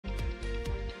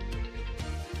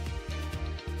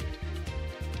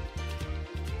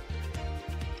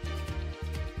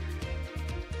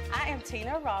I am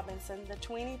Tina Robinson, the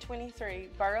 2023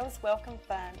 Burroughs Wellcome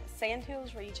Fund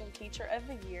Sandhills Region Teacher of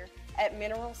the Year at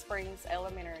Mineral Springs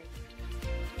Elementary.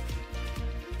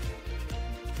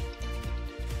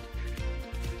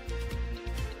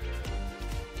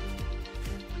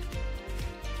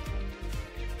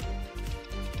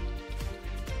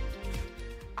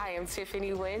 I am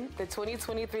Tiffany Wynn, the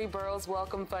 2023 Burroughs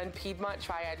Wellcome Fund Piedmont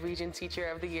Triad Region Teacher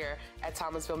of the Year at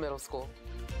Thomasville Middle School.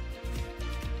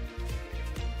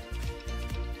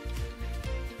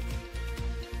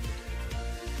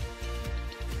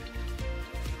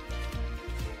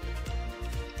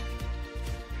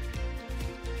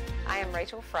 I am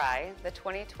Rachel Fry, the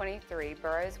 2023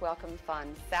 Burroughs Wellcome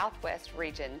Fund Southwest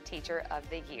Region Teacher of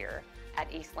the Year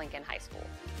at East Lincoln High School.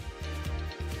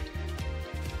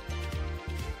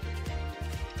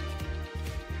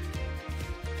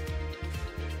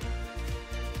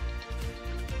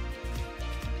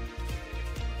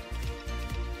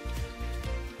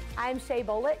 I'm Shay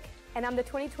Bolick, and I'm the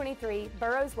 2023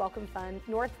 Burroughs Wellcome Fund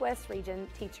Northwest Region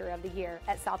Teacher of the Year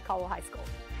at South Caldwell High School.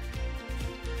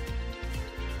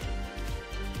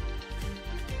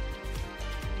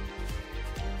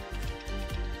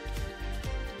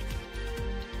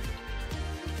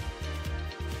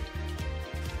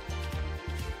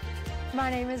 My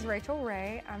name is Rachel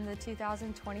Ray. I'm the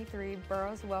 2023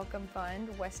 Burroughs Wellcome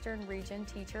Fund Western Region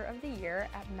Teacher of the Year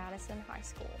at Madison High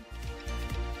School.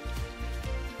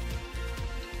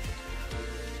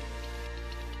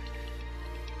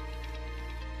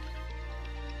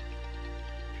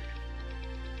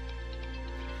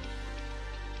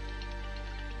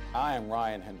 I am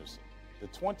Ryan Henderson, the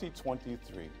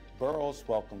 2023 Burroughs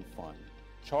Wellcome Fund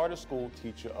Charter School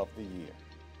Teacher of the Year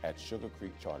at Sugar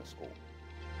Creek Charter School.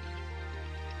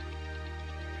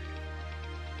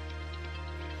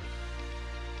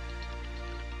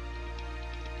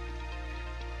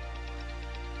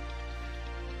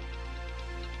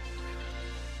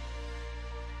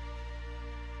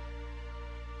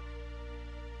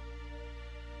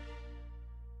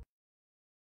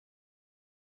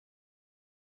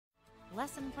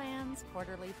 Lesson plans,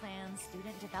 quarterly plans,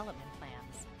 student development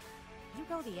plans. You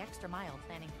go the extra mile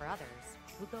planning for others.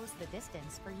 Who goes the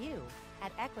distance for you?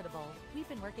 At Equitable, we've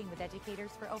been working with educators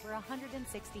for over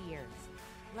 160 years.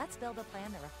 Let's build a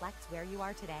plan that reflects where you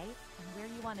are today and where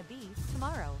you want to be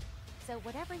tomorrow. So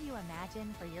whatever you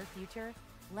imagine for your future,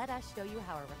 let us show you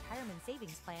how a retirement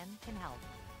savings plan can help.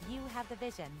 You have the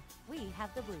vision. We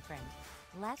have the blueprint.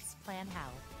 Let's plan how.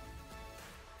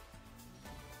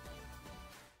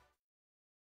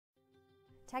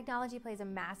 Technology plays a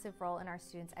massive role in our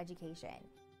students' education.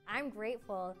 I'm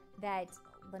grateful that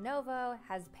Lenovo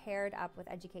has paired up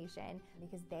with education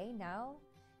because they know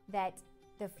that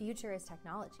the future is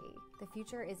technology. The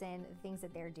future is in the things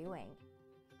that they're doing.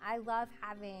 I love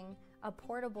having a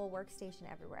portable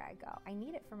workstation everywhere I go. I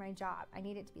need it for my job. I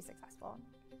need it to be successful.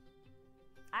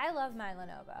 I love my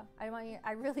Lenovo.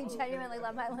 I really genuinely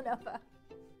love my Lenovo.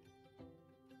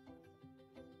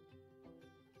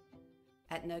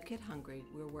 At No Kid Hungry,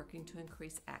 we're working to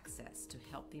increase access to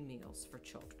healthy meals for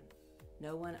children.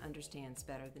 No one understands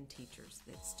better than teachers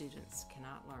that students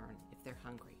cannot learn if they're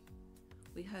hungry.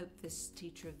 We hope this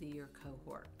Teacher of the Year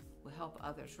cohort will help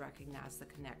others recognize the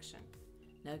connection.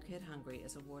 No Kid Hungry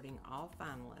is awarding all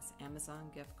finalists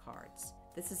Amazon gift cards.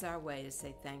 This is our way to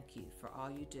say thank you for all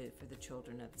you do for the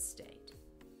children of the state.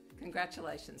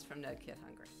 Congratulations from No Kid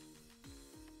Hungry.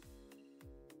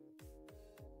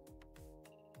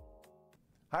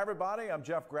 Hi everybody, I'm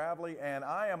Jeff Gravely, and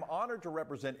I am honored to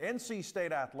represent NC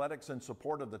State Athletics in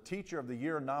support of the Teacher of the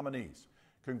Year nominees.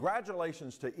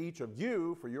 Congratulations to each of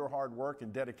you for your hard work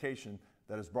and dedication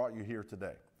that has brought you here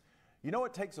today. You know,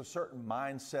 it takes a certain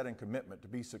mindset and commitment to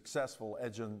be successful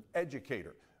as an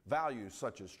educator. Values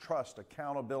such as trust,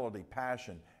 accountability,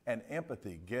 passion, and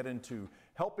empathy get into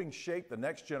helping shape the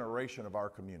next generation of our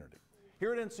community.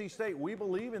 Here at NC State, we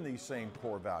believe in these same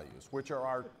core values, which are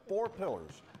our 4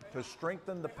 pillars to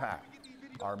strengthen the pack.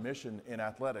 Our mission in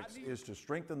athletics is to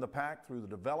strengthen the pack through the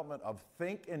development of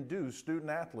think and do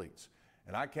student athletes.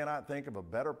 And I cannot think of a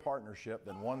better partnership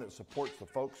than one that supports the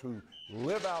folks who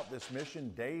live out this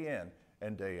mission day in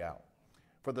and day out.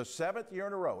 For the 7th year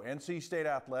in a row, NC State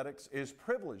Athletics is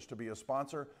privileged to be a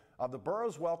sponsor of the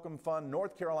Burroughs Wellcome Fund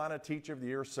North Carolina Teacher of the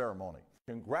Year ceremony.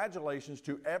 Congratulations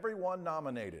to everyone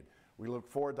nominated. We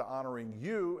look forward to honoring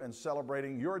you and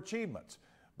celebrating your achievements.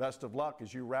 Best of luck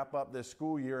as you wrap up this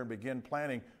school year and begin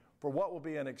planning for what will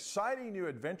be an exciting new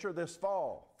adventure this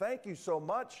fall. Thank you so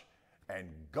much, and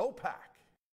go Pack!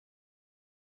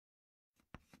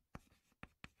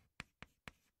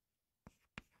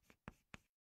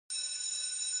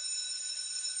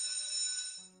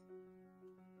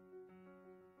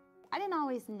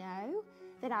 always know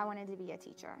that I wanted to be a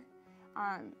teacher.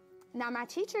 Now my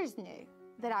teachers knew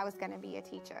that I was going to be a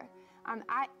teacher.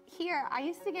 I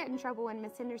used to get in trouble in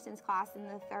Miss Henderson's class in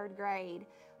the 3rd grade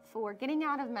for getting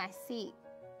out of my seat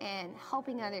and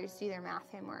helping others do their math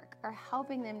homework or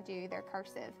helping them do their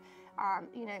cursive.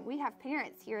 You know, we have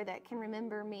parents here that can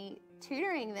remember me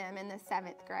tutoring them in the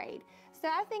 7th grade. So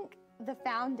I think the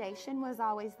foundation was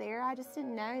always there. I just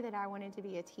didn't know that I wanted to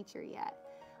be a teacher yet.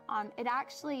 It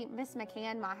actually, Miss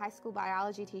McCann, my high school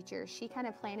biology teacher, she kind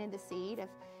of planted the seed of,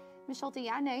 Miss Schulte,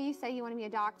 I know you say you want to be a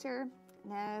doctor.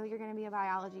 No, you're going to be a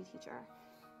biology teacher.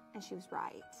 And she was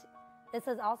right. This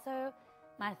is also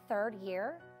my 3rd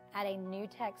year at a new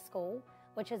tech school,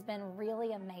 which has been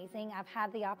really amazing. I've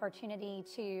had the opportunity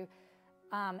to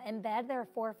embed their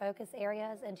 4 focus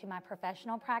areas into my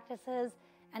professional practices,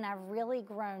 and I've really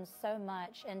grown so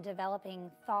much in developing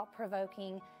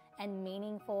thought-provoking and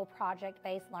meaningful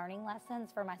project-based learning lessons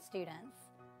for my students.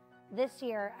 This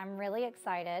year, I'm really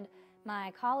excited.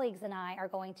 My colleagues and I are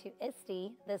going to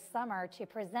ISTE this summer to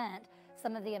present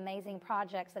some of the amazing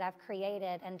projects that I've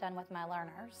created and done with my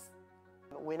learners.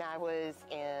 When I was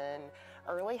in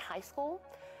early high school,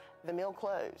 the mill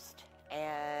closed,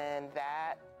 and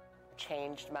that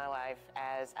changed my life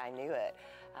as I knew it.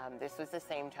 This was the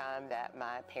same time that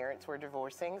my parents were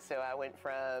divorcing, so I went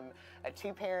from a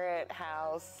 2-parent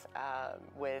house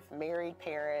with married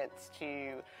parents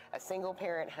to a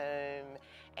single-parent home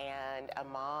and a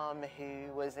mom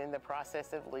who was in the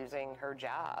process of losing her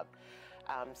job.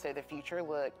 So the future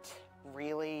looked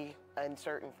really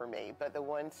uncertain for me, but the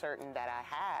one certain that I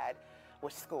had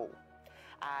was school.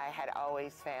 I had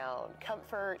always found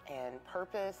comfort and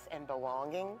purpose and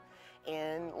belonging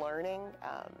in learning,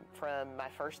 from my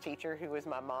first teacher, who was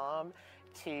my mom,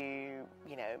 to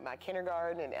my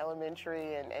kindergarten and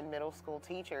elementary and middle school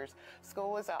teachers.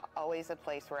 School was always a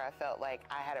place where I felt like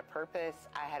I had a purpose,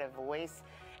 I had a voice,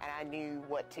 and I knew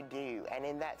what to do. And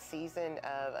in that season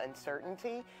of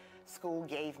uncertainty, school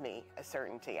gave me a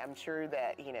certainty. I'm sure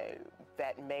that,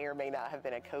 that may or may not have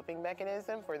been a coping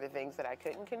mechanism for the things that I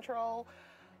couldn't control,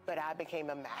 but I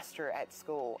became a master at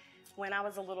school. When I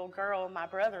was a little girl, my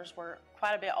brothers were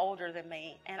quite a bit older than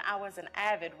me, and I was an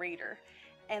avid reader.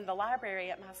 And the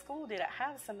library at my school didn't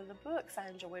have some of the books I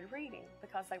enjoyed reading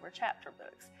because they were chapter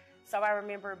books. So I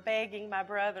remember begging my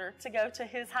brother to go to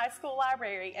his high school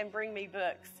library and bring me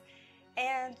books.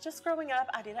 And just growing up,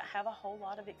 I didn't have a whole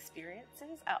lot of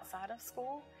experiences outside of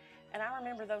school. And I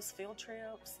remember those field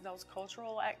trips, those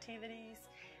cultural activities,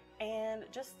 and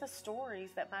just the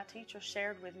stories that my teacher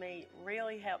shared with me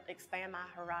really helped expand my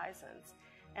horizons.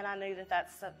 And I knew that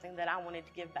that's something that I wanted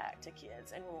to give back to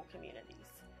kids in rural communities.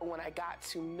 When I got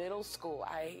to middle school,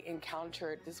 I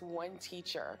encountered this one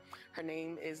teacher. Her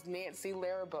name is Nancy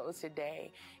Larabeau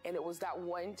today. And it was that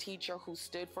one teacher who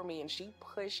stood for me, and she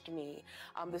pushed me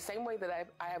the same way that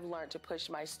I have learned to push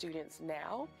my students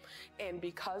now. And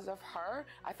because of her,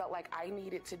 I felt like I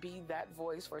needed to be that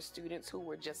voice for students who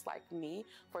were just like me,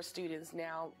 for students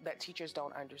now that teachers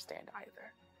don't understand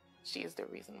either. She is the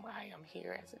reason why I'm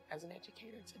here as an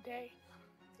educator today.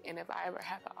 And if I ever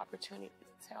have the opportunity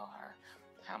to tell her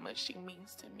how much she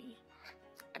means to me,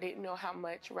 I didn't know how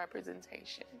much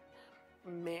representation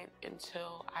meant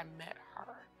until I met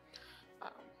her.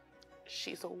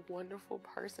 She's a wonderful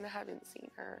person. I haven't seen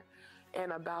her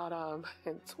in about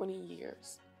 20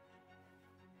 years.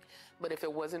 But if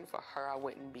it wasn't for her, I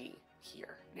wouldn't be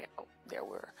here now. There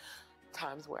were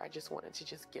times where I just wanted to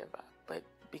just give up. But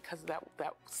because of that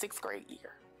 6th grade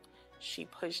year, she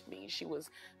pushed me. She was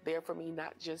there for me,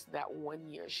 not just that one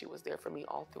year. She was there for me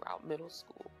all throughout middle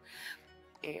school.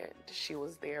 And she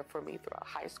was there for me throughout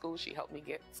high school. She helped me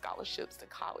get scholarships to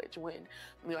college when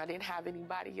I didn't have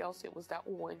anybody else. It was that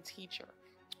one teacher.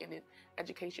 And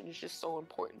education is just so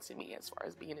important to me as far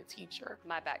as being a teacher.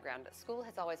 My background at school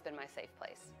has always been my safe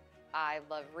place. I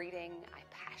love reading. I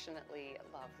passionately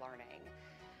love learning.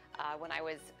 When I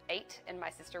was 8 and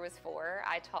my sister was 4,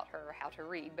 I taught her how to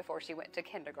read before she went to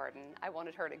kindergarten. I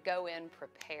wanted her to go in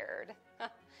prepared.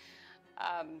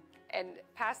 And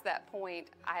past that point,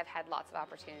 I have had lots of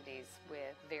opportunities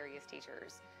with various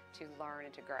teachers to learn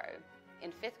and to grow.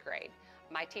 In 5th grade,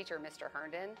 my teacher, Mr.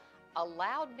 Herndon,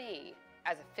 allowed me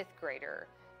as a 5th grader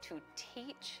to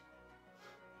teach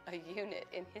a unit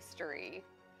in history.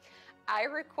 I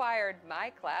required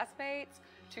my classmates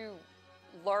to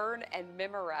learn and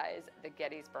memorize the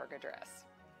Gettysburg Address.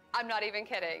 I'm not even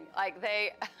kidding. Like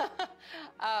they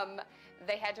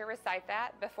had to recite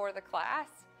that before the class.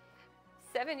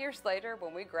 7 years later,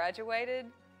 when we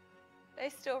graduated, they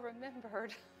still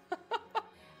remembered.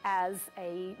 As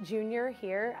a junior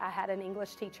here, I had an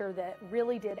English teacher that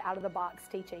really did out-of-the-box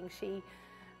teaching. She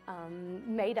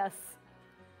made us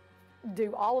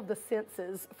do all of the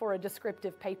senses for a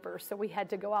descriptive paper. So we had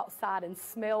to go outside and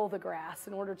smell the grass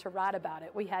in order to write about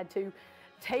it. We had to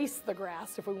taste the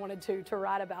grass if we wanted to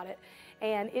write about it.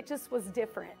 And it just was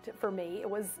different for me. It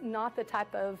was not the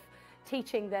type of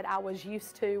teaching that I was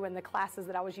used to and the classes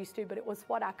that I was used to, but it was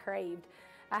what I craved.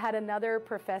 I had another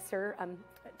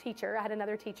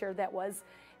teacher that was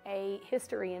a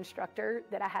history instructor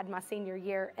that I had my senior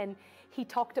year, and he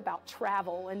talked about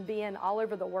travel and being all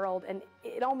over the world, and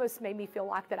it almost made me feel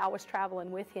like that I was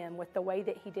traveling with him with the way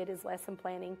that he did his lesson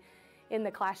planning in the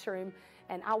classroom,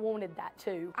 and I wanted that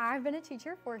too. I've been a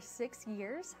teacher for 6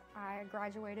 years. I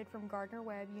graduated from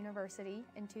Gardner-Webb University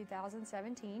in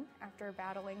 2017 after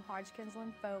battling Hodgkin's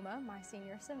lymphoma my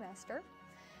senior semester.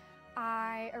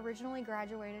 I originally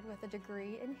graduated with a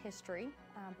degree in history,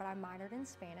 but I minored in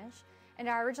Spanish. And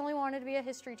I originally wanted to be a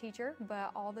history teacher,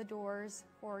 but all the doors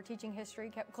for teaching history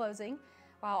kept closing,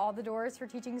 while all the doors for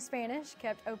teaching Spanish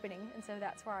kept opening, and so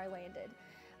that's where I landed.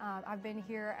 I've been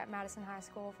here at Madison High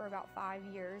School for about 5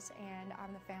 years, and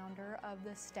I'm the founder of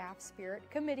the Staff Spirit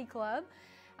Committee Club,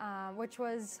 which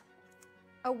was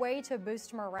a way to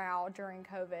boost morale during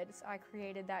COVID. So I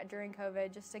created that during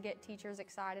COVID just to get teachers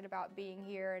excited about being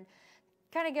here and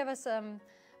kind of give us some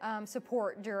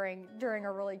support during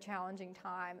a really challenging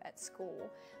time at school.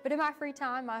 But in my free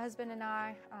time, my husband and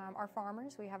I are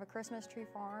farmers. We have a Christmas tree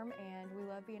farm, and we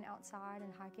love being outside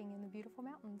and hiking in the beautiful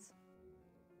mountains.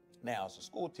 Now, as a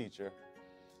school teacher,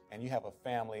 and you have a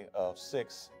family of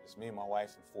 6, it's me, my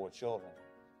wife, and 4 children,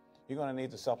 you're going to need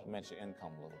to supplement your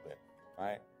income a little bit,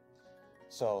 right?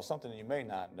 So something you may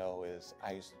not know is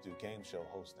I used to do game show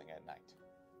hosting at night.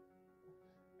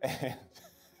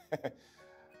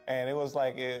 And it was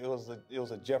like, it was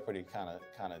a Jeopardy kind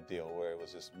of deal where it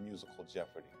was just musical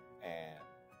Jeopardy. And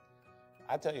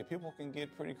I tell you, people can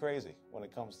get pretty crazy when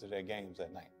it comes to their games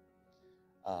at night.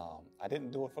 I didn't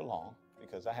do it for long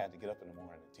because I had to get up in the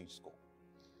morning and teach school.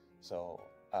 So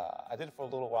I did it for a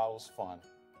little while. It was fun.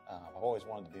 I've always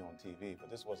wanted to be on TV, but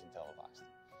this wasn't televised.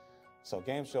 So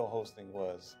game show hosting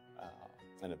was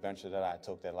an adventure that I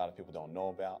took that a lot of people don't know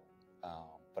about,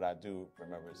 but I do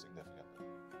remember it significantly.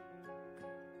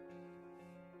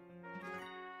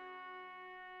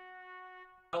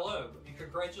 Hello, and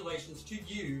congratulations to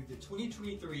you, the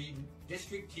 2023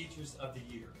 District Teachers of the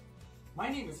Year. My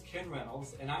name is Ken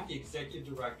Reynolds, and I'm the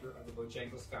Executive Director of the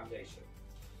Bojangles Foundation.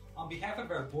 On behalf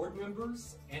of our board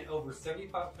members and over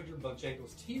 7,500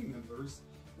 Bojangles team members,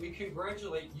 we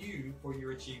congratulate you for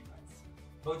your achievements.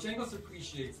 Bojangles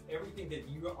appreciates everything that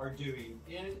you are doing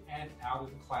in and out of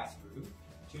the classroom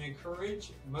to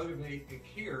encourage, motivate, and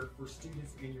care for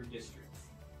students in your districts.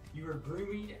 You are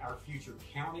grooming our future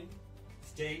county,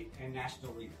 state, and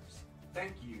national leaders.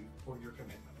 Thank you for your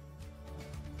commitment.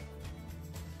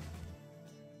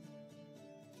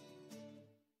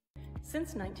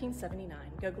 Since 1979,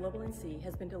 Go Global NC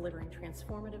has been delivering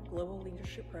transformative global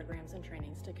leadership programs and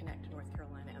trainings to connect North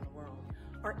Carolina and the world.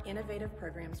 Our innovative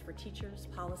programs for teachers,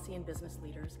 policy, and business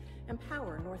leaders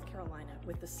empower North Carolina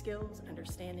with the skills,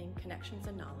 understanding, connections,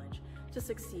 and knowledge to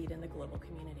succeed in the global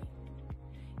community.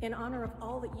 In honor of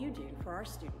all that you do for our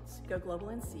students, Go Global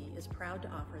NC is proud to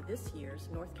offer this year's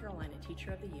North Carolina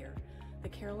Teacher of the Year, the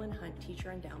Carolyn Hunt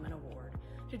Teacher Endowment Award,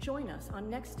 to join us on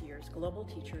next year's Global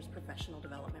Teachers Professional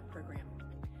Development Program.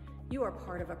 You are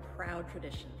part of a proud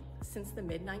tradition. Since the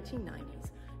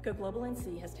mid-1990s, Go Global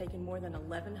NC has taken more than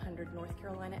 1,100 North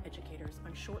Carolina educators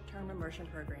on short-term immersion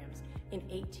programs in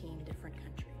 18 different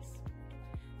countries.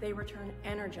 They return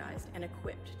energized and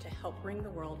equipped to help bring the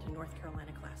world to North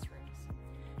Carolina classrooms.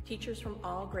 Teachers from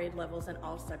all grade levels and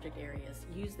all subject areas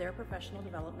use their professional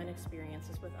development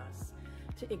experiences with us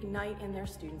to ignite in their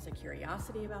students a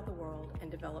curiosity about the world and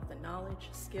develop the knowledge,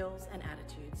 skills, and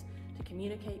attitudes to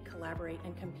communicate, collaborate,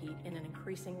 and compete in an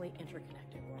increasingly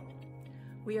interconnected world.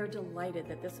 We are delighted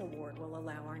that this award will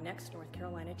allow our next North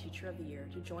Carolina Teacher of the Year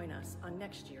to join us on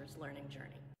next year's learning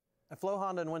journey. At Flo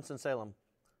Honda in Winston-Salem,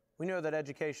 we know that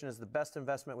education is the best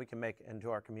investment we can make into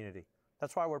our community.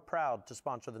 That's why we're proud to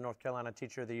sponsor the North Carolina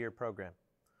Teacher of the Year program.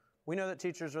 We know that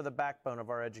teachers are the backbone of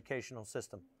our educational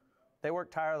system. They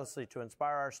work tirelessly to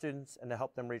inspire our students and to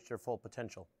help them reach their full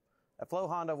potential. At Flo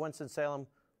Honda of Winston-Salem,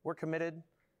 we're committed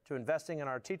to investing in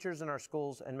our teachers and our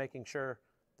schools and making sure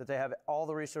that they have all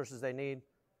the resources they need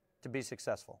to be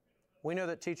successful. We know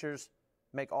that teachers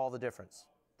make all the difference.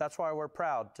 That's why we're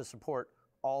proud to support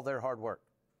all their hard work.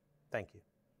 Thank you.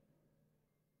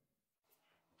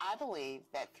 I believe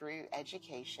that through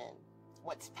education,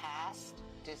 what's past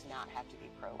does not have to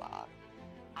be prologue.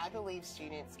 I believe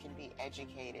students can be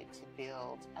educated to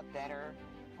build a better,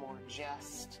 more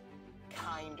just,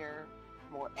 kinder,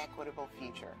 more equitable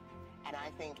future. And I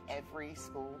think every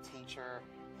school teacher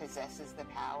possesses the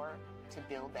power to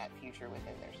build that future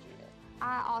within their students.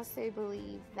 I also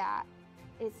believe that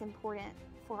it's important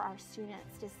for our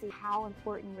students to see how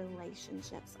important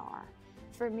relationships are.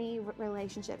 For me,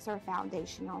 relationships are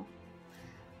foundational.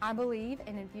 I believe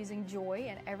in infusing joy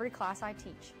in every class I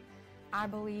teach. I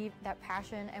believe that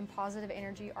passion and positive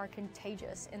energy are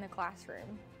contagious in the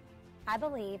classroom. I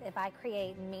believe if I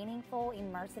create meaningful,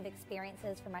 immersive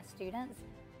experiences for my students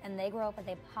and they grow up with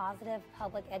a positive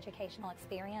public educational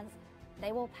experience,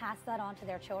 they will pass that on to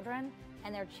their children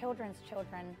and their children's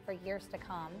children for years to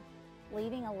come,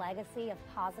 leaving a legacy of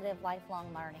positive lifelong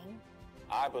learning.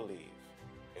 I believe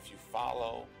if you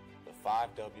follow the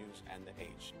 5 W's and the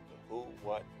H, the who,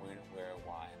 what, when, where,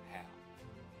 why, and how,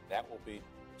 that will be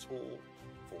a tool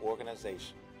for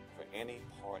organization for any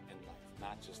part in life,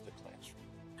 not just the classroom.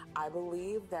 I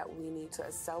believe that we need to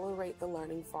accelerate the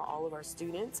learning for all of our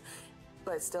students,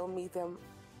 but still meet them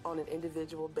on an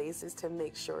individual basis to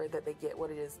make sure that they get what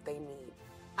it is they need.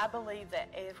 I believe that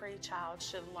every child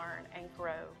should learn and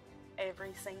grow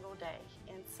every single day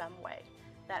in some way.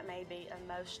 That may be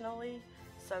emotionally,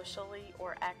 socially,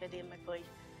 or academically,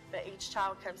 but each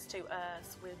child comes to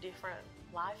us with different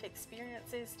life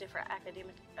experiences, different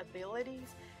academic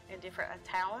abilities, and different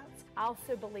talents. I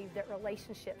also believe that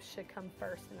relationships should come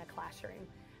first in the classroom.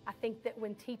 I think that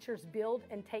when teachers build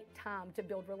and take time to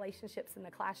build relationships in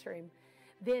the classroom,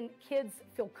 then kids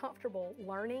feel comfortable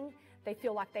learning. They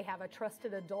feel like they have a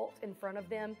trusted adult in front of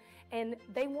them, and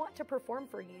they want to perform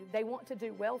for you. They want to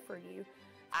do well for you.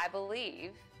 I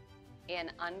believe in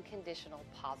unconditional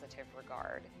positive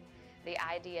regard. The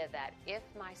idea that if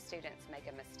my students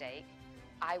make a mistake,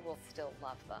 I will still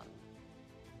love them.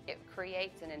 It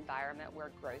creates an environment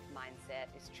where growth mindset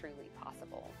is truly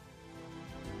possible.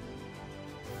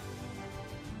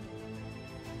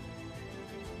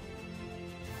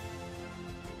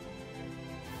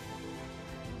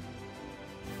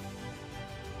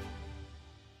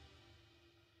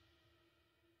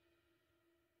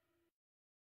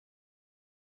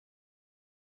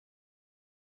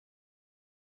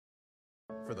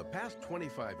 For the past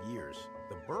 25 years,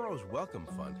 the Burroughs Wellcome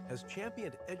Fund has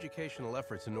championed educational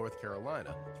efforts in North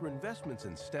Carolina through investments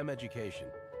in STEM education.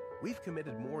 We've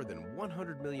committed more than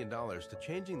 $100 million to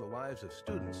changing the lives of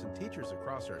students and teachers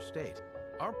across our state.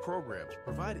 Our programs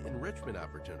provide enrichment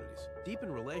opportunities,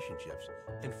 deepen relationships,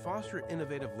 and foster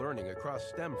innovative learning across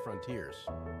STEM frontiers.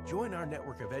 Join our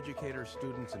network of educators,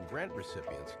 students, and grant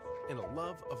recipients in a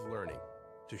love of learning.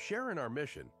 To share in our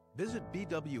mission, visit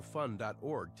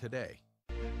bwfund.org today.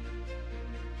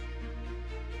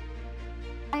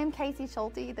 I am Casey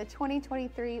Schulte, the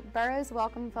 2023 Burroughs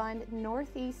Wellcome Fund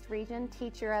Northeast Region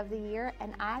Teacher of the Year,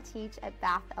 and I teach at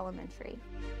Bath Elementary.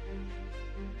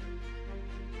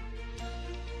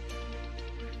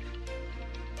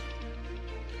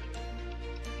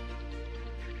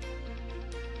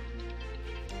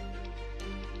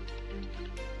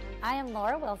 I am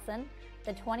Laura Wilson,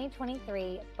 the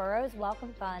 2023 Burroughs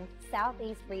Wellcome Fund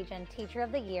Southeast Region Teacher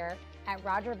of the Year at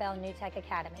Roger Bell New Tech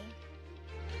Academy.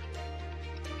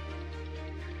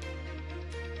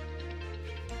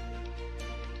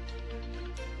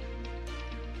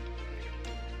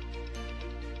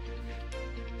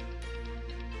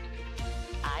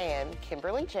 I am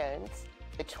Kimberly Jones,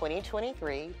 the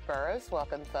 2023 Burroughs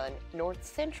Wellcome Fund North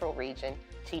Central Region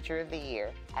Teacher of the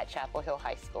Year at Chapel Hill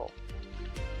High School.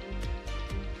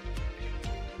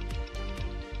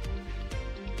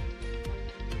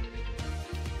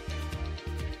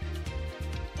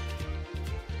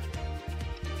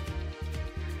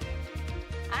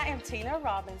 I am Tina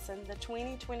Robinson, the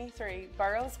 2023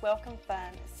 Burroughs Wellcome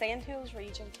Fund Sandhills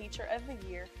Region Teacher of the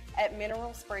Year at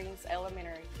Mineral Springs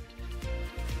Elementary.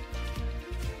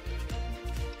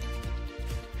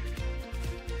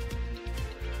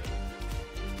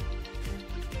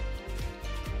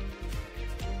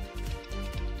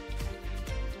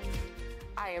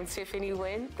 I am Tiffany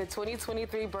Wynn, the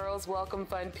 2023 Burroughs Wellcome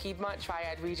Fund Piedmont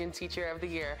Triad Region Teacher of the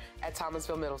Year at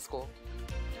Thomasville Middle School.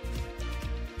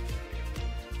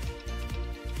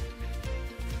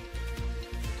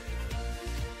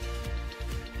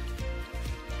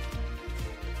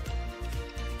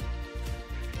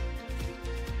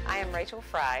 I am Rachel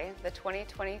Fry, the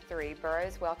 2023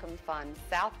 Burroughs Wellcome Fund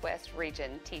Southwest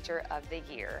Region Teacher of the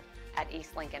Year at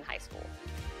East Lincoln High School.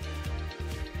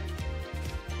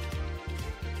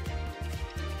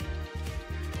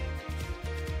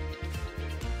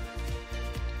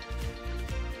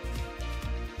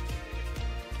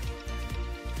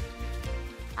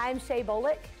 I'm Shay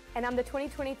Bullock, and I'm the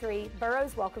 2023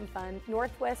 Burroughs Wellcome Fund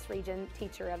Northwest Region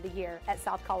Teacher of the Year at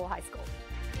South Caldwell High School.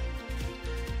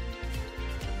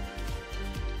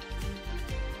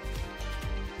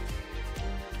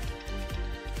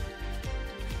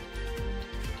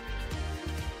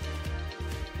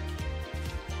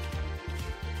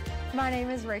 My name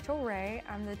is Rachel Ray.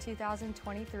 I'm the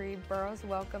 2023 Burroughs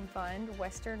Wellcome Fund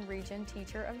Western Region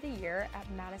Teacher of the Year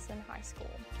at Madison High School.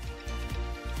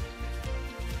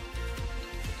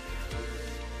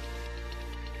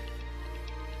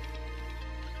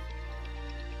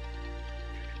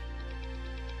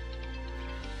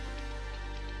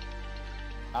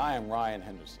 I am Ryan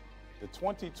Henderson, the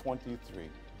 2023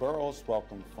 Burroughs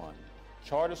Wellcome Fund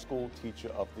Charter School Teacher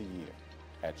of the Year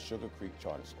at Sugar Creek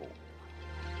Charter School.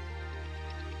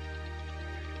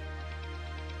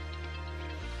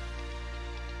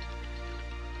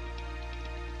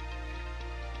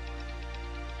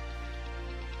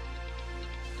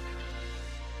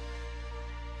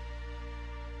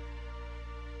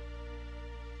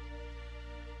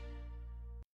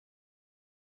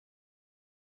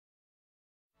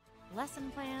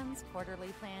 Lesson plans,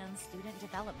 quarterly plans, student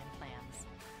development plans.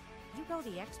 You go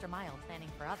the extra mile planning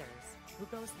for others. Who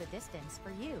goes the distance for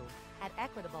you? At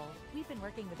Equitable, we've been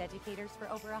working with educators for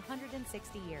over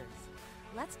 160 years.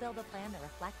 Let's build a plan that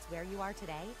reflects where you are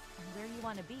today and where you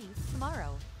want to be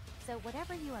tomorrow. So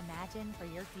whatever you imagine for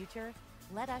your future,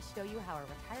 let us show you how a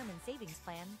retirement savings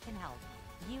plan can help.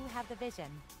 You have the vision.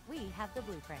 We have the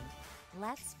blueprint.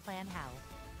 Let's plan how.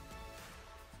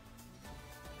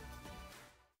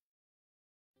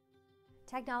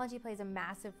 Technology plays a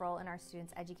massive role in our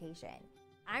students' education.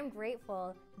 I'm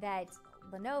grateful that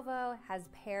Lenovo has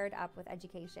paired up with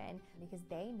education because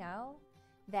they know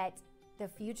that the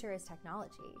future is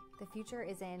technology. The future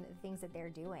is in the things that they're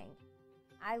doing.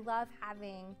 I love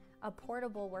having a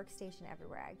portable workstation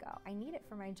everywhere I go. I need it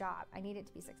for my job. I need it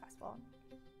to be successful.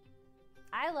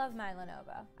 I love my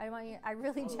Lenovo. I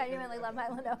really genuinely love my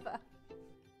Lenovo.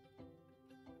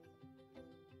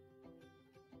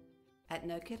 At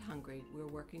No Kid Hungry, we're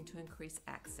working to increase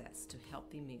access to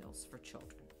healthy meals for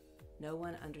children. No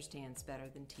one understands better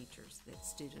than teachers that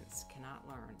students cannot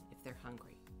learn if they're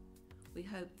hungry. We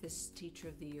hope this Teacher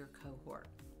of the Year cohort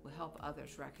will help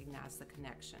others recognize the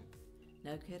connection.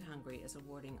 No Kid Hungry is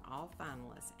awarding all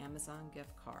finalists Amazon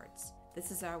gift cards.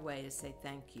 This is our way to say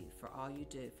thank you for all you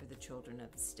do for the children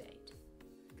of the state.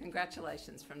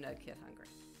 Congratulations from No Kid Hungry.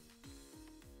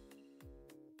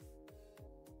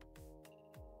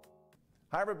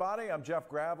 Hi, everybody. I'm Jeff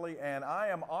Gravely, and I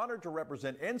am honored to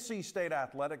represent NC State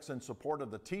Athletics in support of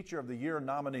the Teacher of the Year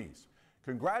nominees.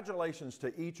 Congratulations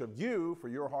to each of you for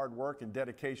your hard work and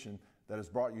dedication that has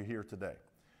brought you here today.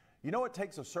 You know, it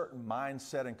takes a certain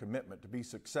mindset and commitment to be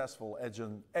successful as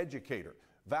an educator.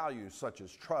 Values such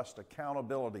as trust,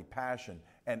 accountability, passion,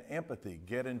 and empathy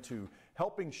get into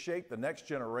helping shape the next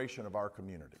generation of our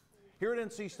community. Here at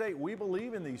NC State, we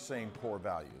believe in these same core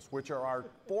values, which are our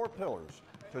 4 pillars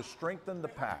to strengthen the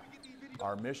pack.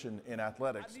 Our mission in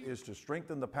athletics is to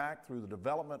strengthen the pack through the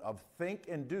development of think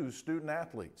and do student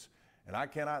athletes. And I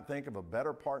cannot think of a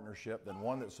better partnership than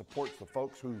one that supports the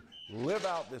folks who live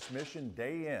out this mission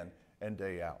day in and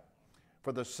day out.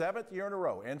 For the 7th year in a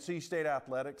row, NC State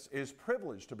Athletics is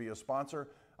privileged to be a sponsor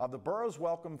of the Burroughs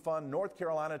Wellcome Fund North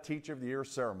Carolina Teacher of the Year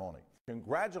ceremony.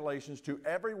 Congratulations to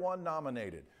everyone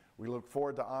nominated. We look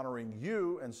forward to honoring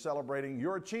you and celebrating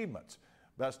your achievements.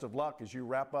 Best of luck as you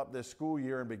wrap up this school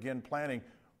year and begin planning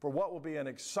for what will be an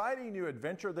exciting new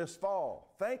adventure this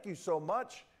fall. Thank you so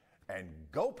much, and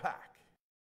go Pack!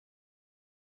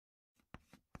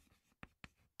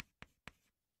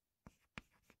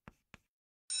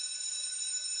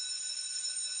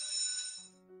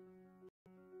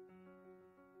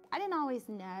 I didn't always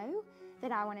know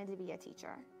that I wanted to be a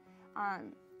teacher.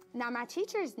 Now my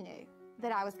teachers knew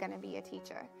that I was going to be a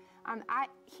teacher.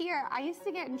 I used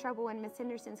to get in trouble in Miss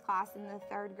Henderson's class in the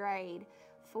 3rd grade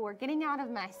for getting out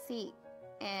of my seat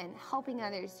and helping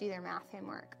others do their math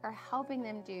homework or helping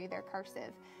them do their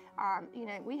cursive. You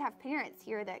know, we have parents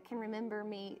here that can remember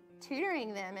me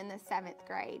tutoring them in the 7th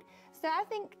grade. So I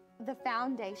think the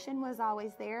foundation was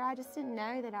always there. I just didn't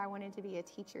know that I wanted to be a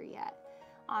teacher yet.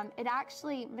 It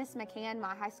actually, Miss McCann,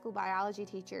 my high school biology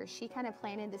teacher, she kind of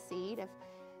planted the seed of,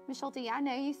 Miss Schulte, I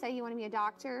know you say you want to be a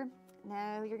doctor.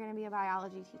 No, you're going to be a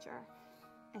biology teacher.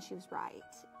 And she was right.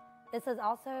 This is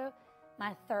also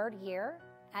my 3rd year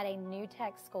at a new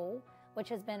tech school, which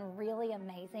has been really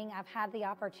amazing. I've had the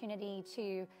opportunity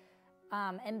to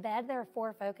embed their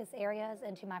 4 focus areas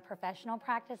into my professional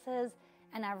practices,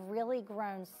 and I've really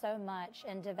grown so much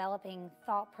in developing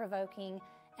thought-provoking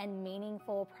and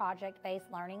meaningful project-based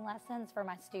learning lessons for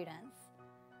my students.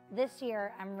 This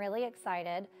year, I'm really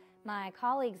excited. My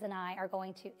colleagues and I are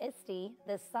going to ISTE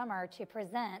this summer to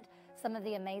present some of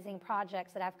the amazing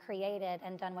projects that I've created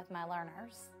and done with my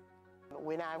learners.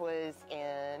 When I was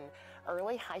in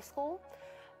early high school,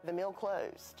 the mill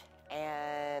closed,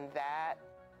 and that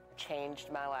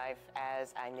changed my life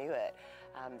as I knew it.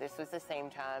 This was the same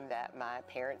time that my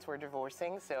parents were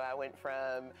divorcing, so I went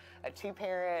from a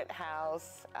two-parent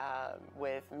house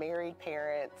with married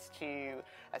parents to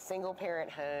a single-parent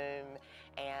home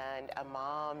and a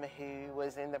mom who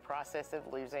was in the process of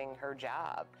losing her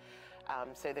job.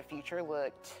 So the future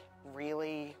looked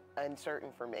really uncertain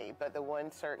for me, but the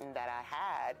one certain that I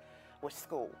had was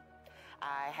school.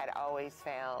 I had always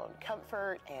found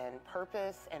comfort and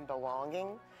purpose and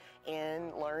belonging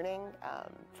in learning,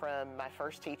 from my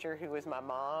first teacher, who was my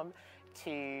mom,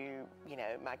 to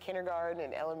my kindergarten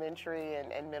and elementary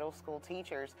and middle school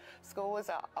teachers. School was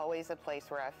always a place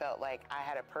where I felt like I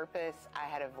had a purpose, I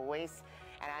had a voice,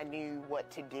 and I knew what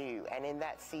to do. And in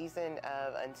that season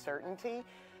of uncertainty,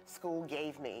 school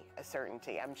gave me a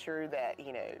certainty. I'm sure that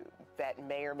that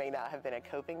may or may not have been a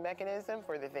coping mechanism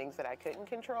for the things that I couldn't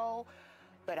control,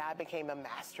 but I became a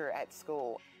master at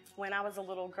school. When I was a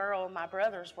little girl, my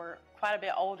brothers were quite a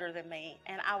bit older than me,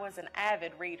 and I was an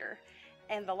avid reader.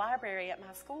 And the library at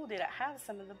my school didn't have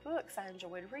some of the books I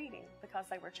enjoyed reading because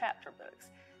they were chapter books.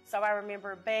 So I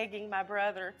remember begging my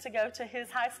brother to go to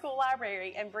his high school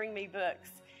library and bring me books.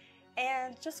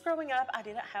 And just growing up, I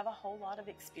didn't have a whole lot of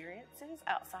experiences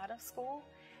outside of school.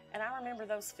 And I remember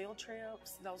those field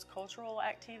trips, those cultural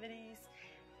activities,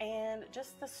 and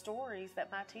just the stories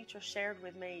that my teacher shared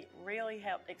with me really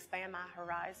helped expand my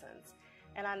horizons.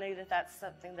 And I knew that that's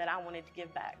something that I wanted to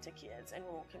give back to kids in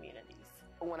rural communities.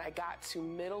 When I got to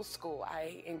middle school,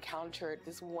 I encountered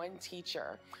this one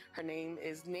teacher. Her name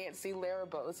is Nancy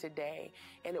Laribo today.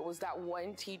 And it was that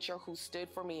one teacher who stood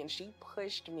for me, and she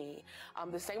pushed me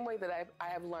the same way that I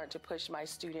have learned to push my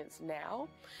students now.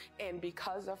 And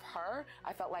because of her,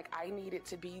 I felt like I needed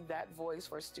to be that voice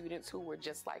for students who were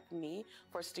just like me,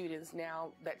 for students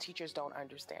now that teachers don't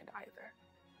understand either.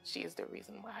 She is the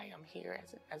reason why I'm here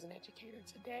as an educator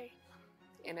today.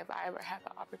 And if I ever have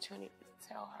the opportunity to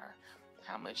tell her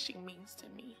how much she means to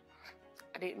me,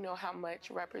 I didn't know how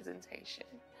much representation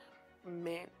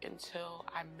meant until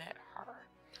I met her.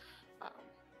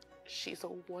 She's a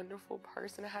wonderful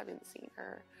person. I haven't seen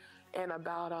her in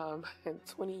about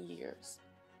 20 years.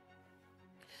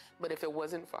 But if it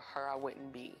wasn't for her, I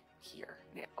wouldn't be here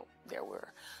now. There were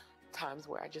times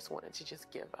where I just wanted to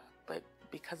just give up. But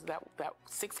because of that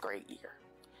 6th grade year,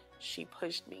 she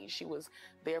pushed me. She was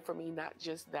there for me, not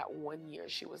just that one year.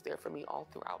 She was there for me all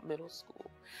throughout middle school.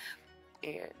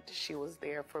 And she was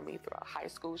there for me throughout high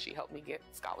school. She helped me get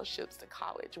scholarships to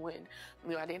college when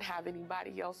I didn't have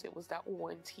anybody else. It was that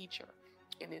one teacher.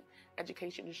 And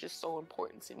education is just so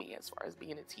important to me as far as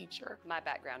being a teacher. My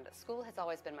background at school has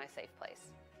always been my safe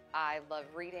place. I love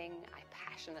reading. I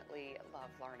passionately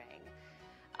love learning.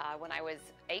 When I was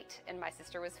 8 and my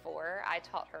sister was 4, I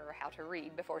taught her how to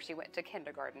read before she went to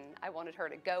kindergarten. I wanted her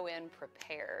to go in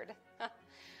prepared.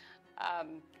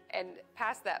 And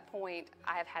past that point,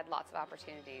 I have had lots of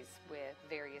opportunities with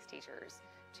various teachers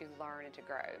to learn and to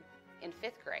grow. In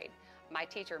 5th grade, my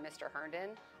teacher, Mr.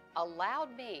 Herndon,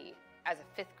 allowed me as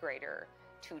a 5th grader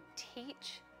to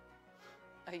teach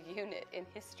a unit in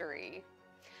history.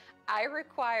 I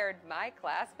required my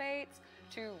classmates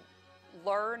to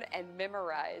learn and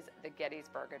memorize the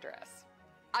Gettysburg Address.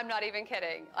 I'm not even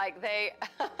kidding. Like they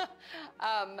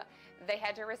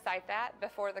had to recite that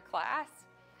before the class.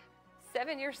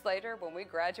 7 years later, when we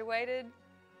graduated,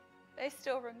 they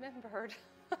still remembered.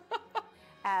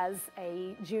 As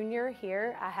a junior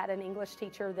here, I had an English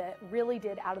teacher that really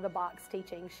did out-of-the-box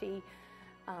teaching. She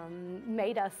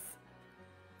made us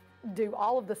do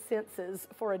all of the senses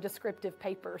for a descriptive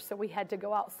paper. So we had to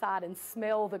go outside and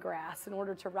smell the grass in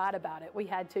order to write about it. We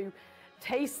had to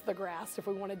taste the grass if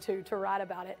we wanted to write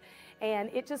about it. And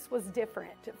it just was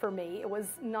different for me. It was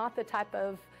not the type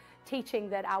of teaching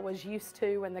that I was used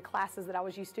to and the classes that I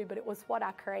was used to, but it was what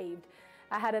I craved.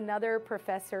 I had another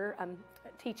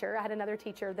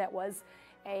teacher that was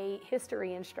a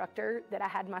history instructor that I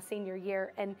had my senior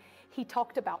year, and he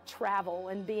talked about travel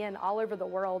and being all over the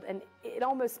world, and it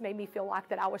almost made me feel like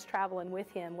that I was traveling with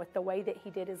him with the way that he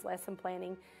did his lesson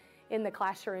planning in the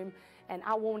classroom, and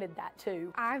I wanted that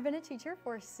too. I've been a teacher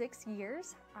for 6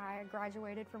 years. I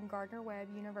graduated from Gardner-Webb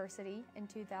University in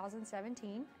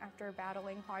 2017 after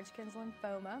battling Hodgkin's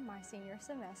lymphoma my senior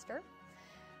semester.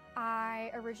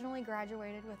 I originally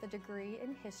graduated with a degree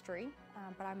in history,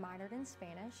 but I minored in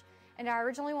Spanish. And I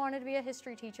originally wanted to be a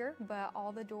history teacher, but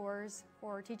all the doors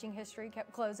for teaching history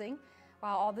kept closing,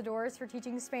 while all the doors for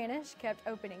teaching Spanish kept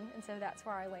opening, and so that's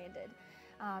where I landed.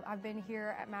 I've been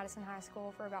here at Madison High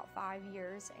School for about 5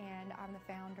 years, and I'm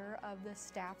the founder of the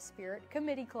Staff Spirit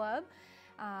Committee Club,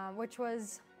 which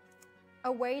was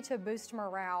a way to boost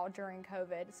morale during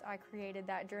COVID. So I created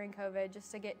that during COVID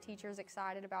just to get teachers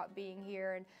excited about being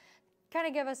here and kind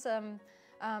of give us some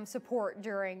support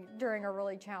during a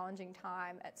really challenging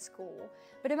time at school.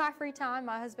 But in my free time,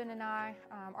 my husband and I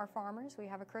are farmers. We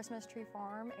have a Christmas tree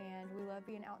farm, and we love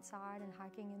being outside and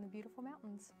hiking in the beautiful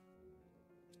mountains.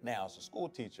 Now, as a school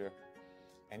teacher,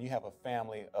 and you have a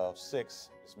family of 6,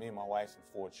 it's me, my wife, and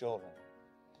 4 children,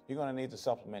 you're going to need to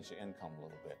supplement your income a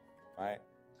little bit, right?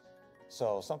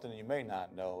 So something you may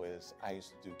not know is I used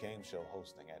to do game show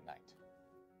hosting at night.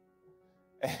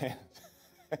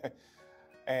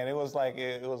 And it was like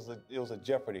it was a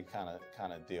Jeopardy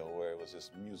kind of deal where it was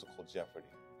just musical Jeopardy.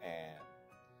 And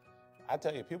I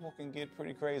tell you, people can get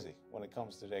pretty crazy when it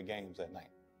comes to their games at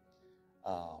night.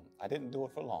 I didn't do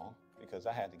it for long because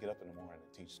I had to get up in the morning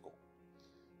to teach school.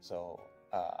 So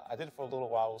I did it for a little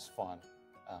while. It was fun.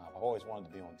 I've always wanted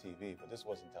to be on TV, but this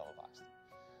wasn't televised.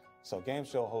 So game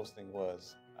show hosting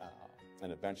was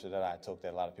an adventure that I took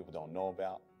that a lot of people don't know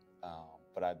about,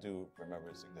 but I do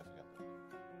remember it significantly.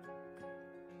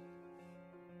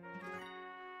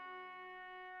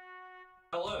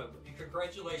 Hello, and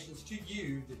congratulations to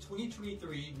you, the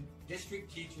 2023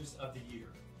 District Teachers of the Year.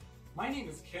 My name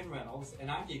is Ken Reynolds, and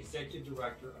I'm the Executive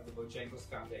Director of the Bojangles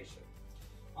Foundation.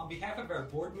 On behalf of our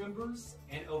board members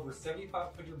and over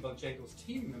 7,500 Bojangles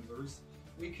team members,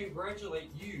 we congratulate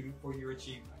you for your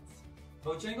achievements.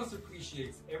 Bojangles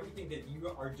appreciates everything that you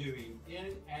are doing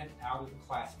in and out of the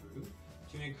classroom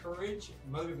to encourage,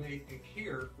 motivate, and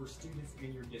care for students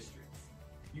in your districts.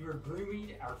 You are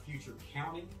grooming our future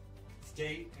county,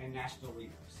 state, and national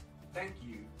leaders. Thank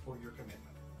you for your commitment.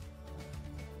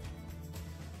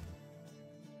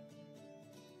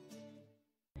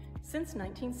 Since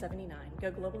 1979,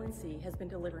 Go Global NC has been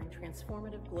delivering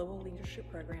transformative global leadership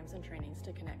programs and trainings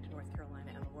to connect North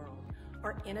Carolina and the world.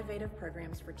 Our innovative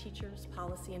programs for teachers,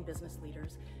 policy, and business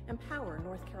leaders empower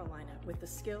North Carolina with the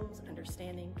skills,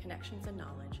 understanding, connections, and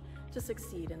knowledge to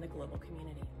succeed in the global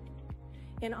community.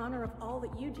 In honor of all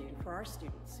that you do for our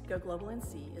students, Go Global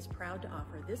NC is proud to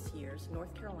offer this year's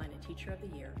North Carolina Teacher of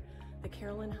the Year, the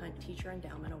Carolyn Hunt Teacher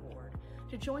Endowment Award,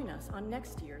 to join us on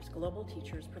next year's Global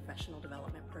Teachers Professional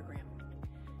Development Program.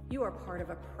 You are part of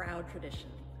a proud tradition.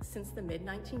 Since the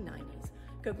mid-1990s,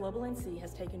 Go Global NC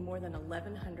has taken more than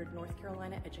 1,100 North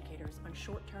Carolina educators on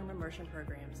short-term immersion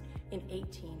programs in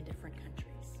 18 different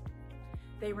countries.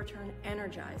 They return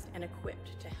energized and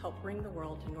equipped to help bring the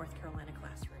world to North Carolina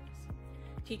classrooms.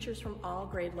 Teachers from all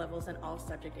grade levels and all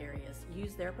subject areas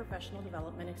use their professional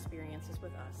development experiences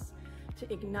with us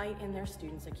to ignite in their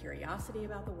students a curiosity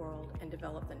about the world and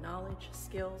develop the knowledge,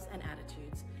 skills, and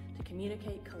attitudes to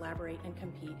communicate, collaborate, and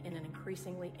compete in an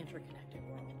increasingly interconnected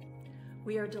world.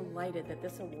 We are delighted that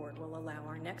this award will allow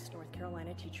our next North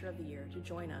Carolina Teacher of the Year to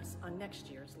join us on next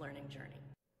year's learning journey.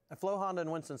 At Flo Honda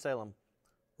in Winston-Salem,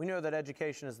 we know that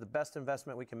education is the best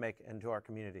investment we can make into our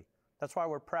community. That's why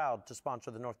we're proud to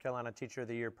sponsor the North Carolina Teacher of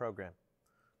the Year program.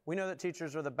 We know that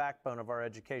teachers are the backbone of our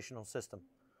educational system.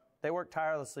 They work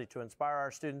tirelessly to inspire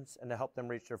our students and to help them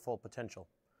reach their full potential.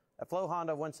 At Flo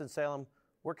Honda of Winston-Salem,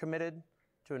 we're committed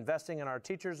to investing in our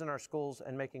teachers and our schools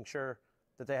and making sure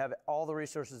that they have all the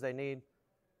resources they need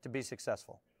to be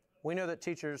successful. We know that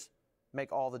teachers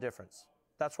make all the difference.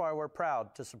 That's why we're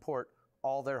proud to support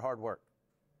all their hard work.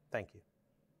 Thank you.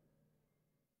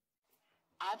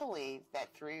 I believe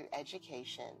that through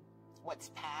education, what's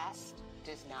past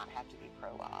does not have to be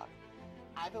prologue.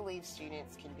 I believe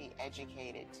students can be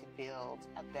educated to build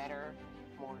a better,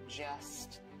 more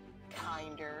just,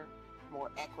 kinder, more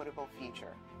equitable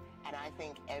future. And I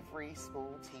think every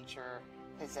school teacher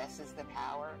possesses the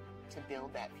power to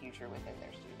build that future within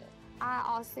their students. I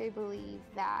also believe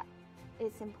that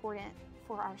it's important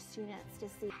for our students to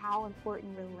see how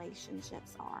important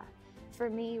relationships are. For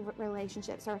me,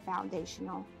 relationships are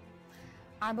foundational.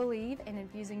 I believe in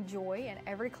infusing joy in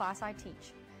every class I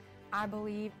teach. I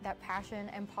believe that passion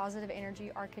and positive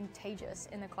energy are contagious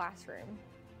in the classroom.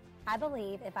 I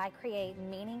believe if I create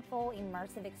meaningful,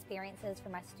 immersive experiences for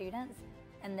my students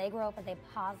and they grow up with a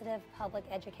positive public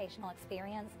educational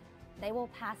experience, they will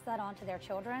pass that on to their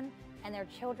children and their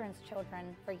children's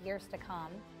children for years to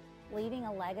come, leaving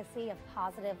a legacy of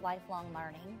positive lifelong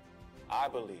learning. I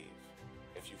believe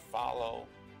if you follow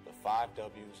the 5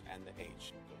 W's and the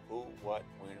H, the who, what,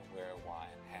 when, where, why,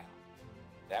 and how,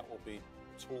 that will be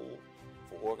a tool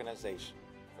for organization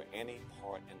for any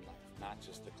part in life, not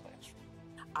just the classroom.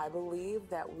 I believe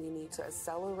that we need to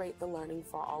accelerate the learning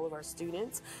for all of our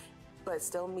students, but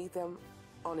still meet them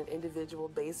on an individual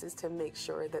basis to make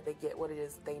sure that they get what it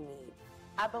is they need.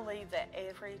 I believe that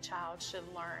every child should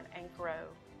learn and grow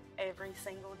every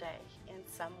single day in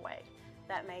some way.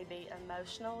 That may be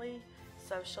emotionally,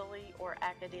 socially or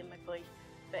academically,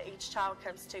 but each child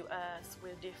comes to us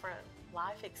with different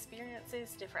life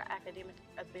experiences, different academic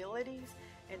abilities,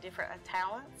 and different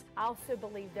talents. I also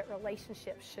believe that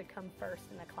relationships should come first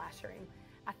in the classroom.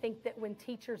 I think that when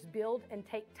teachers build and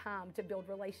take time to build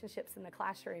relationships in the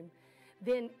classroom,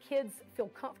 then kids feel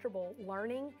comfortable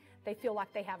learning. They feel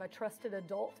like they have a trusted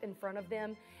adult in front of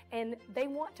them, and they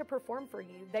want to perform for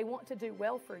you. They want to do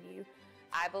well for you.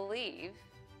 I believe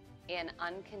in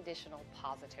unconditional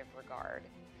positive regard.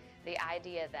 The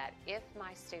idea that if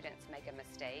my students make a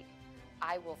mistake,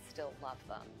 I will still love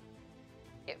them.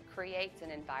 It creates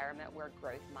an environment where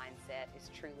growth mindset is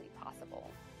truly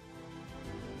possible.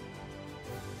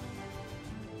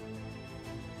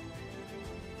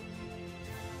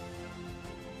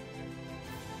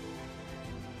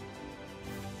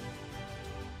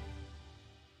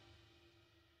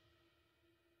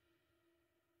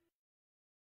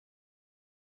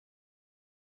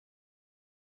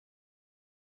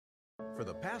 For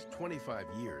the past 25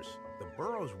 years, the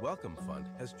Burroughs Wellcome Fund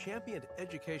has championed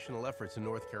educational efforts in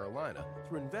North Carolina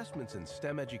through investments in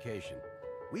STEM education.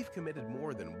 We've committed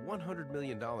more than $100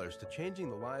 million to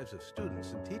changing the lives of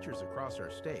students and teachers across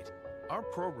our state. Our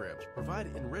programs provide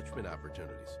enrichment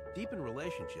opportunities, deepen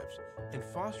relationships, and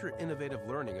foster innovative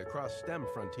learning across STEM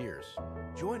frontiers.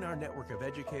 Join our network of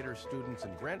educators, students,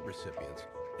 and grant recipients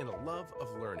in a love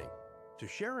of learning. To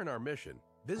share in our mission,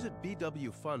 visit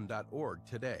bwfund.org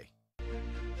today.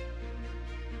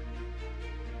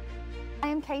 I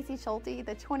am Casey Schulte,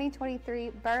 the 2023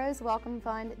 Burroughs Wellcome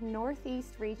Fund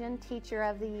Northeast Region Teacher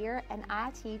of the Year, and I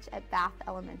teach at Bath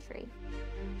Elementary.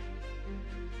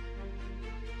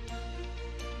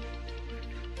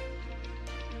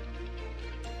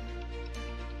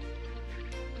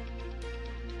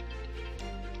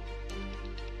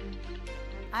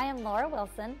 I am Laura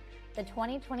Wilson, the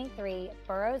 2023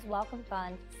 Burroughs Wellcome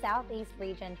Fund Southeast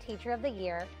Region Teacher of the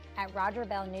Year at Roger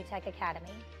Bell New Tech Academy.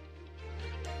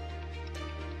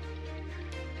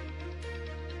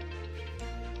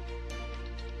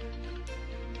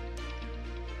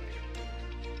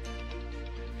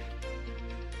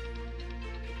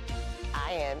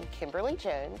 I am Kimberly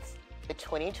Jones, the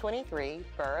 2023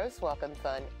 Burroughs Wellcome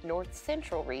Fund North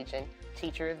Central Region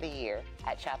Teacher of the Year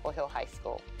at Chapel Hill High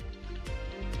School.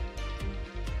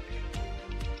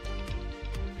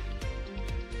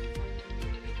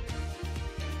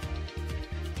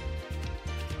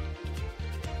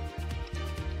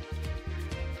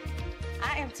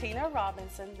 I am Tina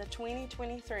Robinson, the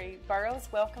 2023 Burroughs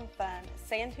Wellcome Fund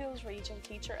Sandhills Region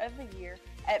Teacher of the Year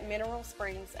at Mineral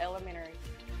Springs Elementary.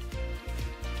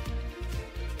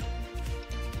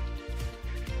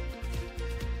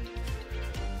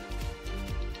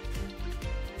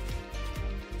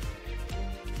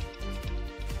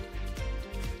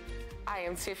 I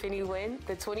am Tiffany Wynn,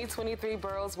 the 2023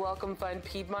 Burroughs Wellcome Fund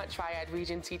Piedmont Triad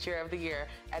Region Teacher of the Year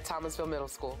at Thomasville Middle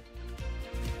School.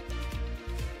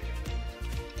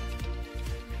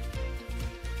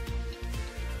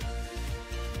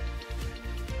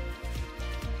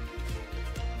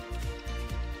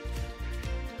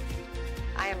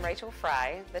 I am Rachel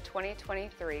Fry, the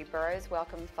 2023 Burroughs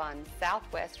Wellcome Fund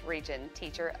Southwest Region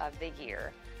Teacher of the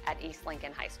Year at East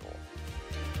Lincoln High School.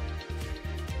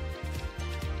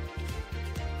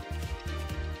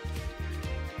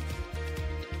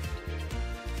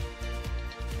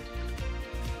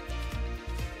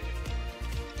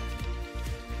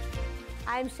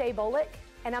 I'm Shay Bolick,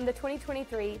 and I'm the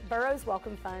 2023 Burroughs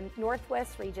Wellcome Fund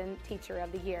Northwest Region Teacher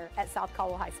of the Year at South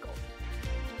Caldwell High School.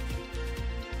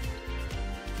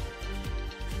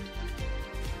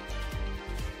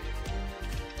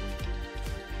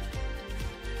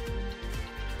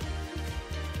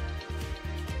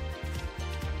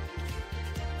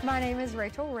 My name is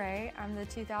Rachel Ray. I'm the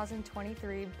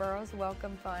 2023 Burroughs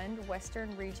Wellcome Fund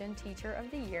Western Region Teacher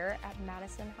of the Year at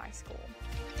Madison High School.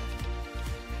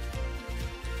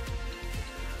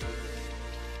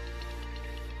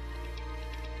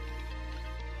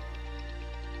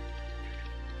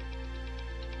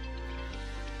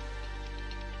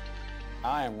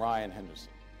 I am Ryan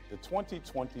Henderson, the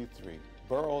 2023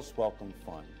 Burroughs Wellcome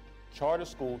Fund Charter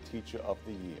School Teacher of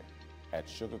the Year at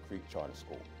Sugar Creek Charter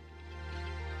School.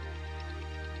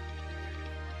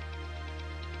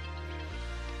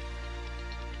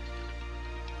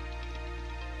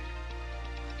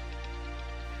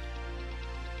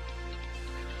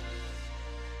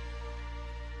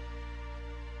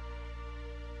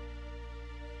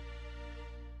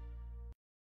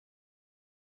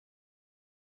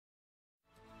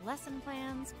 Lesson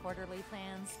plans, quarterly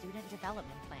plans, student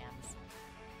development plans.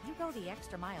 You go the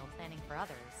extra mile planning for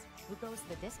others. Who goes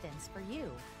the distance for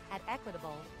you? At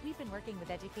Equitable, we've been working with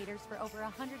educators for over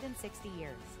 160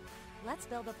 years. Let's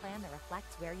build a plan that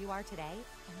reflects where you are today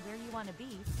and where you want to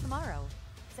be tomorrow.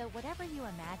 So whatever you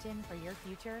imagine for your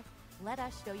future, let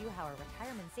us show you how a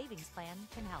retirement savings plan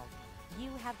can help.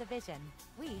 You have the vision.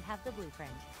 We have the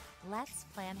blueprint. Let's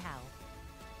plan how.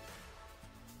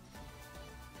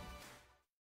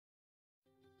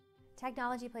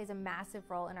 Technology plays a massive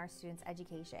role in our students'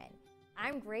 education.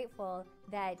 I'm grateful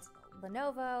that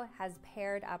Lenovo has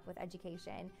paired up with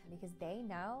education because they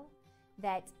know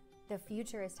that the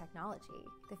future is technology.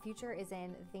 The future is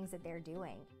in the things that they're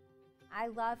doing. I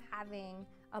love having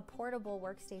a portable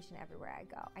workstation everywhere I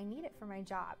go. I need it for my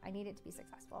job. I need it to be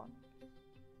successful.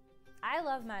 I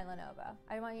love my Lenovo.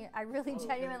 I really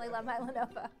genuinely love my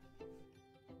Lenovo.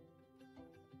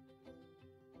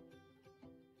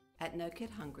 At No Kid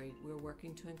Hungry, we're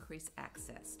working to increase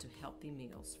access to healthy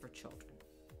meals for children.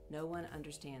 No one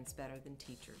understands better than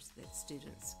teachers that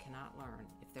students cannot learn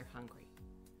if they're hungry.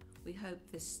 We hope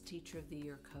this Teacher of the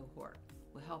Year cohort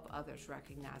will help others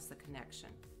recognize the connection.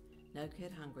 No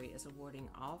Kid Hungry is awarding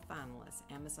all finalists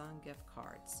Amazon gift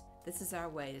cards. This is our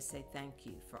way to say thank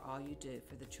you for all you do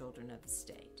for the children of the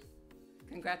state.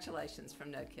 Congratulations from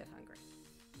No Kid Hungry.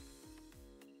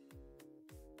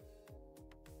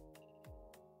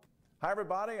 Hi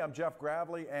everybody, I'm Jeff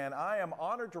Gravely, and I am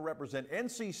honored to represent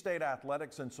NC State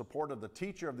Athletics in support of the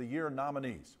Teacher of the Year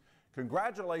nominees.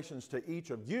 Congratulations to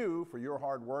each of you for your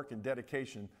hard work and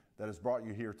dedication that has brought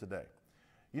you here today.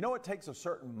 You know, it takes a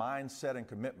certain mindset and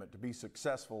commitment to be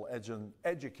successful as an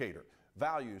educator.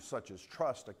 Values such as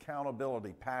trust,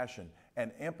 accountability, passion,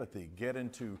 and empathy get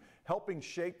into helping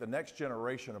shape the next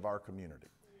generation of our community.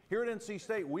 Here at NC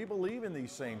State, we believe in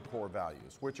these same core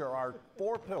values, which are our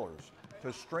 4 pillars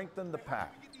to strengthen the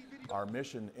pack. Our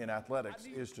mission in athletics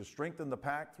is to strengthen the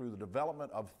pack through the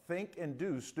development of think and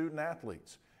do student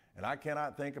athletes. And I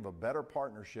cannot think of a better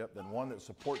partnership than one that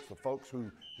supports the folks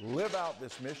who live out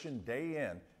this mission day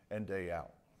in and day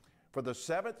out. For the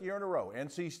 7th year in a row,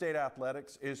 NC State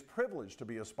Athletics is privileged to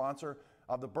be a sponsor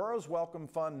of the Burroughs Wellcome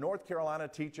Fund North Carolina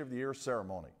Teacher of the Year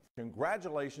ceremony.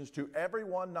 Congratulations to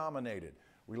everyone nominated.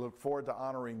 We look forward to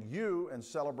honoring you and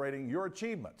celebrating your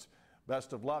achievements.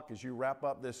 Best of luck as you wrap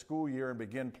up this school year and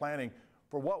begin planning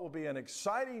for what will be an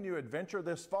exciting new adventure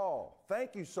this fall.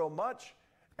 Thank you so much,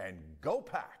 and go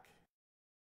Pack!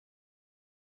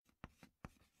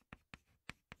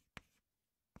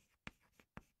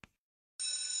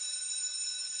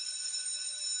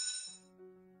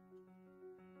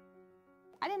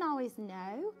 I didn't always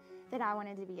know that I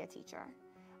wanted to be a teacher.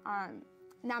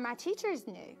 Now my teachers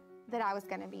knew that I was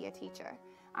going to be a teacher.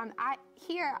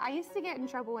 I used to get in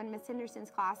trouble in Miss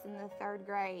Henderson's class in the 3rd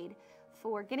grade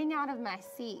for getting out of my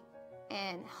seat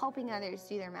and helping others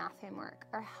do their math homework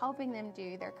or helping them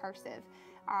do their cursive.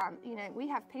 You know, we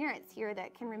have parents here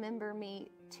that can remember me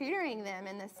tutoring them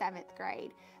in the 7th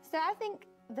grade. So I think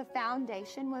the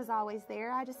foundation was always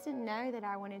there. I just didn't know that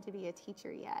I wanted to be a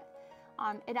teacher yet.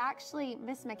 It actually,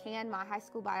 Miss McCann, my high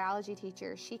school biology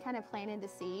teacher, she kind of planted the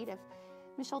seed of,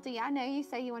 Miss Schulte, I know you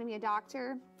say you want to be a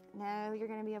doctor. No, you're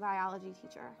going to be a biology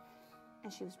teacher.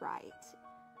 And she was right.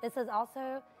 This is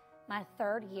also my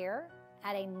 3rd year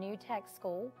at a new tech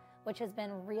school, which has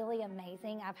been really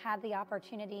amazing. I've had the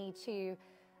opportunity to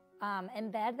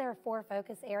embed their 4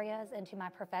 focus areas into my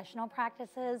professional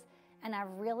practices, and I've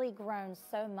really grown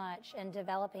so much in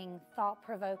developing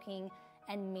thought-provoking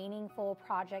and meaningful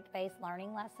project-based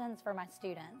learning lessons for my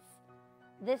students.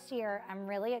 This year, I'm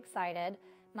really excited.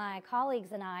 My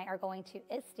colleagues and I are going to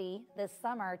ISTE this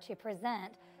summer to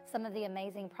present some of the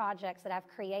amazing projects that I've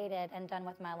created and done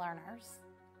with my learners.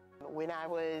 When I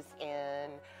was in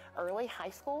early high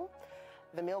school,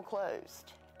 the mill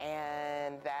closed,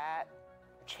 and that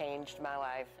changed my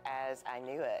life as I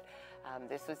knew it.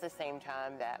 This was the same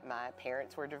time that my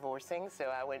parents were divorcing, so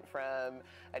I went from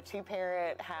a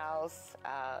 2-parent house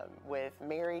with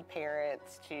married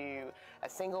parents to a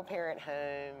single-parent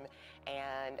home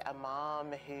and a mom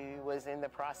who was in the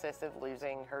process of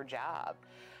losing her job.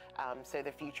 So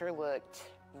the future looked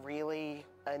really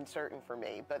uncertain for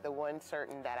me, but the one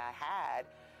certain that I had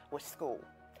was school.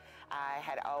 I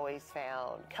had always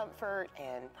found comfort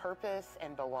and purpose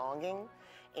and belonging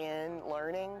in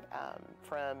learning,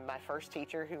 from my first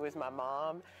teacher, who was my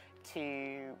mom,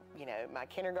 to my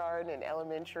kindergarten and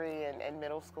elementary and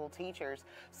middle school teachers.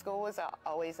 School was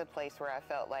always a place where I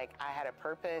felt like I had a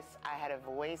purpose, I had a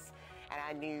voice, and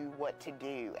I knew what to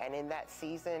do. And in that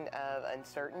season of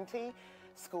uncertainty,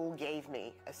 school gave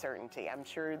me a certainty. I'm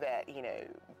sure that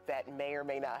that may or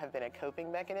may not have been a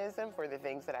coping mechanism for the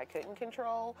things that I couldn't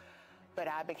control, but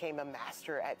I became a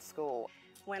master at school.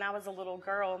 When I was a little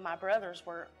girl, my brothers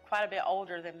were quite a bit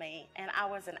older than me, and I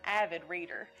was an avid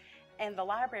reader. And the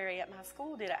library at my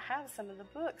school didn't have some of the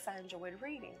books I enjoyed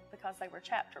reading because they were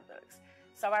chapter books.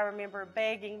 So I remember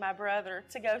begging my brother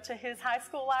to go to his high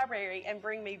school library and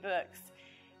bring me books.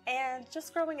 And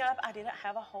just growing up, I didn't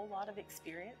have a whole lot of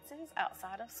experiences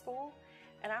outside of school.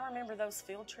 And I remember those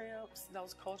field trips,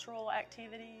 those cultural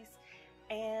activities,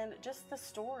 and just the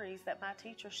stories that my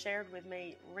teacher shared with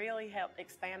me really helped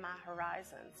expand my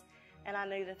horizons. And I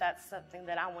knew that that's something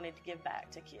that I wanted to give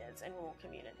back to kids in rural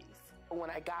communities. When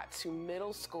I got to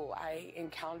middle school, I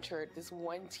encountered this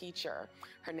one teacher.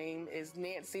 Her name is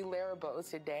Nancy Laribo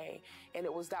today. And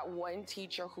it was that one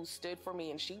teacher who stood for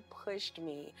me, and she pushed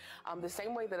me the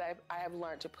same way that I have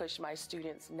learned to push my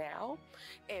students now.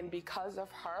 And because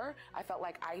of her, I felt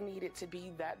like I needed to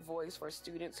be that voice for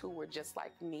students who were just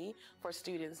like me, for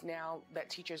students now that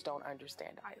teachers don't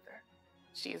understand either.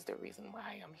 She is the reason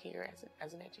why I'm here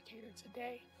as an educator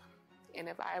today. And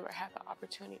if I ever have the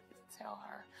opportunity to tell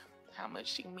her how much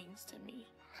she means to me,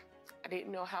 I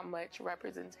didn't know how much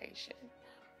representation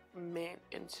meant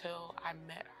until I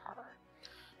met her.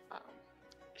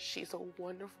 She's a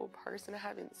wonderful person. I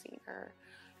haven't seen her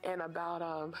in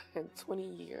about 20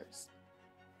 years.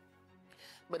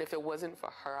 But if it wasn't for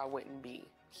her, I wouldn't be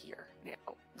here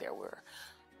now. There were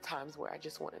times where I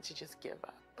just wanted to just give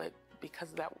up. But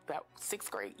because of that 6th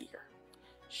grade year,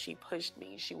 she pushed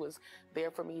me. She was there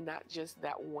for me, not just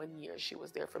that one year. She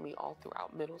was there for me all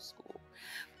throughout middle school.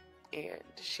 And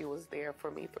she was there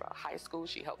for me throughout high school.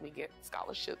 She helped me get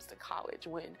scholarships to college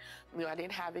when I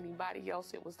didn't have anybody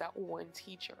else. It was that one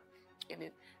teacher. And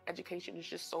education is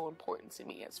just so important to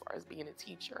me as far as being a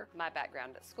teacher. My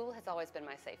background at school has always been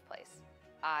my safe place.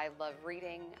 I love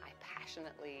reading. I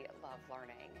passionately love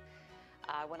learning.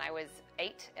 When I was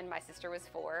 8 and my sister was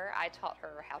 4, I taught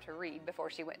her how to read before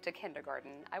she went to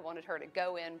kindergarten. I wanted her to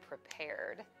go in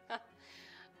prepared.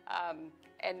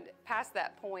 And past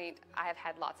that point, I have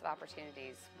had lots of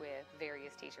opportunities with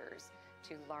various teachers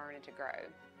to learn and to grow.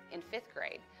 In 5th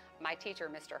grade, my teacher,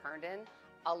 Mr. Herndon,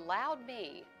 allowed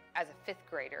me as a 5th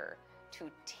grader to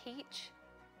teach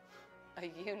a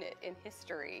unit in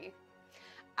history.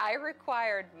 I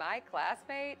required my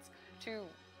classmates to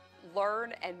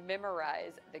learn and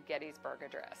memorize the Gettysburg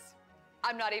Address.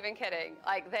 I'm not even kidding.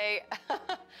 Like they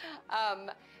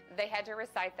had to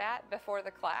recite that before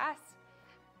the class.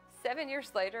 7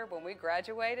 years later, when we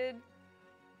graduated,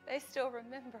 they still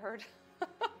remembered.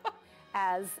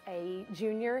 As a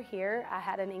junior here, I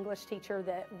had an English teacher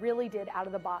that really did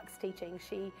out-of-the-box teaching.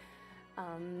 She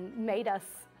made us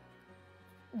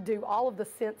do all of the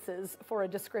senses for a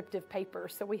descriptive paper.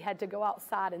 So we had to go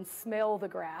outside and smell the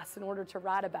grass in order to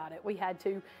write about it. We had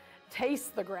to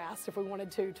taste the grass if we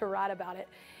wanted to write about it.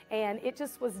 And it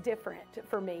just was different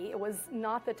for me. It was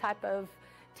not the type of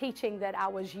teaching that I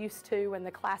was used to and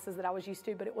the classes that I was used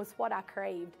to, but it was what I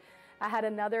craved. I had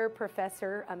another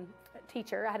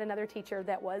teacher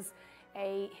that was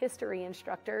a history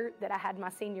instructor that I had my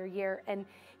senior year, and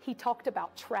he talked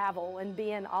about travel and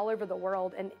being all over the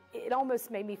world, and it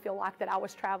almost made me feel like that I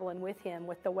was traveling with him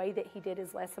with the way that he did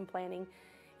his lesson planning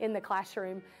in the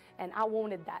classroom, and I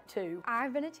wanted that too.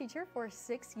 I've been a teacher for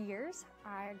 6 years.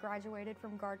 I graduated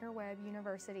from Gardner-Webb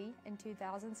University in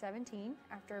 2017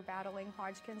 after battling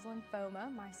Hodgkin's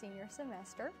lymphoma my senior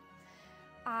semester.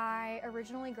 I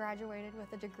originally graduated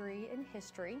with a degree in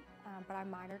history, but I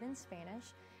minored in Spanish.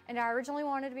 And I originally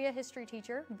wanted to be a history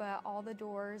teacher, but all the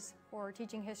doors for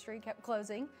teaching history kept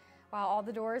closing, while all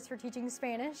the doors for teaching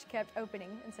Spanish kept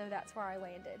opening, and so that's where I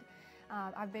landed.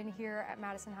 I've been here at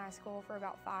Madison High School for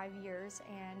about 5 years,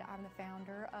 and I'm the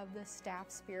founder of the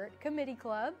Staff Spirit Committee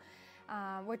Club,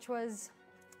 which was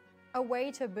a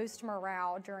way to boost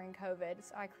morale during COVID.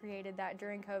 So I created that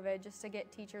during COVID just to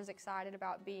get teachers excited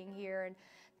about being here and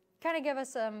kind of give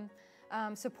us some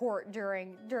support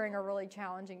during a really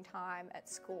challenging time at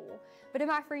school. But in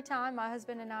my free time, my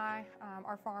husband and I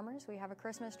are farmers. We have a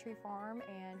Christmas tree farm,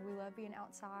 and we love being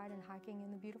outside and hiking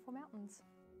in the beautiful mountains.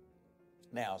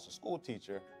 Now, as a school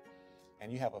teacher,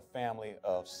 and you have a family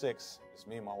of 6, it's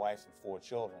me, my wife, and 4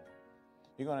 children,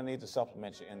 you're going to need to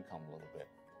supplement your income a little bit,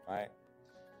 right?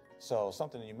 So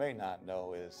something you may not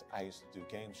know is I used to do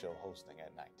game show hosting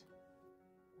at night.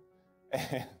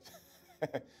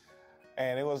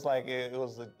 And it was like, it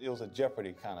was a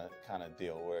Jeopardy kind of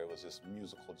deal where it was just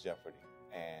musical Jeopardy.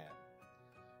 And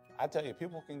I tell you,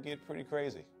 people can get pretty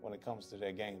crazy when it comes to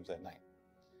their games at night.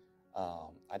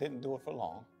 I didn't do it for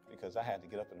long because I had to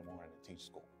get up in the morning to teach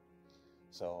school.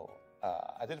 So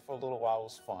I did it for a little while. It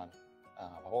was fun.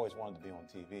 I've always wanted to be on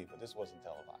TV, but this wasn't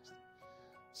televised.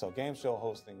 So game show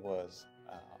hosting was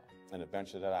an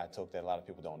adventure that I took that a lot of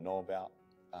people don't know about,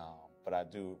 but I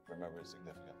do remember it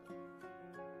significantly.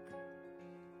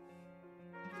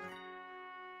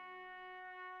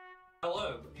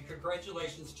 Hello, and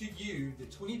congratulations to you, the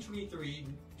 2023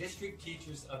 District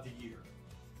Teachers of the Year.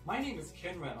 My name is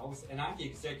Ken Reynolds, and I'm the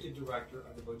Executive Director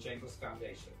of the Bojangles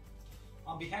Foundation.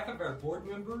 On behalf of our board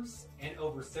members and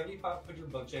over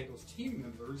 7,500 Bojangles team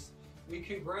members, we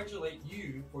congratulate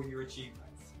you for your achievements.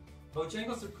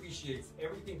 Bojangles appreciates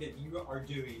everything that you are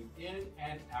doing in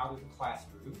and out of the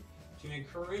classroom to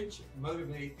encourage,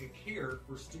 motivate, and care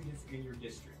for students in your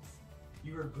districts.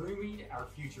 You are grooming our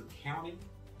future county,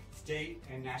 state,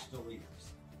 and national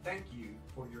leaders. Thank you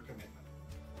for your commitment.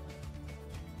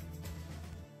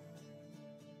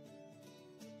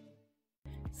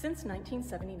 Since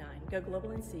 1979, Go Global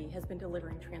NC has been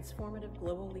delivering transformative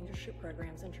global leadership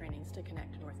programs and trainings to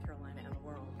connect North Carolina and the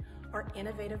world. Our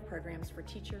innovative programs for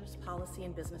teachers, policy,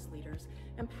 and business leaders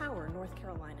empower North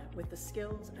Carolina with the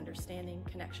skills, understanding,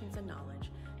 connections, and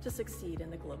knowledge to succeed in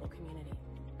the global community.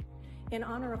 In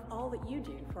honor of all that you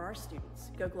do for our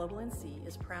students, Go Global NC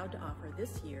is proud to offer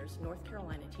this year's North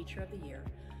Carolina Teacher of the Year,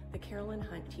 the Carolyn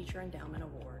Hunt Teacher Endowment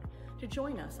Award, to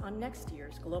join us on next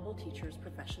year's Global Teachers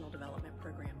Professional Development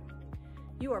Program.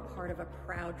 You are part of a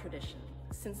proud tradition.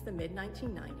 Since the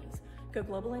mid-1990s, Go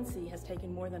Global NC has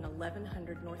taken more than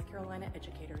 1,100 North Carolina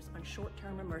educators on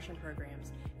short-term immersion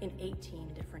programs in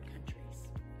 18 different countries.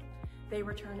 They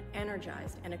return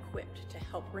energized and equipped to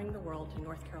help bring the world to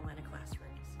North Carolina classrooms.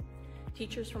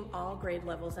 Teachers from all grade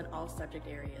levels and all subject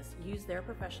areas use their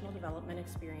professional development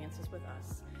experiences with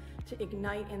us to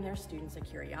ignite in their students a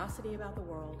curiosity about the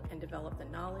world and develop the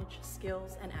knowledge,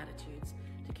 skills, and attitudes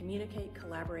to communicate,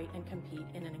 collaborate, and compete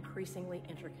in an increasingly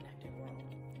interconnected world.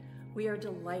 We are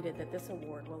delighted that this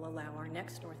award will allow our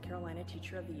next North Carolina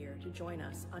Teacher of the Year to join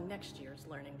us on next year's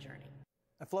learning journey.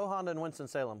 At Flo Honda in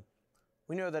Winston-Salem,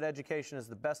 we know that education is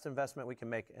the best investment we can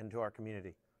make into our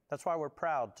community. That's why we're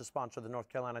proud to sponsor the North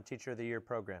Carolina Teacher of the Year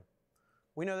program.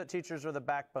 We know that teachers are the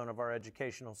backbone of our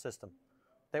educational system.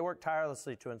 They work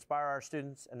tirelessly to inspire our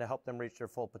students and to help them reach their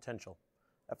full potential.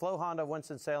 At Flo Honda of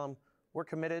Winston-Salem, we're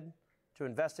committed to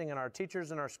investing in our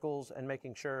teachers and our schools and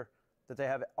making sure that they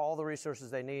have all the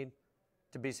resources they need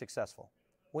to be successful.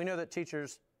 We know that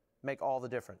teachers make all the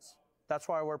difference. That's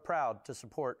why we're proud to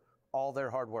support all their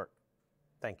hard work.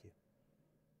 Thank you.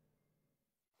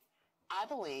 I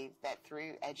believe that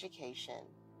through education,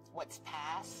 what's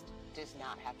past does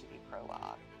not have to be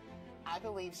prologue. I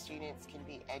believe students can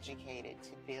be educated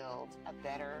to build a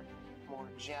better, more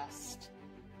just,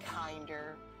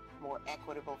 kinder, more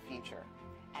equitable future.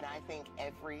 And I think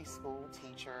every school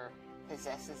teacher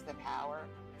possesses the power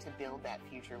to build that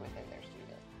future within their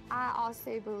students. I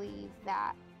also believe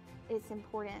that it's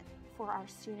important for our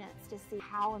students to see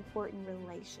how important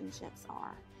relationships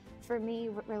are. For me,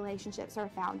 relationships are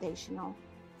foundational.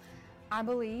 I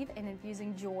believe in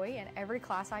infusing joy in every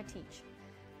class I teach.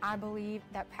 I believe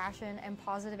that passion and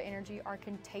positive energy are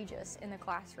contagious in the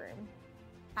classroom.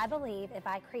 I believe if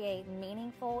I create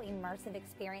meaningful, immersive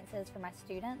experiences for my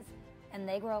students and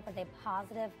they grow up with a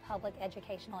positive public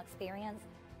educational experience,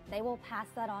 they will pass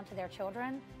that on to their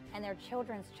children and their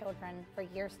children's children for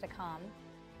years to come,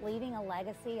 leaving a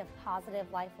legacy of positive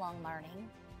lifelong learning.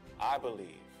 I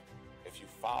believe if you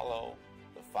follow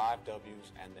the 5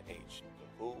 W's and the H,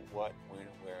 the who, what, when,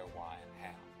 where, why, and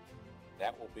how,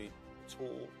 that will be a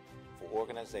tool for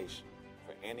organization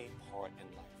for any part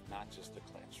in life, not just the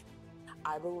classroom.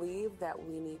 I believe that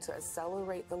we need to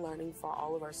accelerate the learning for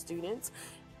all of our students,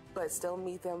 but still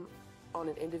meet them on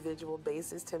an individual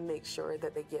basis to make sure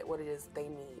that they get what it is they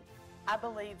need. I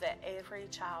believe that every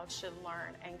child should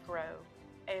learn and grow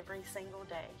every single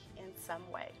day in some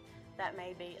way. That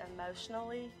may be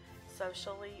emotionally,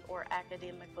 socially, or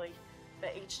academically,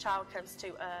 but each child comes to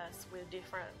us with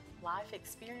different life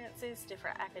experiences,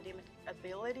 different academic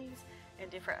abilities, and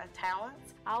different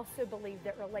talents. I also believe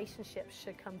that relationships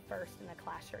should come first in the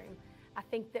classroom. I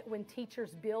think that when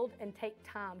teachers build and take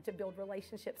time to build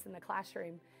relationships in the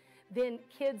classroom, then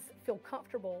kids feel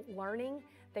comfortable learning.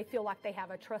 They feel like they have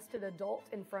a trusted adult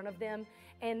in front of them,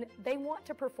 and they want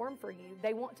to perform for you.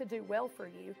 They want to do well for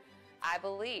you. I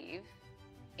believe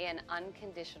in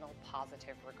unconditional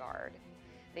positive regard.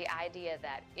 The idea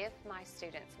that if my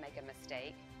students make a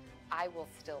mistake, I will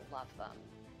still love them.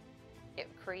 It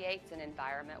creates an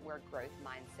environment where growth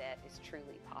mindset is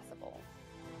truly possible.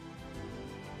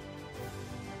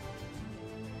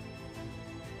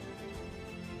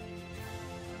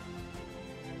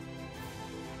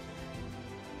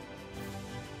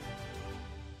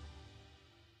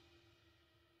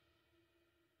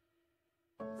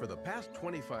 For the past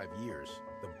 25 years,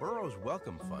 the Burroughs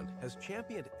Wellcome Fund has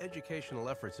championed educational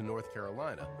efforts in North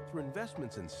Carolina through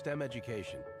investments in STEM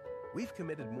education. We've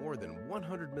committed more than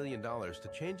 $100 million to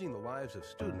changing the lives of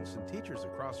students and teachers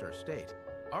across our state.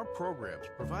 Our programs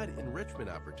provide enrichment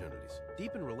opportunities,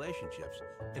 deepen relationships,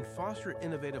 and foster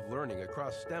innovative learning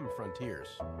across STEM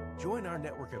frontiers. Join our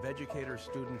network of educators,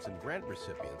 students, and grant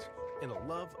recipients in a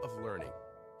love of learning.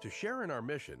 To share in our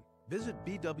mission, visit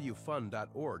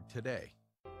bwfund.org today.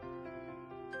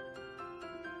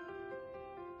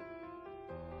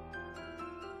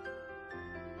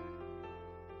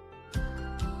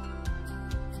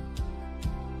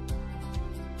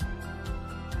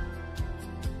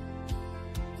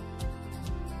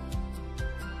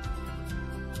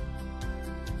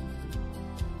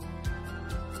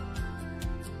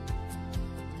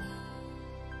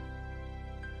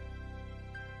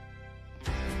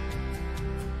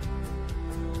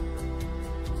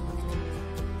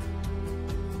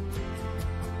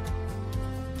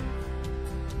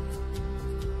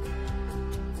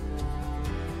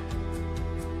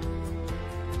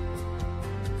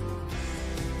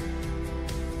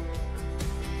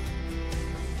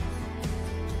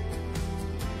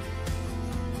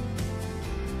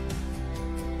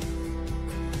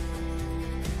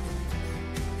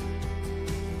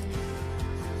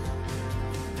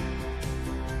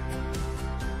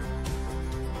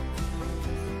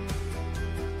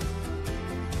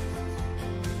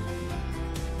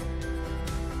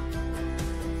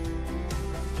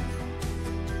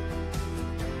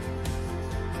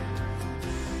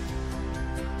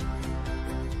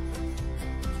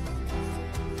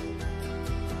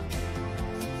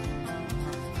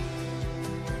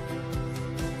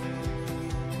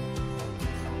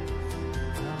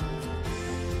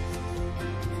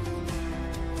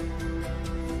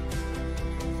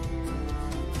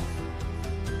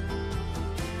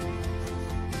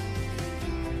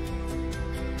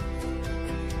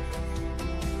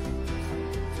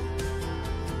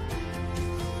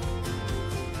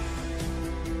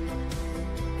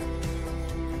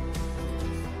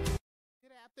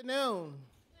 Afternoon.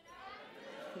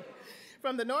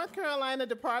 From the North Carolina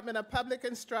Department of Public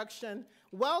Instruction,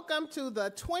 welcome to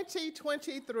the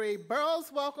 2023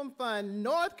 Burroughs Wellcome Fund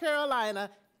North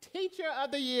Carolina Teacher of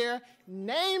the Year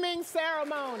naming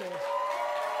ceremony.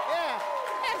 Yeah,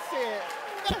 that's it.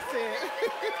 That's it.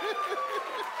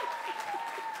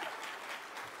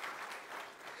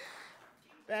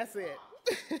 That's it.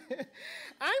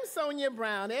 I'm Sonia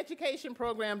Brown, Education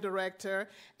Program Director,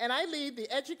 and I lead the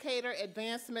Educator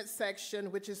Advancement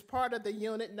Section, which is part of the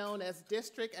unit known as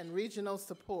District and Regional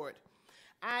Support.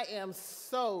 I am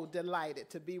so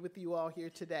delighted to be with you all here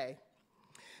today.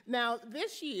 Now,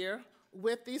 this year,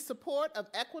 with the support of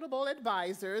Equitable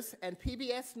Advisors and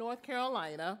PBS North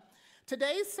Carolina,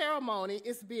 today's ceremony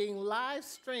is being live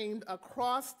streamed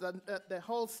across the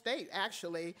whole state,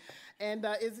 actually, and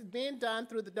is being done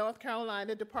through the North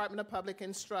Carolina Department of Public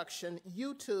Instruction,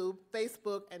 YouTube,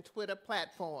 Facebook, and Twitter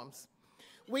platforms.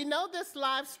 We know this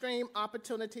live stream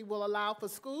opportunity will allow for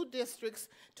school districts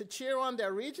to cheer on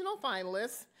their regional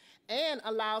finalists and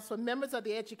allows for members of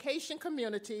the education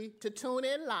community to tune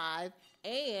in live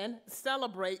and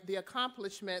celebrate the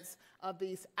accomplishments of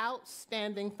these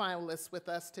outstanding finalists with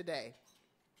us today.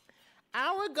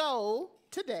 Our goal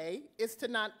today is to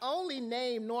not only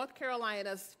name North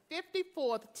Carolina's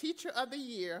 54th Teacher of the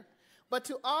Year, but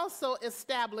to also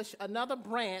establish another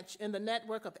branch in the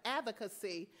network of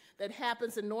advocacy that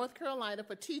happens in North Carolina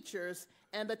for teachers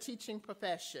and the teaching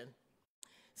profession.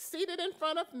 Seated in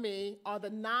front of me are the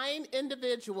 9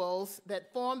 individuals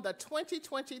that form the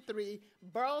 2023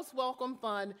 Burroughs Wellcome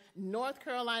Fund North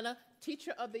Carolina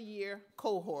Teacher of the Year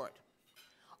cohort.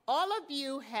 All of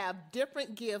you have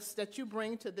different gifts that you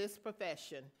bring to this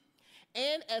profession.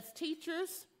 And as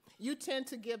teachers, you tend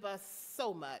to give us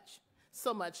so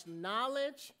much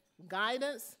knowledge,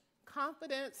 guidance,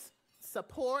 confidence,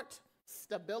 support,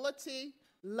 stability,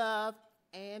 love,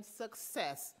 and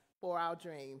success for our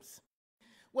dreams.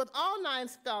 With all 9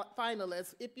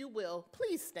 finalists, if you will,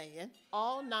 please stand,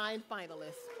 all 9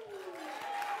 finalists.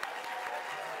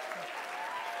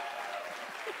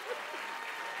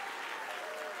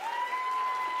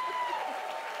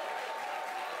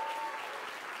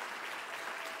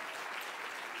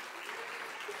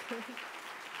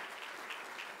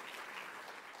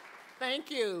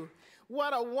 Thank you.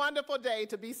 What a wonderful day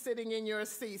to be sitting in your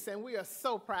seats, and we are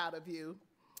so proud of you.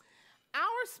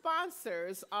 Our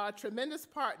sponsors are tremendous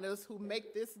partners who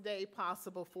make this day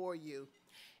possible for you,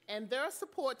 and their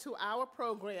support to our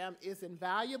program is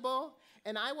invaluable,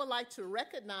 and I would like to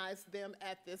recognize them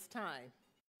at this time.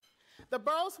 The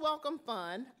Burroughs Wellcome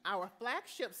Fund, our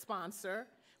flagship sponsor,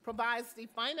 provides the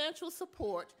financial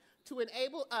support to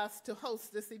enable us to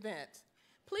host this event.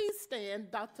 Please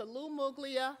stand, Dr. Lou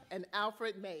Muglia and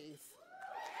Alfred Mays.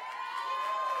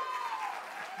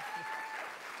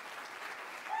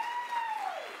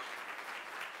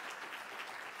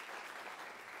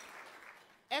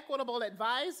 Equitable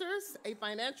Advisors, a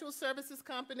financial services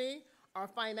company, are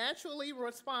financially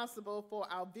responsible for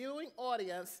our viewing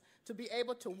audience to be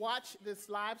able to watch this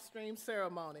live stream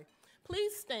ceremony.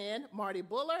 Please stand, Marty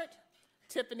Bullard,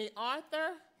 Tiffany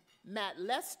Arthur, Matt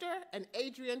Lester, and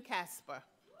Adrian Casper.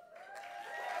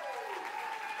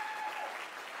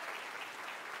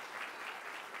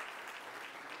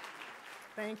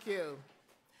 Thank you.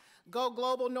 Go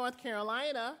Global North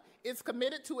Carolina is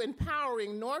committed to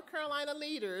empowering North Carolina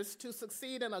leaders to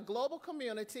succeed in a global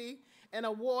community and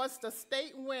awards the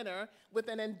state winner with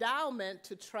an endowment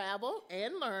to travel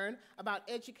and learn about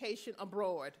education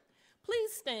abroad.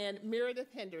 Please stand, Meredith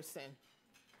Henderson.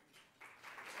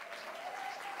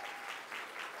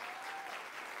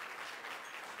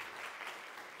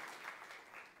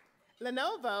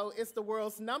 Lenovo is the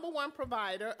world's #1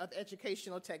 provider of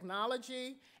educational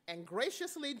technology and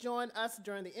graciously joined us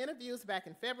during the interviews back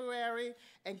in February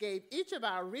and gave each of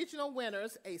our regional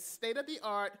winners a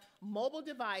state-of-the-art mobile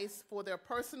device for their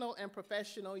personal and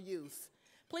professional use.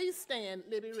 Please stand,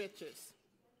 Libby Richards.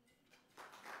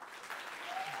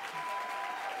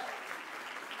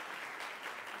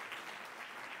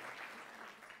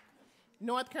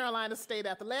 North Carolina State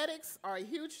Athletics are a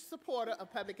huge supporter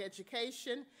of public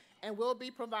education and will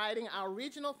be providing our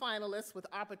regional finalists with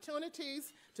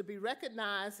opportunities to be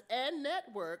recognized and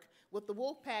network with the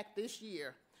Wolfpack this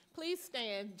year. Please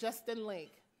stand, Justin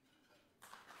Link.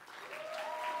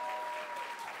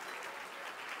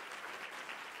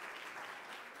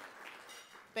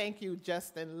 Thank you,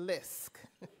 Justin Lisk.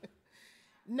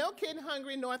 No Kid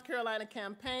Hungry North Carolina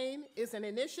campaign is an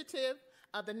initiative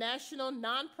of the national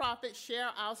nonprofit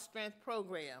Share Our Strength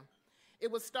program.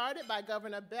 It was started by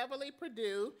Governor Beverly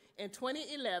Perdue in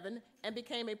 2011 and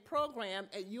became a program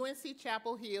at UNC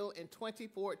Chapel Hill in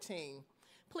 2014.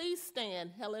 Please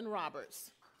stand, Helen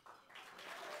Roberts.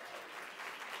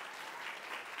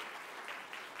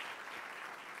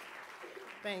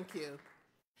 Thank you.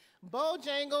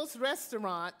 Bojangles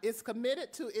Restaurant is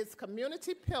committed to its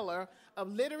community pillar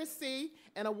of literacy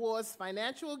and awards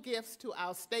financial gifts to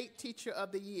our State Teacher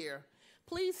of the Year.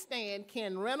 Please stand,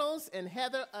 Ken Reynolds and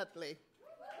Heather Utley.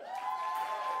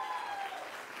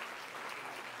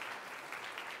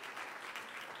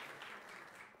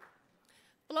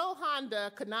 Flo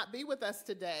Honda could not be with us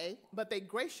today, but they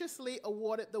graciously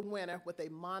awarded the winner with a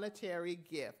monetary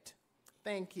gift.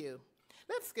 Thank you.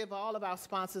 Let's give all of our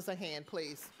sponsors a hand,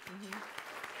 please.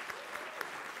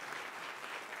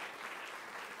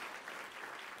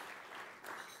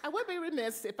 I would be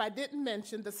remiss if I didn't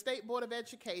mention the State Board of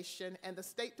Education and the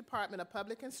State Department of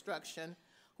Public Instruction,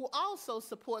 who also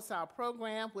supports our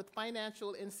program with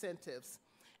financial incentives.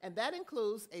 And that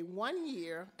includes a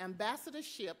 1-year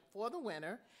ambassadorship for the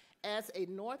winner as a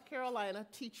North Carolina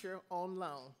teacher on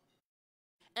loan.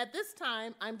 At this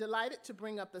time, I'm delighted to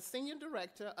bring up the Senior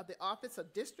Director of the Office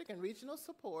of District and Regional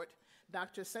Support,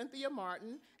 Dr. Cynthia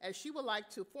Martin, as she would like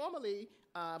to formally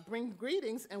bring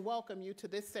greetings and welcome you to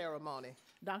this ceremony.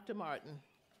 Dr. Martin.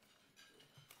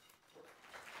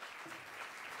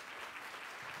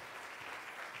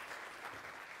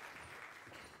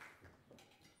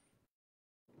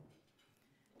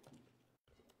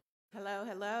 Hello,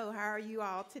 hello. How are you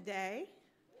all today?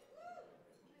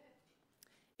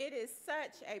 It is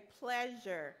such a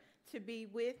pleasure to be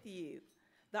with you.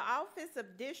 The Office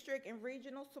of District and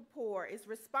Regional Support is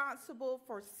responsible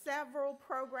for several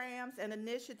programs and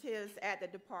initiatives at the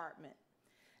department.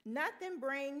 Nothing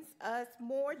brings us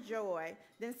more joy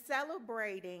than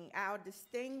celebrating our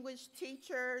distinguished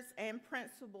teachers and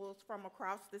principals from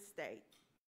across the state.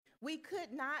 We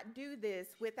could not do this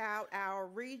without our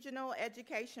regional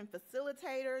education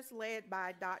facilitators led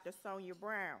by Dr. Sonia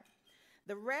Brown.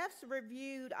 The refs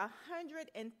reviewed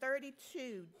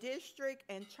 132 district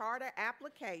and charter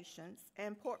applications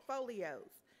and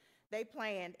portfolios. They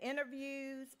planned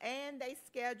interviews and they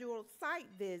scheduled site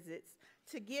visits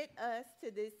to get us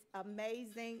to this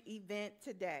amazing event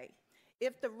today.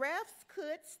 If the refs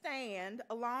could stand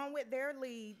along with their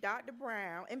lead, Dr.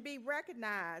 Brown, and be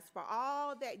recognized for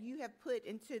all that you have put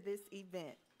into this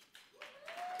event.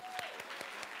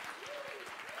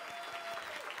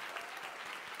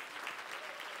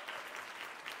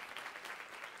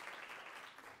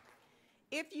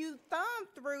 If you thumb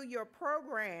through your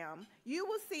program, you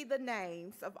will see the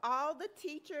names of all the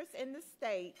teachers in the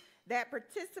state that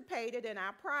participated in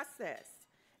our process.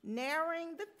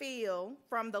 Narrowing the field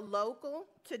from the local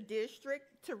to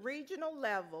district to regional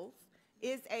levels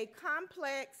is a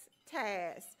complex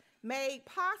task made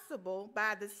possible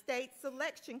by the state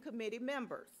selection committee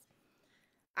members.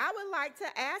 I would like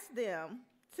to ask them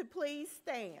to please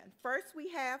stand. First, we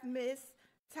have Ms.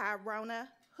 Tyrona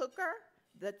Hooker,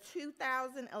 the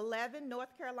 2011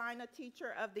 North Carolina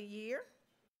Teacher of the Year.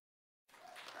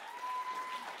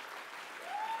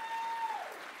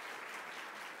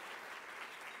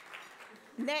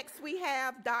 Next, we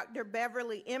have Dr.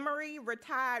 Beverly Emery,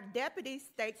 retired Deputy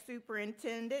State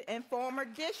Superintendent and former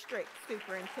District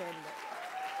Superintendent.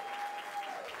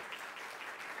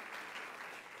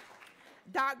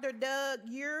 Dr. Doug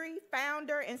Urey,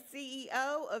 founder and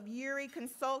CEO of Urey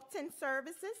Consulting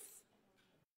Services.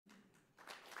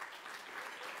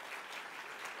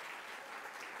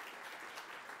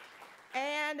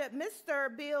 And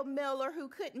Mr. Bill Miller, who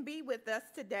couldn't be with us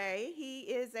today, he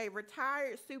is a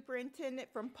retired superintendent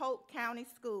from Polk County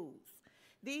Schools.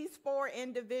 These four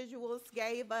individuals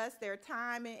gave us their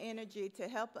time and energy to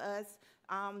help us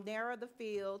narrow the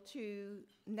field to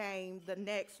name the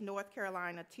next North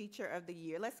Carolina Teacher of the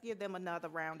Year. Let's give them another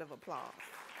round of applause.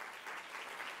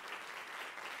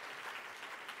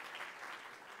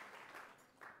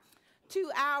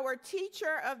 To our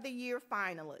Teacher of the Year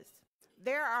finalists,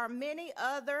 there are many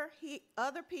other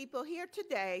people here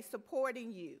today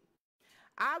supporting you.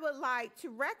 I would like to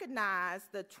recognize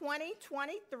the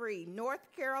 2023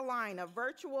 North Carolina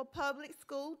Virtual Public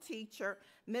School Teacher,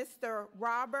 Mr.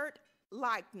 Robert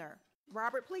Leichner.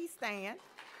 Robert, please stand.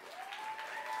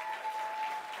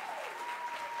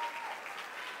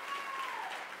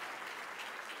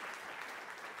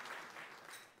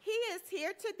 He is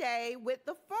here today with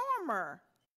the former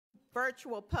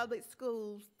Virtual Public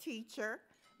Schools teacher,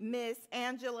 Miss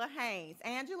Angela Haynes.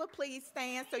 Angela, please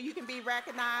stand so you can be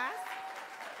recognized.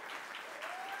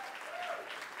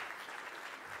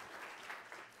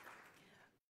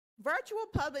 Virtual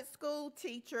public school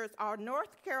teachers are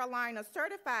North Carolina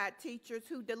certified teachers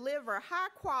who deliver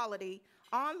high-quality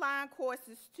online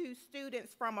courses to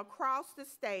students from across the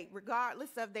state,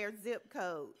 regardless of their zip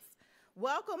codes.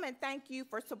 Welcome and thank you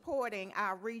for supporting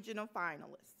our regional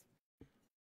finalists.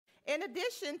 In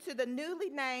addition to the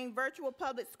newly named Virtual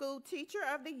Public School Teacher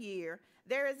of the Year,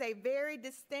 there is a very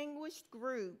distinguished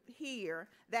group here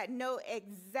that know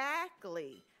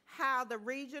exactly how the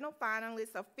regional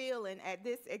finalists are feeling at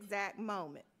this exact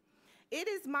moment. It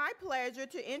is my pleasure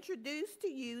to introduce to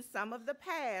you some of the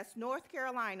past North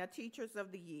Carolina Teachers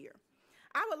of the Year.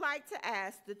 I would like to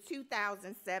ask the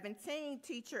 2017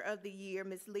 Teacher of the Year,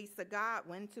 Ms. Lisa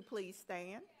Godwin, to please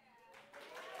stand.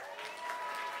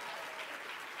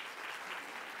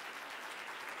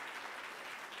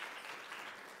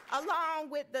 Along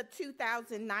with the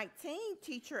 2019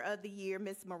 Teacher of the Year,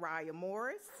 Ms. Mariah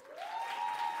Morris.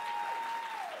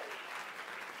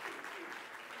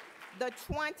 The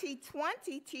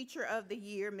 2020 Teacher of the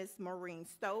Year, Ms. Maureen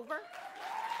Stover.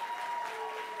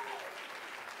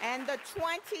 And the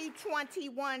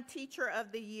 2021 Teacher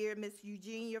of the Year, Ms.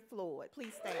 Eugenia Floyd.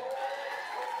 Please stand.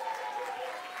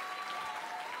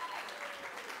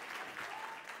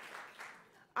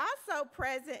 Also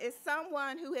present is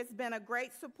someone who has been a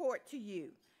great support to you.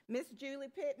 Ms. Julie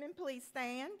Pittman, please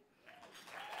stand.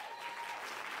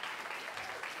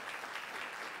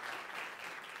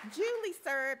 Julie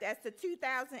served as the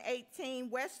 2018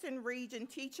 Western Region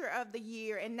Teacher of the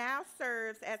Year and now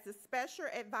serves as the Special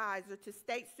Advisor to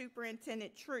State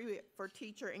Superintendent Truitt for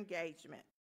teacher engagement.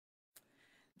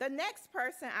 The next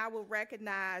person I will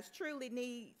recognize truly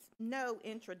needs no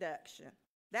introduction.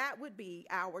 That would be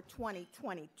our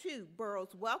 2022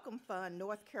 Burroughs Wellcome Fund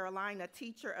North Carolina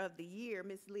Teacher of the Year,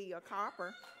 Ms. Leah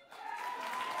Copper.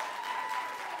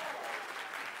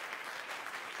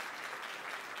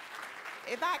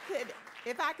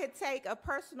 If I could take a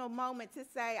personal moment to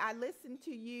say, I listened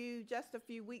to you just a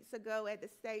few weeks ago at the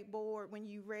State Board when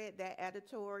you read that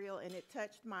editorial, and it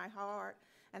touched my heart.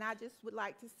 And I just would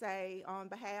like to say, on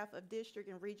behalf of district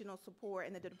and regional support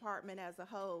and the department as a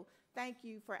whole, thank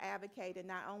you for advocating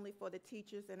not only for the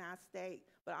teachers in our state,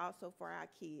 but also for our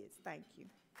kids. Thank you.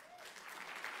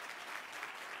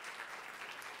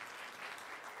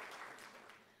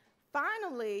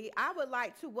 Finally, I would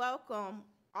like to welcome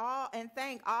all and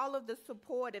thank all of the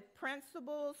supportive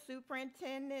principals,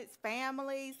 superintendents,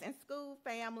 families, and school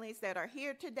families that are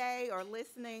here today or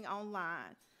listening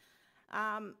online.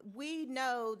 We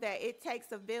know that it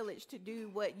takes a village to do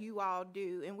what you all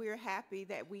do, and we're happy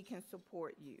that we can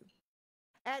support you.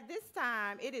 At this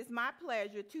time, it is my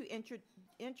pleasure to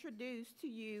introduce to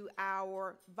you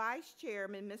our Vice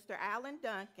Chairman, Mr. Alan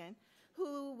Duncan,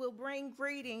 who will bring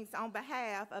greetings on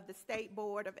behalf of the State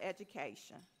Board of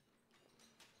Education.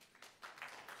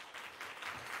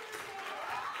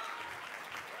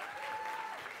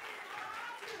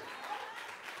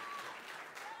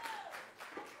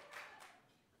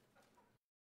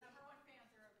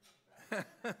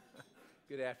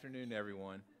 Good afternoon,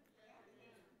 everyone.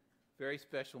 Very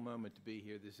special moment to be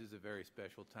here. This is a very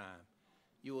special time.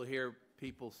 You will hear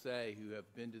people say who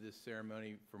have been to this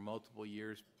ceremony for multiple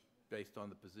years based on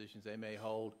the positions they may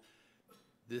hold.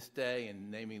 This day and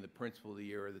naming the Principal of the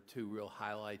Year are the two real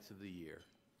highlights of the year.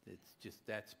 It's just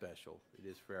that special. It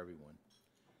is for everyone.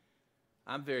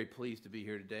 I'm very pleased to be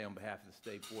here today on behalf of the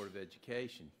State Board of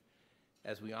Education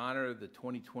as we honor the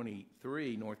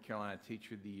 2023 North Carolina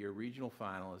Teacher of the Year regional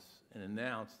finalists and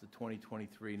announce the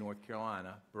 2023 North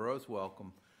Carolina Burroughs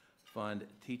Wellcome Fund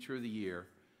Teacher of the Year,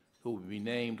 who will be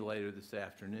named later this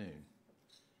afternoon.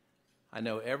 I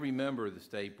know every member of the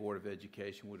State Board of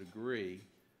Education would agree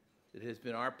that it has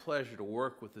been our pleasure to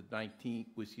work with the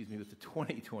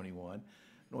 2021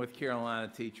 North Carolina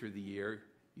Teacher of the Year,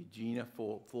 Eugenia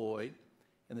Floyd,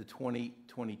 and the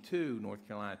 2022 North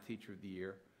Carolina Teacher of the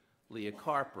Year, Leah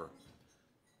Carper.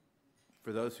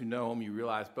 For those who know them, you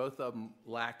realize both of them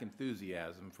lack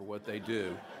enthusiasm for what they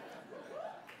do,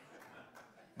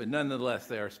 but nonetheless,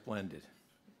 they are splendid.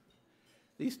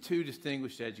 These two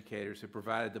distinguished educators have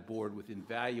provided the board with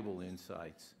invaluable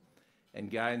insights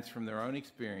and guidance from their own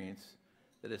experience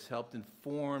that has helped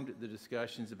inform the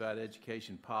discussions about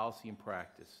education policy and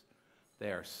practice.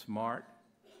 They are smart,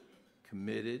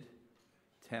 committed,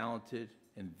 talented,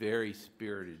 and very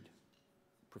spirited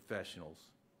professionals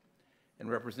and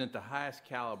represent the highest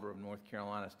caliber of North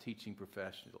Carolina's teaching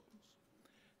professionals.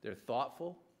 They're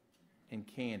thoughtful and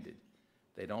candid.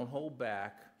 They don't hold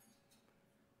back.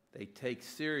 They take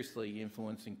seriously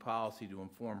influencing policy to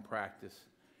inform practice,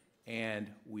 and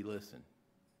we listen.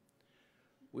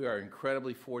 We are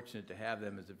incredibly fortunate to have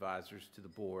them as advisors to the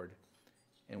board,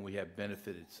 and we have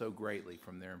benefited so greatly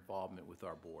from their involvement with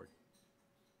our board.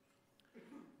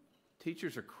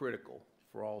 Teachers are critical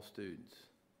for all students.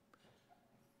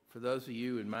 For those of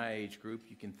you in my age group,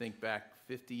 you can think back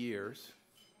 50 years,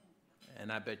 and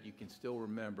I bet you can still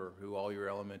remember who all your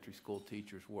elementary school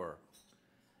teachers were.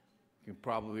 You can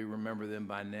probably remember them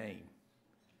by name.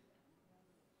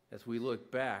 As we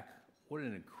look back, what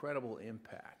an incredible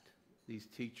impact these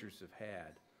teachers have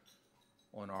had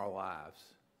on our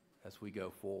lives as we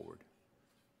go forward.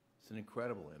 It's an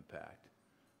incredible impact.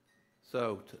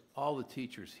 So to all the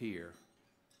teachers here,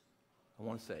 I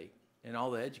want to say, and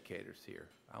all the educators here,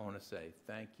 I want to say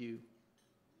thank you,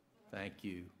 thank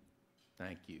you,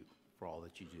 thank you for all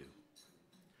that you do.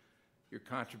 Your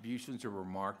contributions are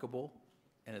remarkable,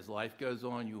 and as life goes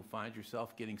on, you will find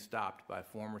yourself getting stopped by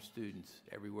former students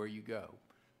everywhere you go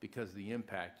because of the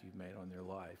impact you've made on their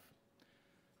life,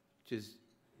 which is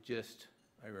just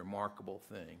a remarkable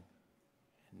thing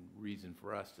and reason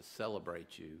for us to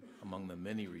celebrate you among the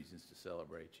many reasons to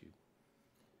celebrate you.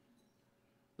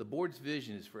 The board's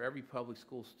vision is for every public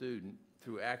school student,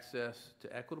 through access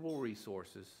to equitable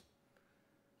resources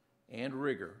and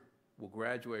rigor, will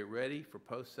graduate ready for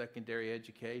post-secondary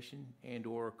education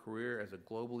and/or a career as a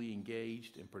globally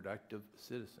engaged and productive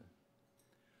citizen.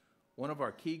 One of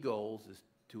our key goals is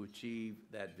to achieve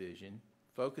that vision,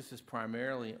 focuses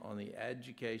primarily on the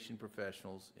education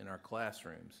professionals in our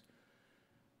classrooms.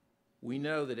 We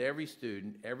know that every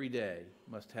student, every day,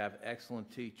 must have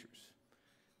excellent teachers.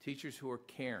 Teachers who are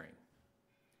caring,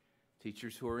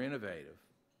 teachers who are innovative,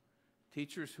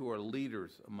 teachers who are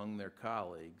leaders among their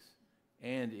colleagues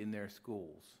and in their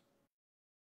schools.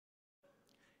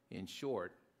 In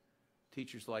short,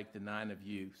 teachers like the 9 of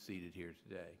you seated here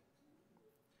today.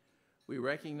 We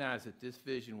recognize that this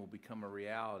vision will become a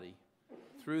reality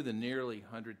through the nearly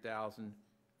 100,000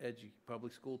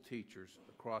 public school teachers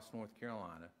across North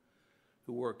Carolina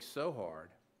who work so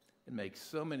hard and make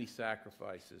so many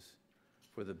sacrifices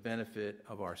for the benefit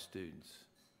of our students.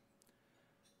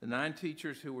 The 9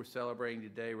 teachers who we're celebrating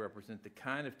today represent the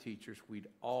kind of teachers we'd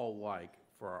all like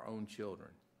for our own children.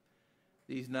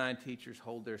 These 9 teachers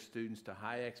hold their students to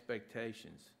high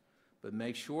expectations, but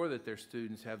make sure that their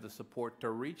students have the support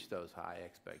to reach those high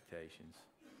expectations.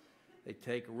 They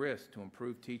take risks to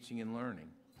improve teaching and learning.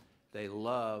 They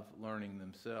love learning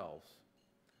themselves,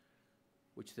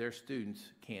 which their students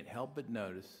can't help but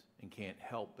notice and can't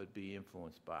help but be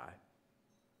influenced by.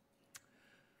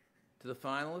 To the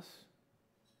finalists,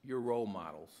 you're role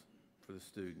models for the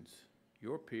students,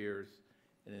 your peers,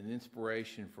 and an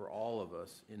inspiration for all of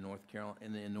us in North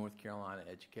Carolina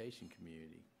education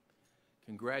community.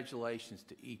 Congratulations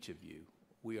to each of you.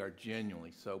 We are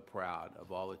genuinely so proud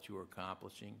of all that you are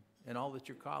accomplishing and all that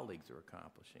your colleagues are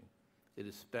accomplishing. It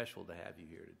is special to have you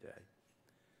here today.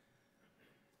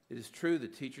 It is true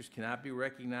that teachers cannot be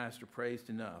recognized or praised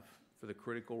enough for the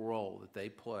critical role that they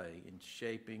play in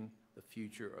shaping the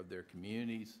future of their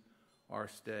communities, our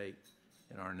state,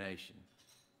 and our nation.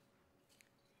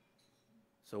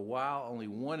 So while only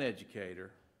one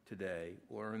educator today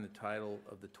will earn the title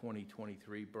of the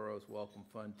 2023 Burroughs Wellcome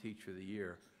Fund Teacher of the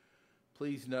Year,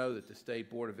 please know that the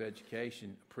State Board of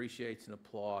Education appreciates and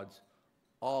applauds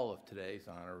all of today's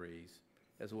honorees,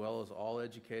 as well as all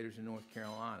educators in North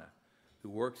Carolina who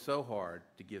work so hard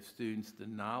to give students the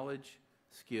knowledge,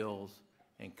 skills,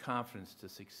 and confidence to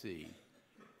succeed,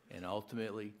 and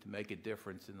ultimately to make a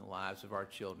difference in the lives of our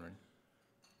children.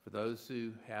 For those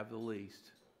who have the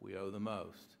least, we owe the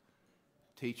most.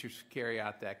 Teachers carry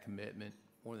out that commitment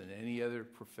more than any other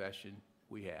profession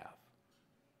we have.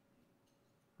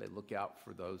 They look out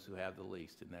for those who have the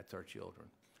least, and that's our children.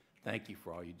 Thank you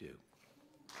for all you do.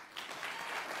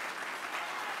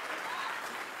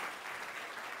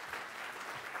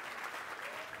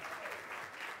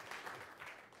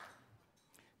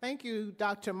 Thank you,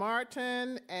 Dr.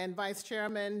 Martin and Vice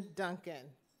Chairman Duncan.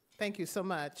 Thank you so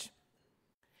much.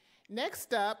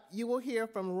 Next up, you will hear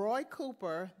from Roy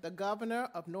Cooper, the Governor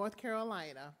of North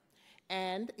Carolina.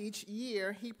 And each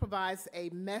year, he provides a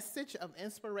message of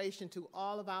inspiration to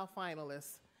all of our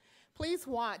finalists. Please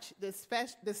watch this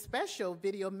special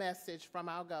video message from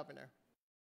our governor.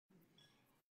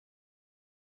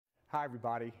 Hi,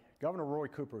 everybody. Governor Roy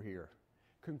Cooper here.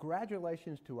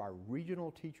 Congratulations to our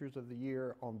Regional Teachers of the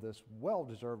Year on this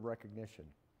well-deserved recognition.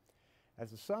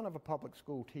 As the son of a public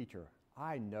school teacher,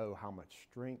 I know how much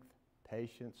strength,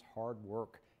 patience, hard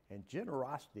work, and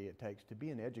generosity it takes to be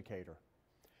an educator.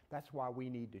 That's why we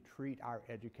need to treat our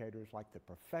educators like the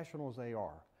professionals they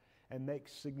are and make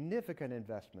significant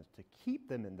investments to keep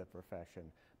them in the profession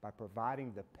by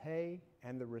providing the pay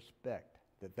and the respect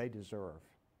that they deserve.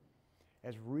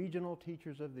 As Regional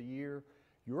Teachers of the Year,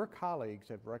 your colleagues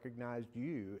have recognized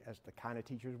you as the kind of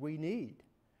teachers we need.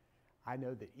 I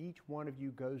know that each one of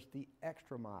you goes the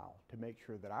extra mile to make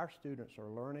sure that our students are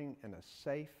learning in a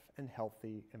safe and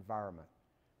healthy environment.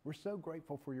 We're so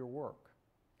grateful for your work.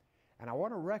 And I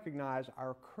want to recognize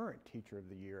our current Teacher of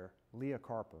the Year, Leah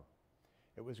Carper.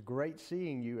 It was great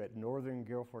seeing you at Northern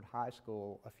Guilford High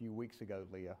School a few weeks ago,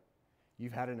 Leah.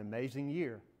 You've had an amazing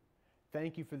year.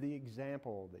 Thank you for the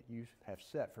example that you have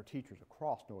set for teachers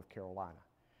across North Carolina.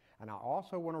 And I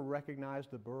also want to recognize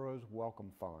the Burroughs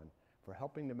Wellcome Fund for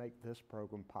helping to make this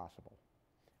program possible.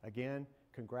 Again,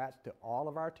 congrats to all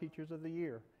of our Teachers of the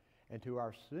Year, and to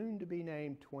our soon-to-be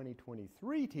named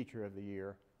 2023 Teacher of the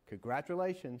Year,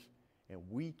 congratulations, and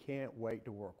we can't wait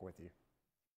to work with you.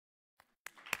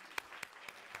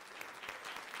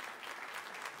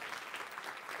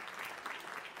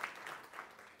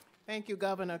 Thank you,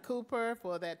 Governor Cooper,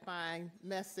 for that fine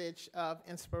message of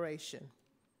inspiration.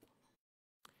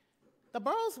 The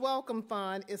Burroughs Wellcome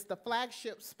Fund is the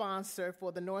flagship sponsor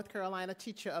for the North Carolina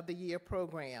Teacher of the Year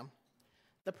program.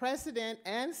 The president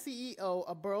and CEO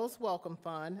of Burroughs Wellcome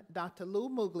Fund, Dr. Lou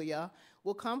Muglia,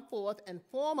 will come forth and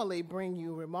formally bring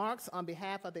you remarks on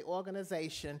behalf of the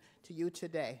organization to you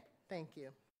today. Thank you.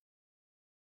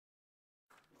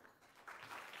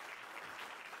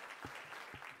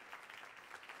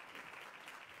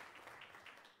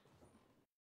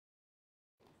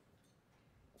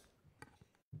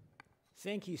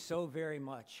 Thank you so very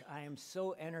much. I am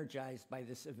so energized by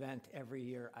this event every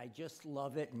year. I just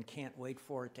love it and can't wait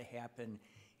for it to happen.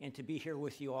 And to be here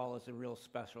with you all is a real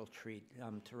special treat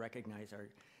to recognize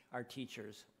our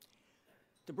teachers.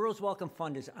 The Burroughs Wellcome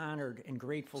Fund is honored and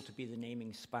grateful to be the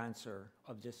naming sponsor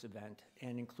of this event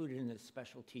and included in the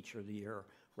special Teacher of the Year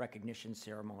recognition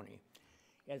ceremony.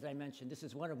 As I mentioned, this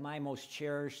is one of my most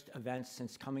cherished events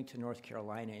since coming to North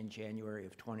Carolina in January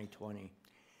of 2020.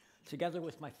 Together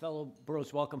with my fellow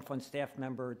Burroughs Wellcome Fund staff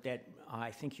member that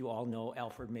I think you all know,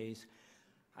 Alfred Mays,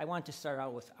 I want to start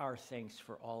out with our thanks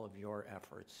for all of your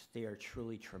efforts. They are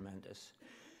truly tremendous.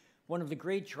 One of the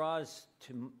great draws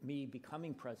to me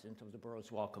becoming president of the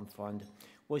Burroughs Wellcome Fund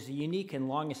was the unique and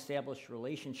long-established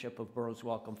relationship of Burroughs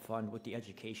Wellcome Fund with the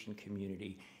education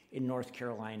community in North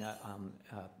Carolina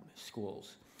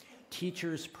schools.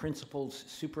 Teachers, principals,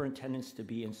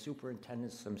 superintendents-to-be, and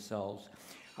superintendents themselves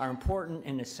are important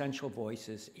and essential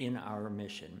voices in our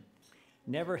mission.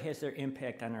 Never has their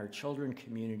impact on our children,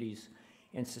 communities,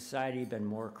 and society been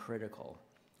more critical.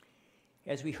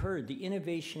 As we heard, the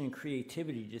innovation and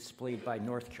creativity displayed by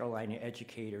North Carolina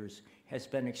educators has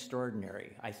been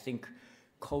extraordinary. I think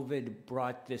COVID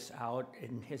brought this out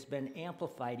and has been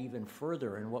amplified even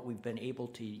further in what we've been able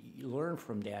to learn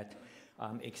from that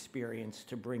experience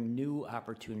to bring new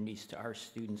opportunities to our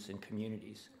students and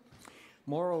communities.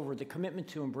 Moreover, the commitment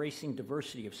to embracing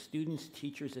diversity of students,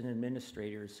 teachers, and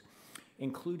administrators,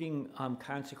 including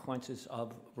consequences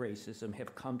of racism,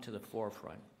 have come to the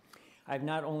forefront. I've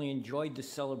not only enjoyed the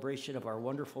celebration of our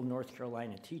wonderful North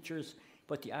Carolina teachers,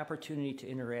 but the opportunity to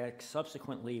interact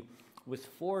subsequently with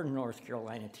 4 North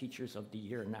Carolina Teachers of the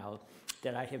Year now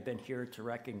that I have been here to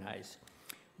recognize.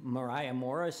 Mariah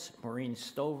Morris, Maureen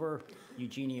Stover,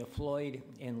 Eugenia Floyd,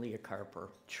 and Leah Carper.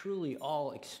 Truly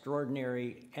all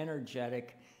extraordinary,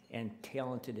 energetic, and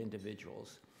talented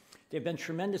individuals. They've been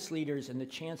tremendous leaders, and the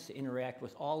chance to interact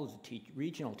with all of the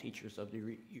regional Teachers of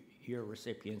the Year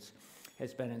recipients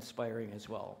has been inspiring as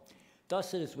well.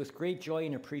 Thus, it is with great joy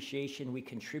and appreciation we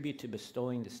contribute to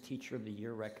bestowing this Teacher of the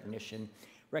Year recognition,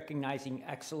 recognizing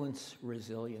excellence,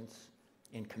 resilience,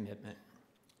 and commitment.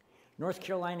 North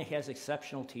Carolina has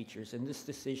exceptional teachers, and this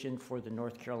decision for the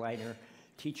North Carolina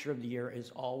Teacher of the Year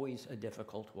is always a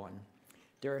difficult one.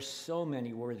 There are so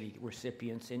many worthy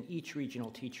recipients, and each regional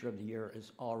Teacher of the Year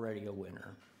is already a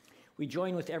winner. We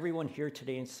join with everyone here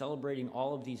today in celebrating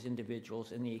all of these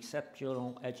individuals and the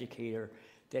exceptional educator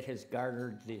that has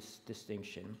garnered this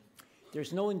distinction.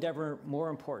 There's no endeavor more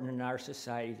important in our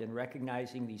society than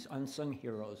recognizing these unsung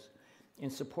heroes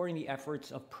and supporting the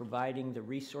efforts of providing the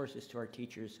resources to our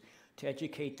teachers to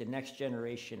educate the next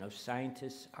generation of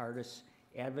scientists, artists,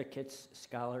 advocates,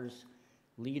 scholars,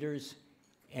 leaders,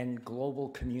 and global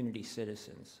community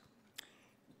citizens.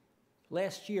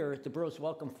 Last year, the Burroughs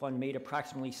Wellcome Fund made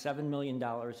approximately $7 million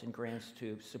in grants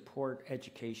to support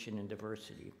education and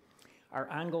diversity. Our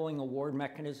ongoing award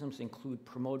mechanisms include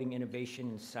promoting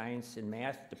innovation in science and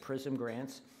math, the PRISM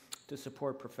grants to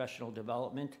support professional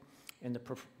development and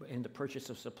the purchase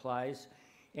of supplies,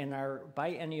 and our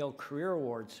biennial career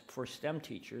awards for STEM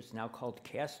teachers, now called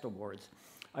CAST Awards,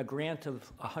 a grant of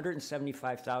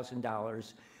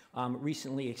 $175,000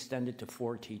 recently extended to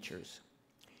 4 teachers.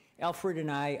 Alfred and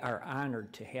I are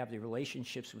honored to have the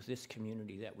relationships with this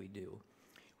community that we do.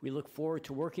 We look forward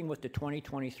to working with the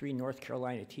 2023 North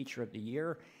Carolina Teacher of the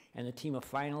Year and the team of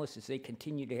finalists as they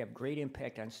continue to have great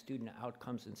impact on student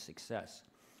outcomes and success.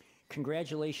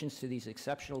 Congratulations to these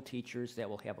exceptional teachers that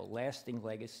will have a lasting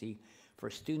legacy for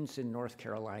students in North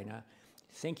Carolina.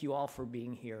 Thank you all for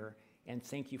being here, and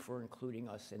thank you for including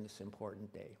us in this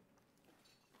important day.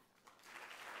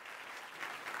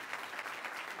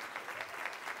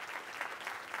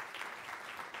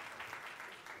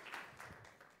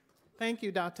 Thank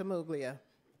you, Dr. Muglia.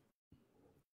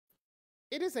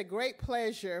 It is a great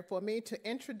pleasure for me to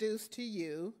introduce to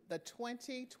you the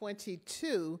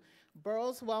 2022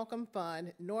 Burroughs Wellcome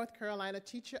Fund North Carolina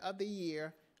Teacher of the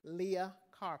Year, Leah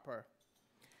Carper.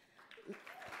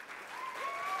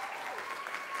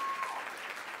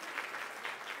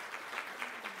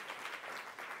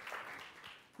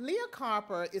 Leah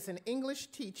Carper is an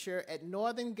English teacher at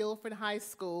Northern Guilford High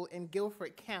School in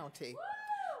Guilford County.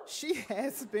 She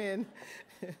has been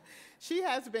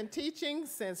teaching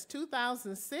since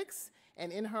 2006,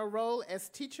 and in her role as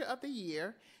Teacher of the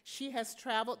Year, she has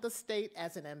traveled the state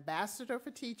as an ambassador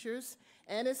for teachers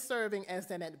and is serving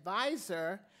as an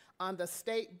advisor on the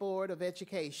State Board of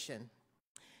Education.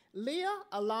 Leah,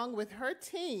 along with her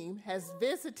team, has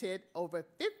visited over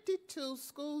 52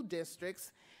 school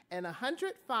districts and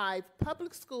 105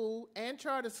 public school and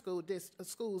charter school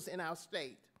schools in our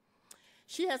state.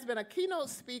 She has been a keynote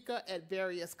speaker at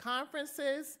various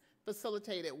conferences,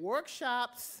 facilitated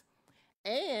workshops,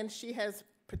 and she has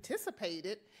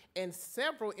participated in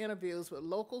several interviews with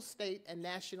local, state, and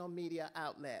national media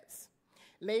outlets.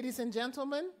 Ladies and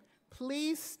gentlemen,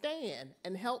 please stand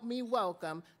and help me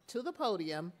welcome to the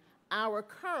podium our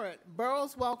current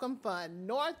Burroughs Wellcome Fund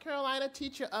North Carolina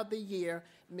Teacher of the Year,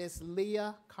 Ms.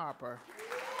 Leah Carper.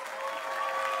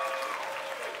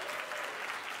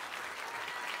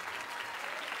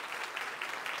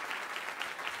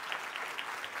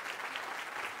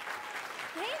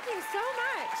 Thank you so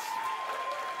much.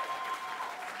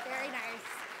 Very nice.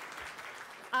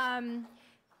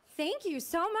 Thank you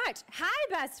so much. Hi,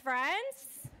 best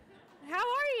friends. How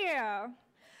are you?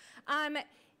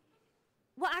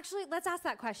 Well, actually, let's ask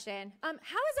that question. How is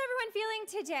everyone feeling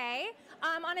today?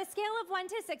 On a scale of 1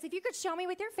 to 6, if you could show me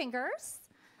with your fingers.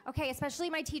 Okay, especially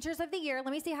my Teachers of the Year.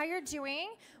 Let me see how you're doing.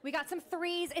 We got some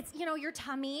 3s. It's, you know, your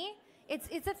tummy.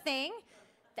 It's a thing.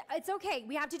 It's okay.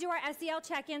 We have to do our SEL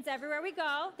check-ins everywhere we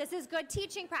go. This is good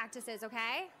teaching practices,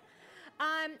 okay?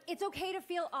 It's okay to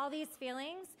feel all these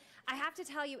feelings. I have to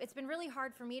tell you, it's been really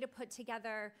hard for me to put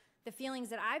together the feelings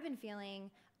that I've been feeling.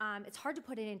 It's hard to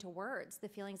put it into words, the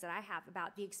feelings that I have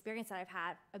about the experience that I've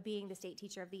had of being the State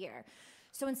Teacher of the Year.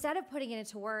 So instead of putting it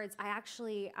into words, I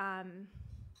actually,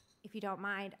 if you don't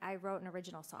mind, I wrote an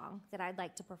original song that I'd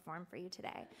like to perform for you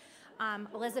today.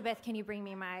 Elizabeth, can you bring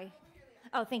me my,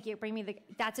 oh, thank you, bring me the,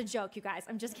 that's a joke, you guys,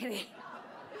 I'm just kidding.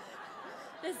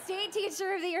 The State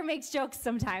Teacher of the Year makes jokes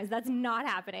sometimes. That's not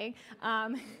happening.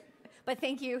 But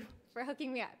thank you for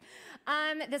hooking me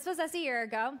up. This was us a year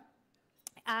ago.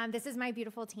 This is my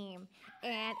beautiful team.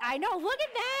 And I know, look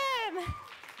at them!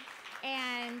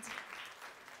 And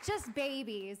just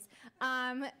babies.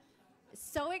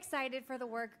 So excited for the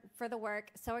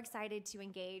work, so excited to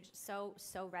engage, so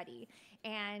ready.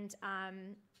 And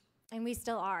we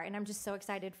still are, and I'm just so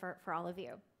excited for all of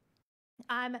you.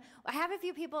 I have a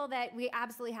few people that we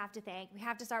absolutely have to thank. We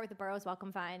have to start with the Burroughs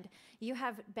Wellcome Fund. You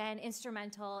have been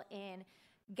instrumental in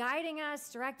guiding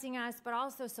us, directing us, but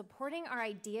also supporting our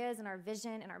ideas and our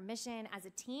vision and our mission as a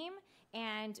team.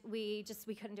 And we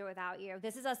couldn't do it without you.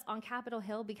 This is us on Capitol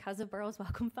Hill because of Burroughs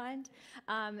Wellcome Fund.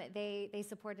 They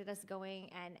supported us going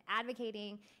and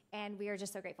advocating, and we are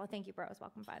just so grateful. Thank you, Burroughs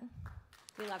Wellcome Fund.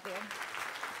 We love you.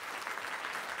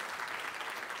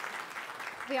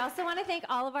 We also want to thank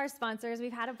all of our sponsors.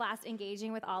 We've had a blast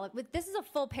engaging with all of, this is a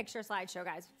full picture slideshow,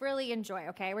 guys. Really enjoy,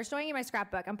 okay? We're showing you my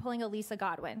scrapbook. I'm pulling a Lisa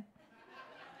Godwin.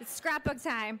 It's scrapbook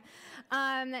time.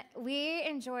 We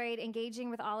enjoyed engaging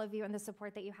with all of you and the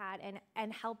support that you had,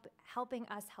 and helping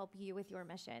us help you with your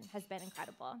mission has been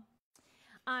incredible.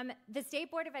 The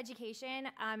State Board of Education,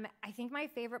 I think my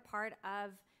favorite part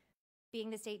of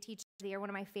being the State Teacher of the Year, one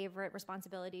of my favorite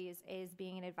responsibilities is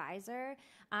being an advisor.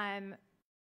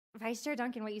 Vice Chair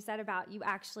Duncan, what you said about you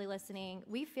actually listening,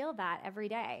 we feel that every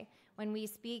day. When we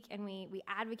speak and we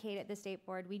advocate at the State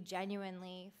Board, we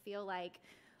genuinely feel like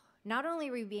not only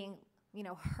are we being,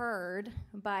 heard,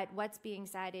 but what's being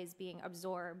said is being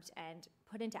absorbed and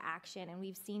put into action, and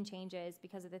we've seen changes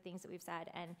because of the things that we've said,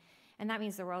 and that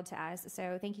means the world to us.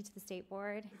 So thank you to the State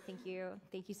Board. Thank you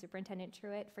Superintendent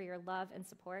Truitt, for your love and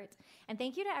support. And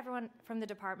thank you to everyone from the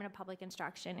Department of Public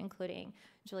Instruction, including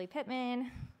Julie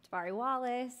Pittman, Tabari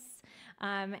Wallace,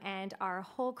 and our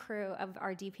whole crew of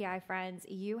our DPI friends.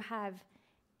 You have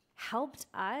helped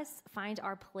us find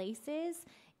our places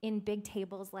in big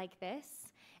tables like this,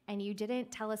 and you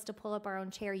didn't tell us to pull up our own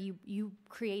chair. You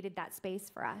created that space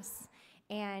for us,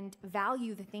 and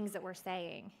value the things that we're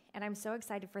saying. And I'm so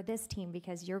excited for this team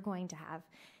because you're going to have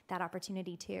that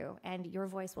opportunity too, and your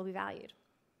voice will be valued.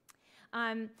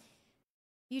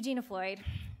 Eugenia Floyd,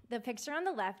 the picture on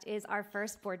the left is our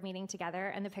first board meeting together,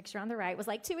 and the picture on the right was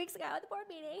like 2 weeks ago at the board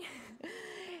meeting.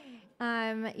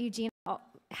 Eugenia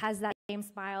has that same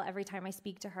smile every time I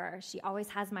speak to her. She always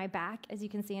has my back, as you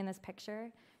can see in this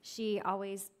picture. She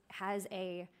always has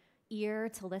an ear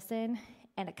to listen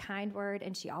and a kind word,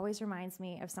 and she always reminds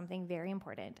me of something very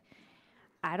important.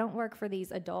 I don't work for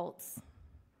these adults.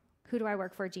 Who do I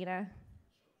work for, Gina?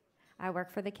 I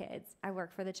work for the kids. I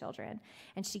work for the children.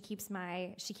 And she keeps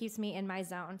me in my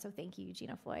zone. So thank you,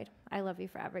 Eugenia Floyd. I love you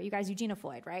forever. You guys, Eugenia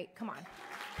Floyd, right? Come on.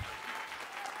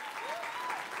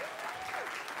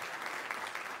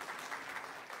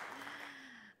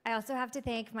 I also have to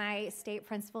thank my State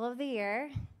Principal of the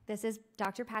Year. This is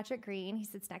Dr. Patrick Green. He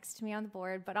sits next to me on the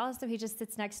board, but also he just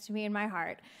sits next to me in my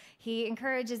heart. He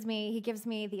encourages me. He gives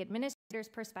me the administrator's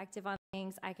perspective on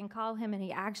things. I can call him, and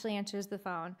he actually answers the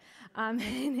phone,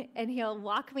 and he'll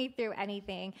walk me through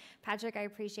anything. Patrick, I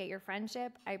appreciate your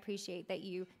friendship. I appreciate that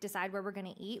you decide where we're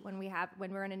going to eat when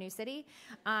we're in a new city.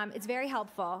 It's very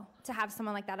helpful to have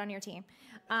someone like that on your team,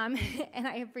 and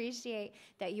I appreciate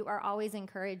that you are always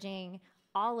encouraging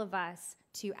all of us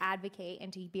to advocate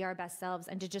and to be our best selves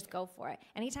and to just go for it.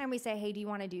 Anytime we say, hey, do you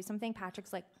want to do something?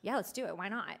 Patrick's like, yeah, let's do it. Why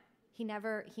not? He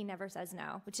never says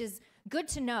no, which is good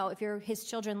to know if you're his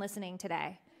children listening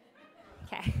today.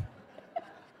 Okay.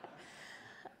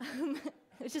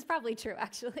 Which is probably true,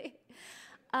 actually.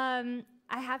 I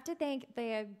have to thank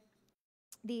the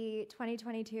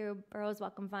 2022 Burroughs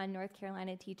Wellcome Fund North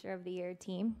Carolina Teacher of the Year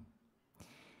team.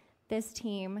 This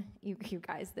team, you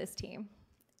guys, this team.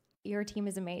 Your team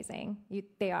is amazing.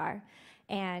 They are.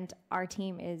 And our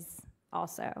team is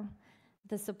also.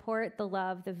 The support, the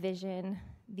love, the vision,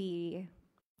 the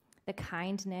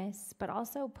kindness, but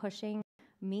also pushing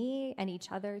me and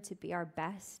each other to be our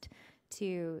best,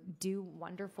 to do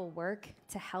wonderful work,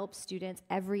 to help students,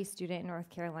 every student in North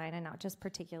Carolina, not just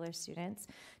particular students,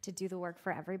 to do the work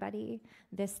for everybody.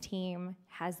 This team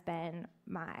has been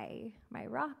my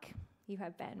rock, You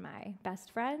have been my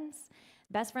best friends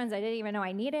I didn't even know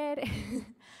I needed,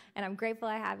 and I'm grateful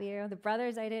I have you. The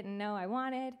brothers I didn't know I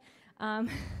wanted.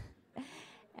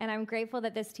 And I'm grateful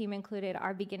that this team included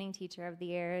our beginning teacher of the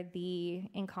year, the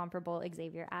incomparable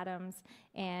Xavier Adams,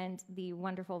 and the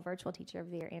wonderful virtual teacher of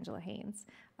the year, Angela Haynes.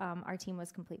 Our team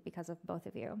was complete because of both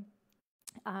of you.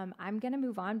 I'm going to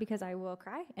move on because I will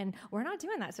cry, and we're not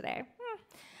doing that today.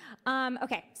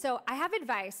 Okay, so I have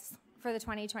advice for the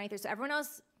 2023. So everyone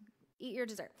else, eat your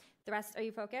dessert. The rest, are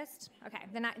you focused? Okay,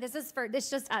 this is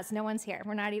just us. No one's here.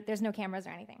 There's no cameras or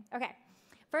anything. Okay,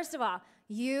 first of all,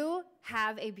 you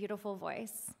have a beautiful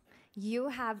voice. You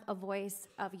have a voice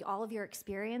of all of your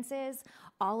experiences,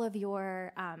 all of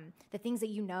your, the things that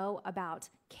you know about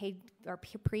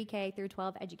pre-K through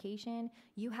 12 education.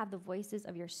 You have the voices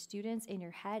of your students in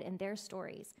your head and their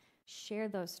stories. Share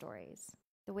those stories.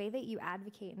 The way that you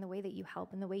advocate and the way that you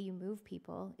help and the way you move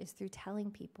people is through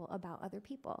telling people about other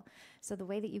people. So the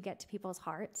way that you get to people's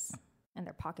hearts and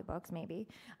their pocketbooks, maybe,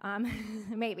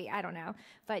 maybe, I don't know,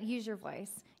 but use your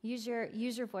voice. Use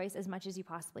your voice as much as you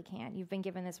possibly can. You've been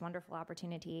given this wonderful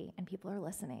opportunity, and people are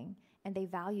listening, and they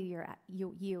value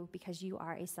you because you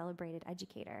are a celebrated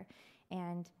educator,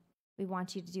 and we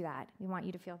want you to do that. We want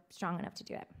you to feel strong enough to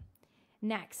do it.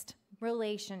 Next,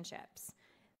 relationships.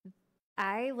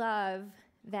 I love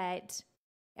that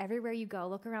everywhere you go,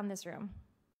 look around this room.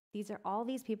 All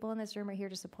these people in this room are here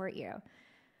to support you.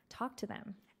 Talk to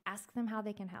them. Ask them how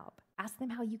they can help. Ask them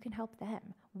how you can help them.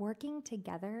 Working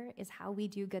together is how we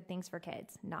do good things for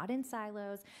kids. Not in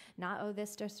silos, not, oh,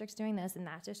 this district's doing this and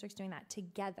that district's doing that.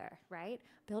 Together, right?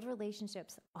 Build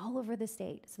relationships all over the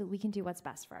state so that we can do what's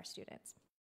best for our students.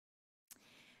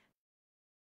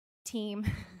 Team.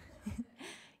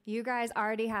 You guys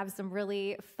already have some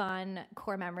really fun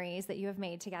core memories that you have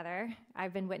made together.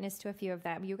 I've been witness to a few of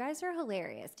them. You guys are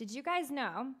hilarious. Did you guys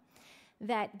know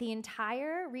that the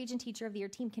entire Region Teacher of the Year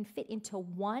team can fit into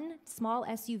one small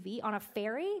SUV on a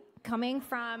ferry coming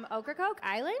from Ocracoke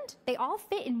Island? They all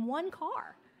fit in one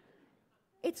car.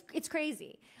 It's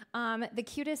crazy. The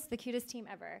cutest team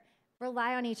ever.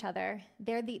 Rely on each other.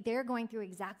 They're going through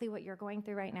exactly what you're going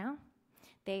through right now.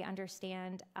 They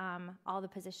understand all the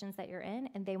positions that you're in,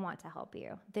 and they want to help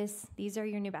you. These are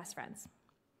your new best friends.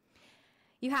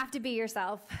 You have to be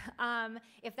yourself.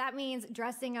 If that means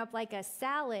dressing up like a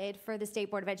salad for the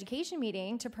State Board of Education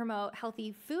meeting to promote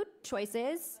healthy food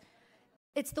choices,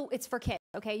 it's for kids,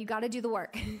 okay? You gotta do the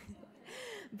work.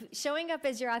 Showing up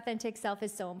as your authentic self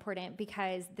is so important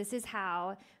because this is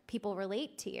how people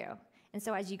relate to you. And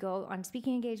so as you go on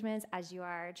speaking engagements, as you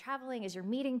are traveling, as you're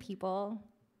meeting people,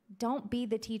 don't be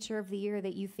the teacher of the year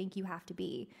that you think you have to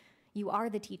be. You are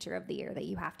the teacher of the year that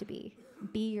you have to be.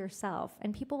 Be yourself,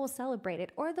 and people will celebrate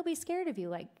it, or they'll be scared of you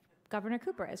like Governor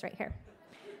Cooper is right here.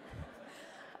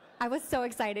 I was so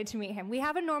excited to meet him. We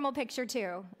have a normal picture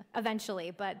too,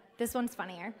 eventually, but this one's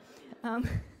funnier.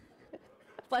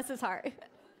 Bless his heart.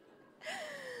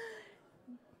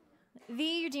 The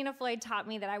Eugenia Floyd taught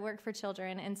me that I work for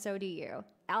children, and so do you.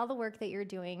 All the work that you're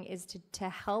doing is to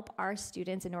help our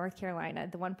students in North Carolina,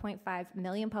 the 1.5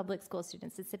 million public school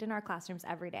students that sit in our classrooms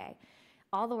every day.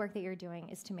 All the work that you're doing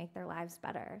is to make their lives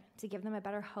better, to give them a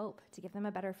better hope, to give them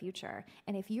a better future.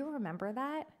 And if you remember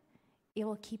that, it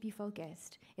will keep you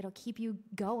focused. It'll keep you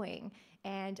going,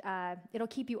 and it'll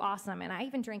keep you awesome. And I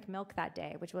even drank milk that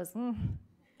day, which was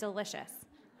delicious.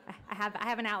 I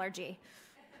have an allergy,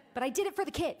 but I did it for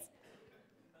the kids.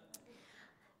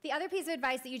 The other piece of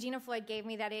advice that Eugenia Floyd gave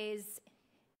me that is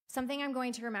something I'm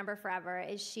going to remember forever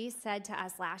is she said to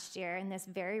us last year in this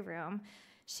very room,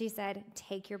 she said,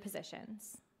 take your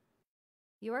positions.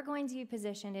 You are going to be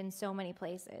positioned in so many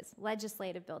places: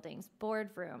 legislative buildings,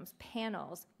 boardrooms,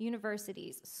 panels,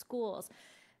 universities, schools,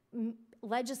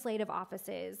 legislative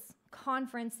offices,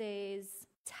 conferences,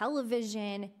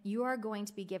 television. You are going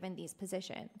to be given these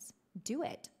positions. Do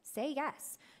it. Say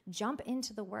yes. Jump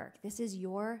into the work. This is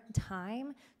your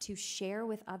time to share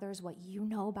with others what you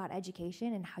know about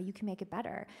education and how you can make it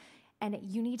better. And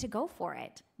you need to go for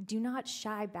it. Do not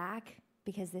shy back,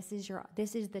 because this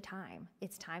is the time.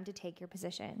 It's time to take your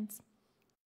positions.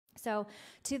 So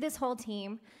to this whole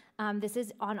team, this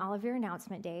is on all of your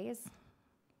announcement days,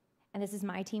 and this is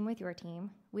my team with your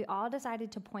team. We all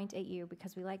decided to point at you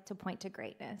because we like to point to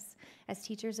greatness. As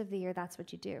teachers of the year, that's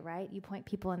what you do, right? You point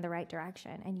people in the right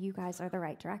direction, and you guys are the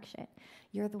right direction.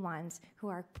 You're the ones who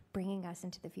are bringing us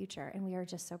into the future, and we are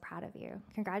just so proud of you.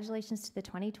 Congratulations to the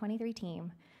 2023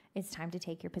 team. It's time to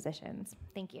take your positions.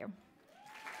 Thank you.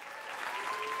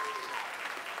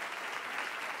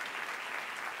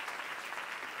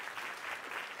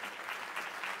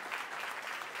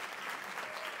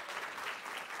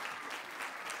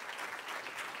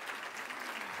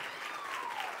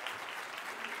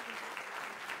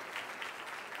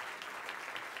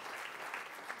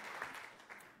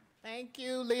 Thank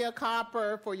you, Leah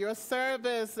Copper, for your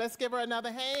service. Let's give her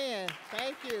another hand.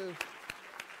 Thank you.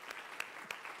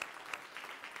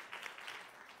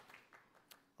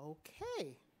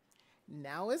 Okay,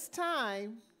 now it's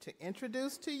time to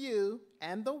introduce to you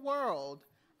and the world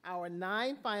our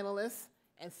 9 finalists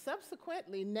and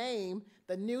subsequently name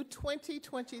the new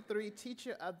 2023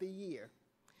 Teacher of the Year.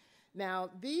 Now,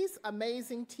 these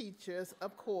amazing teachers,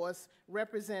 of course,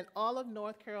 represent all of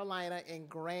North Carolina in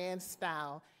grand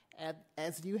style,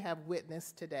 as you have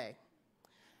witnessed today.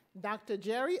 Dr.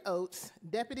 Jerry Oates,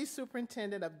 Deputy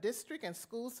Superintendent of District and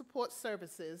School Support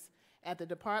Services at the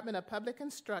Department of Public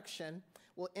Instruction,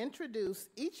 will introduce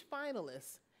each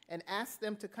finalist and ask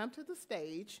them to come to the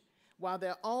stage while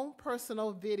their own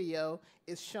personal video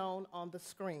is shown on the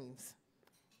screens.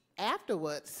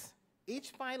 Afterwards,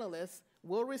 each finalist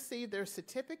will receive their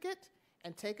certificate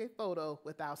and take a photo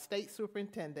with our State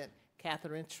Superintendent,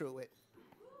 Catherine Truitt.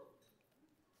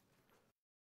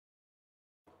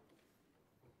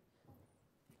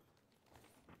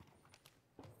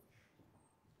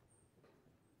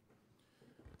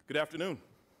 Good afternoon.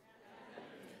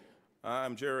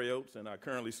 I'm Jerry Oates, and I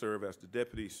currently serve as the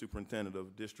Deputy Superintendent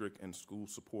of District and School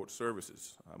Support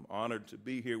Services. I'm honored to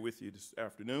be here with you this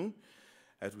afternoon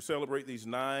as we celebrate these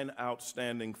 9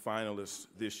 outstanding finalists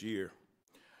this year.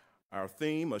 Our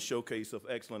theme, a showcase of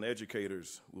excellent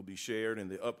educators, will be shared in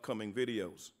the upcoming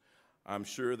videos. I'm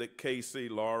sure that Casey,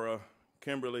 Laura,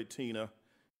 Kimberly, Tina,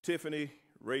 Tiffany,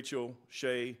 Rachel,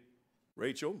 Shay,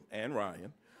 Rachel, and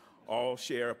Ryan all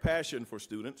share a passion for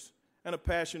students and a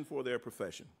passion for their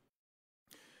profession.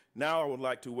 Now I would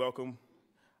like to welcome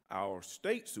our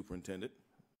State Superintendent,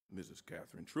 Mrs.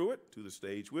 Catherine Truitt, to the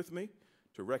stage with me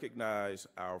to recognize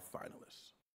our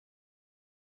finalists.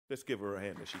 Let's give her a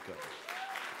hand as she comes.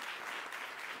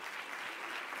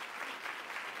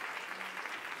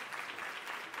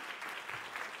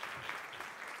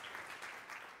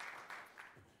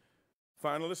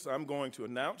 Finalists, I'm going to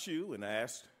announce you and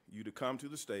ask you to come to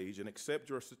the stage and accept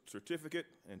your certificate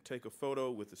and take a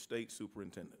photo with the State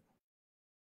Superintendent.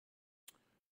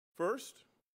 First,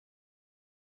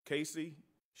 Casey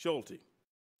Schulte,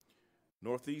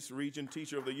 Northeast Region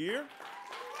Teacher of the Year.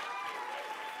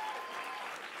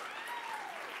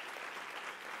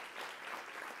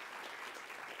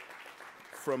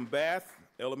 From Bath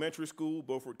Elementary School,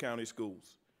 Beaufort County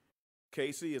Schools.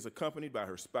 Casey is accompanied by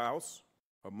her spouse,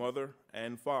 her mother,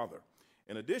 and father.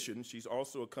 In addition, she's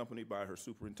also accompanied by her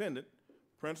superintendent,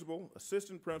 principal,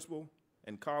 assistant principal,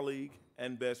 and colleague,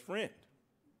 and best friend.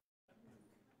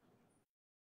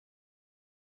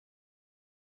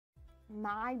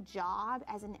 My job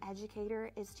as an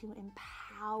educator is to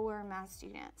empower my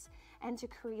students and to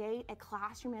create a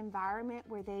classroom environment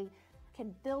where they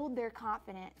can build their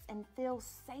confidence and feel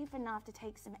safe enough to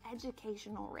take some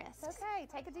educational risks. It's okay,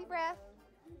 take a deep breath.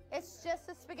 It's just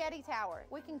a spaghetti tower.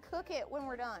 We can cook it when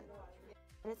we're done.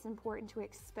 It's important to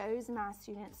expose my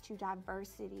students to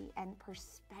diversity and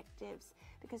perspectives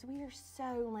because we are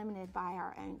so limited by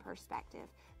our own perspective,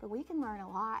 but we can learn a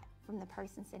lot from the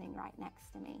person sitting right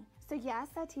next to me. So yes,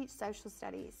 I teach social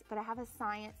studies, but I have a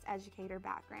science educator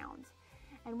background.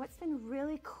 And what's been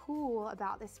really cool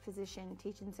about this position,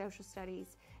 teaching social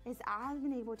studies, is I've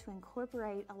been able to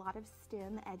incorporate a lot of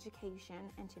STEM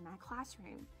education into my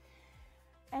classroom.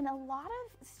 And a lot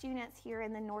of students here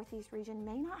in the Northeast region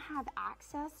may not have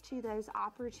access to those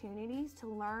opportunities to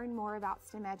learn more about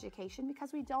STEM education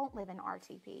because we don't live in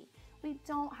RTP. We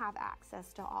don't have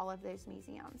access to all of those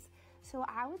museums. So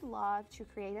I would love to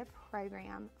create a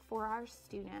program for our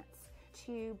students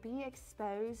to be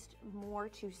exposed more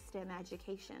to STEM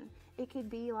education. It could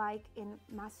be like in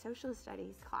my social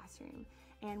studies classroom.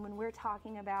 And when we're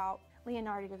talking about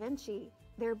Leonardo da Vinci,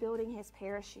 they're building his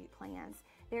parachute plans.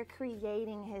 They're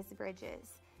creating his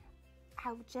bridges.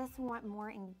 I just want more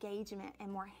engagement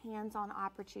and more hands-on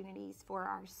opportunities for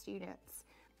our students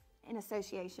in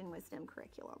association with STEM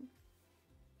curriculum.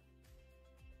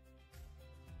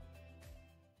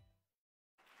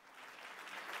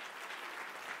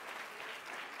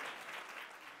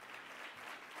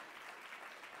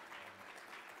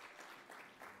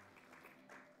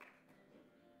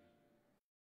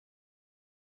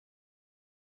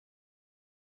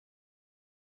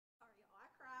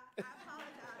 I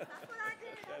apologize. That's what I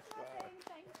did. That's my thing.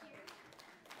 Thank you.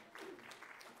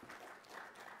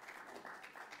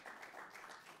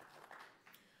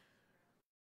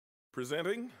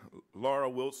 Presenting Laura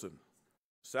Wilson,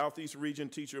 Southeast Region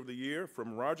Teacher of the Year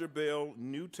from Roger Bell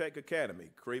New Tech Academy,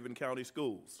 Craven County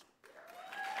Schools.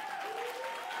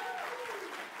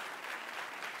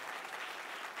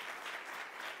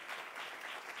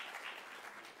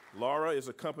 Laura is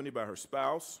accompanied by her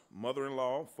spouse,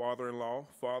 mother-in-law, father-in-law,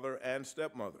 father, and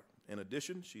stepmother. In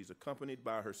addition, she's accompanied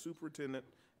by her superintendent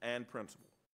and principal.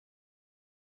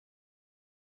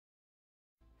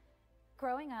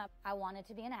 Growing up, I wanted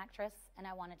to be an actress, and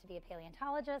I wanted to be a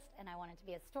paleontologist, and I wanted to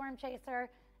be a storm chaser,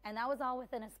 and that was all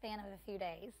within a span of a few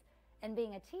days. And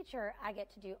being a teacher, I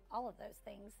get to do all of those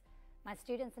things. My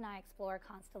students and I explore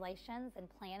constellations and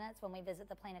planets when we visit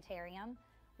the planetarium.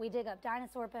 We dig up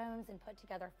dinosaur bones and put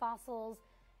together fossils,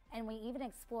 and we even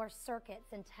explore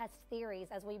circuits and test theories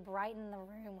as we brighten the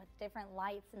room with different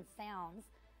lights and sounds.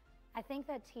 I think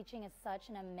that teaching is such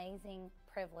an amazing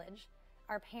privilege.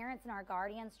 Our parents and our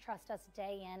guardians trust us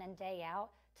day in and day out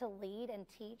to lead and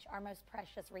teach our most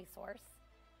precious resource.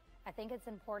 I think it's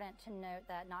important to note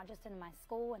that not just in my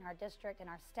school, in our district, in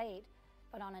our state,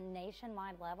 but on a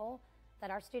nationwide level, that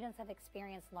our students have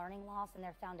experienced learning loss in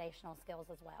their foundational skills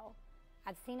as well.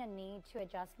 I've seen a need to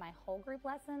adjust my whole group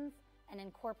lessons and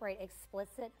incorporate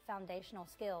explicit foundational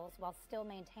skills while still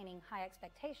maintaining high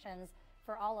expectations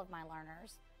for all of my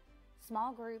learners.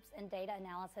 Small groups and data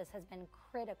analysis has been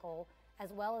critical,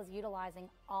 as well as utilizing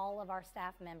all of our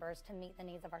staff members to meet the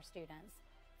needs of our students.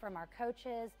 From our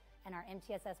coaches and our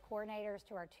MTSS coordinators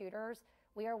to our tutors,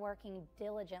 we are working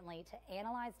diligently to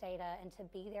analyze data and to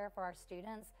be there for our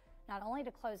students, not only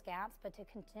to close gaps, but to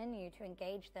continue to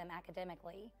engage them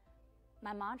academically.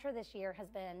 My mantra this year has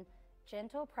been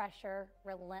gentle pressure,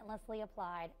 relentlessly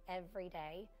applied every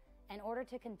day, in order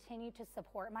to continue to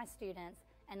support my students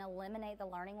and eliminate the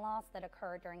learning loss that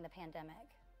occurred during the pandemic.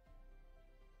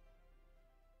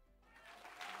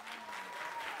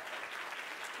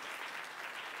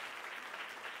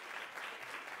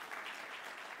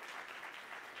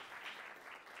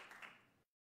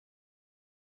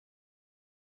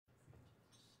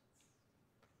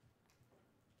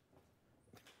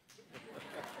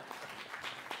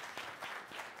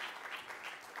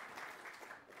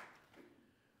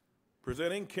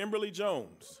 Presenting Kimberly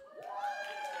Jones,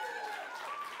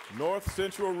 North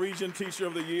Central Region Teacher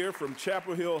of the Year from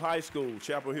Chapel Hill High School,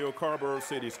 Chapel Hill Carrboro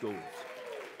City Schools.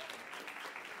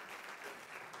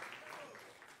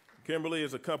 Kimberly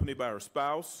is accompanied by her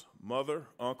spouse, mother,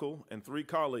 uncle, and 3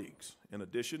 colleagues. In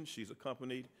addition, she's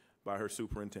accompanied by her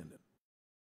superintendent.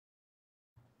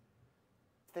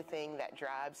 The thing that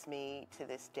drives me to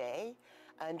this day,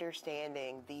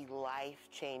 understanding the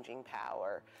life-changing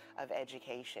power of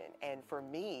education, and for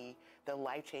me, the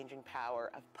life-changing power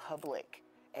of public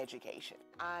education.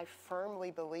 I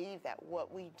firmly believe that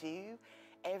what we do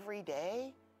every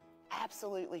day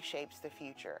absolutely shapes the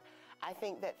future. I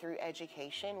think that through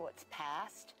education, what's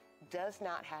past does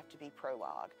not have to be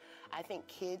prologue. I think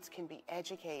kids can be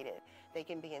educated, they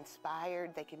can be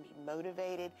inspired, they can be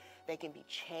motivated, they can be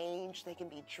changed, they can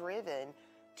be driven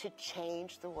to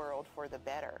change the world for the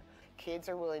better. Kids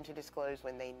are willing to disclose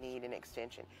when they need an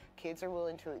extension. Kids are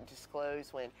willing to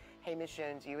disclose when, hey, Ms.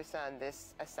 Jones, you assigned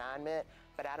this assignment,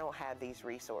 but I don't have these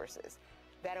resources.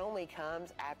 That only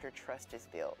comes after trust is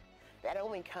built. That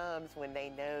only comes when they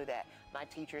know that my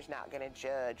teacher's not going to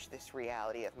judge this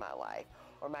reality of my life,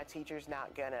 or my teacher's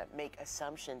not going to make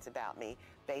assumptions about me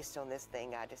based on this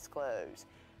thing I disclose.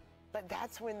 But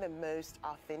that's when the most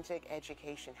authentic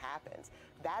education happens.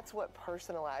 That's what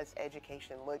personalized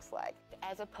education looks like.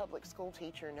 As a public school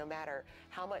teacher, no matter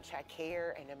how much I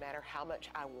care and no matter how much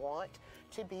I want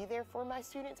to be there for my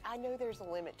students, I know there's a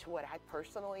limit to what I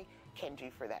personally can do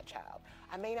for that child.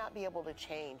 I may not be able to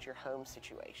change your home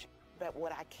situation, but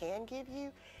what I can give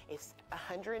you is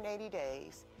 180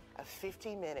 days of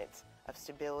 50 minutes of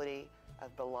stability,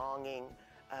 of belonging,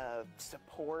 of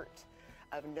support,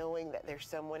 of knowing that there's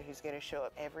someone who's going to show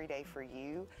up every day for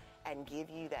you and give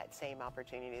you that same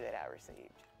opportunity that I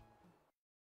received.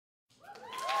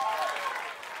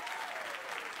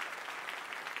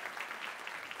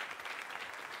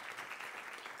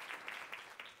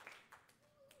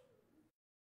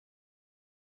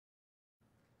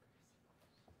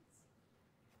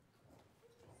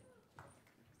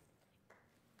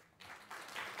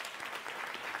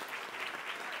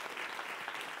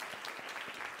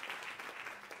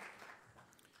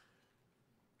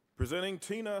 Presenting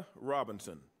Tina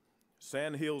Robinson,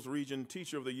 Sand Hills Region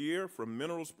Teacher of the Year from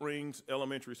Mineral Springs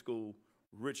Elementary School,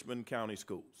 Richmond County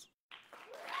Schools.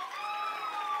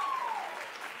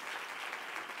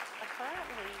 I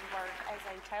currently work as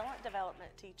a talent development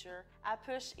teacher. I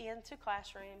push into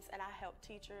classrooms and I help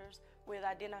teachers with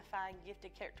identifying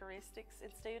gifted characteristics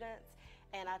in students,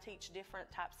 and I teach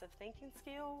different types of thinking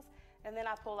skills, and then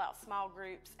I pull out small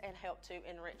groups and help to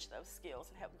enrich those skills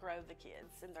and help grow the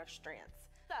kids and their strengths.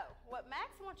 So, what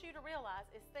Max wants you to realize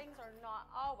is things are not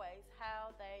always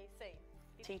how they seem.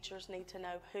 Teachers need to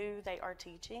know who they are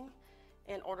teaching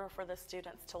in order for the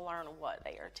students to learn what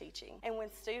they are teaching. And when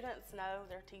students know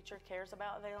their teacher cares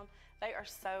about them, they are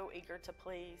so eager to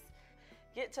please.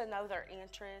 Get to know their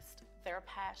interests, their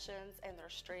passions, and their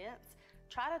strengths.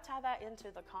 Try to tie that into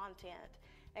the content,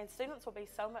 and students will be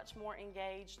so much more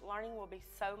engaged. Learning will be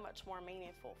so much more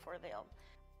meaningful for them.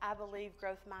 I believe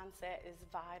growth mindset is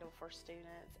vital for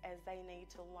students, as they need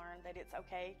to learn that it's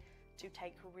okay to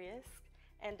take risks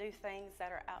and do things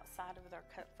that are outside of their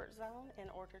comfort zone in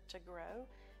order to grow.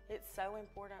 It's so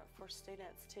important for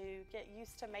students to get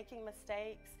used to making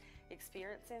mistakes,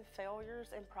 experiencing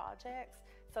failures in projects,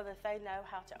 so that they know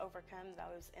how to overcome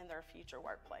those in their future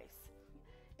workplace.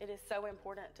 It is so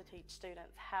important to teach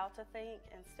students how to think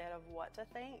instead of what to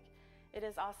think. It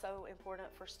is also important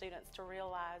for students to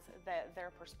realize that their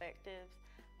perspectives,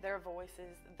 their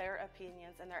voices, their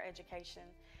opinions, and their education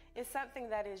is something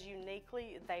that is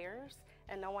uniquely theirs,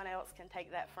 and no one else can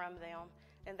take that from them.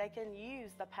 And they can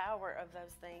use the power of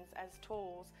those things as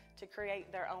tools to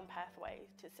create their own pathway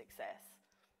to success.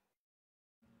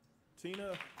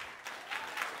 Tina.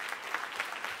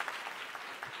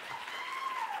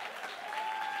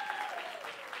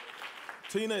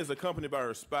 Tina is accompanied by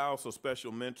her spouse, a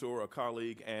special mentor, a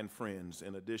colleague, and friends.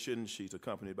 In addition, she's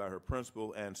accompanied by her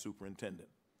principal and superintendent.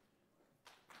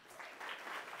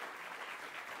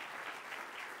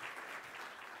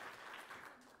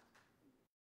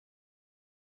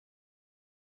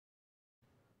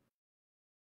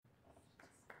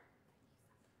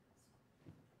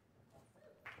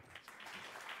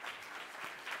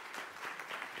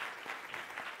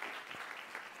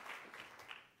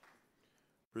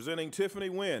 Presenting Tiffany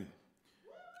Wynn,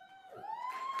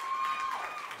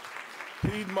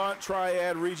 Piedmont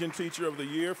Triad Region Teacher of the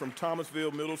Year from Thomasville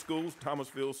Middle Schools,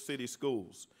 Thomasville City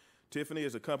Schools. Tiffany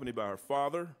is accompanied by her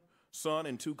father, son,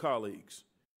 and 2 colleagues.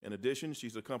 In addition,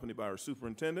 she's accompanied by her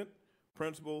superintendent,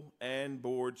 principal, and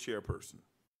board chairperson.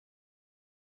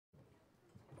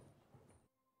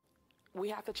 We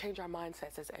have to change our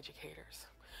mindsets as educators.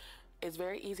 It's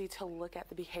very easy to look at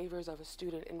the behaviors of a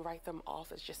student and write them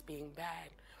off as just being bad.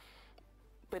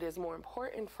 But it's more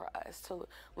important for us to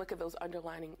look at those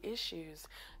underlying issues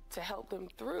to help them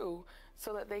through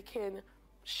so that they can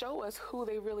show us who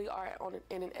they really are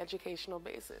in an educational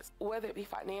basis. Whether it be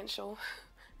financial,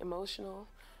 emotional,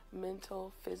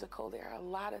 mental, physical, there are a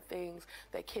lot of things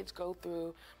that kids go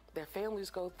through, their families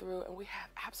go through, and we have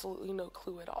absolutely no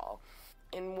clue at all.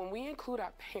 And when we include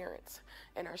our parents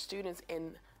and our students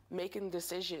in making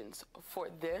decisions for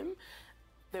them,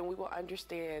 then we will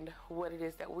understand what it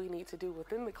is that we need to do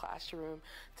within the classroom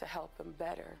to help them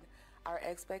better. Our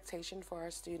expectation for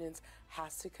our students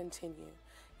has to continue.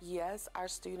 Yes, our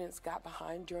students got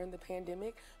behind during the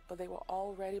pandemic, but they were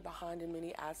already behind in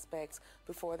many aspects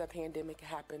before the pandemic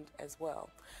happened as well.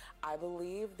 I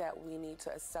believe that we need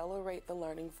to accelerate the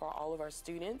learning for all of our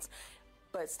students,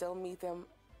 but still meet them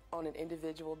on an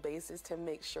individual basis to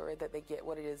make sure that they get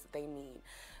what it is that they need.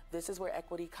 This is where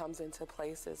equity comes into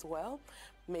place as well,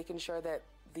 making sure that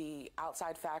the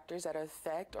outside factors that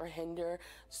affect or hinder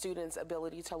students'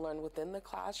 ability to learn within the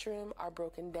classroom are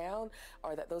broken down,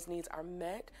 or that those needs are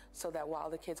met, so that while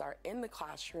the kids are in the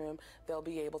classroom, they'll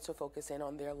be able to focus in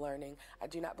on their learning. I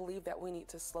do not believe that we need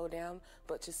to slow down,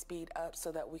 but to speed up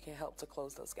so that we can help to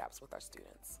close those gaps with our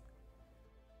students.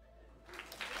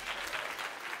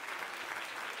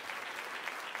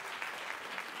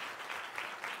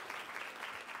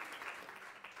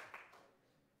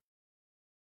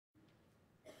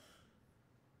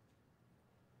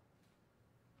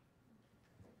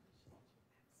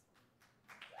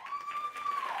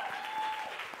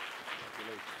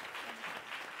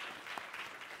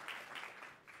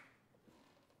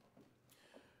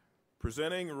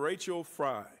 Presenting Rachel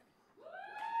Fry,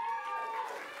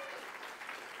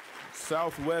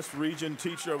 Southwest Region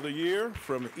Teacher of the Year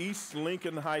from East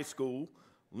Lincoln High School,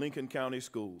 Lincoln County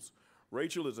Schools.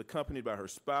 Rachel is accompanied by her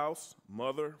spouse,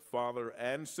 mother, father,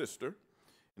 and sister.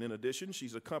 And in addition,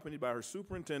 she's accompanied by her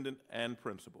superintendent and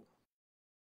principal.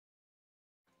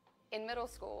 In middle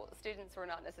school, students were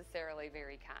not necessarily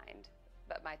very kind,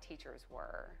 but my teachers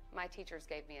were. My teachers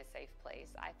gave me a safe place.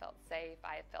 I felt safe,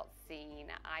 I felt seen,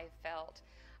 I felt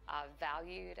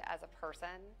valued as a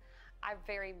person. I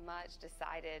very much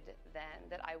decided then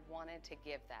that I wanted to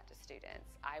give that to students.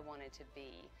 I wanted to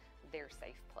be their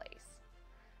safe place.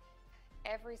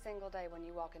 Every single day when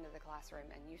you walk into the classroom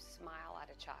and you smile at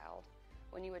a child,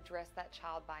 when you address that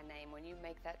child by name, when you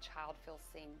make that child feel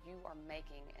seen, you are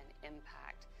making an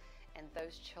impact, and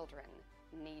those children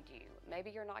need you. Maybe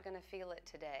you're not going to feel it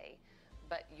today,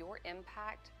 but your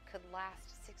impact could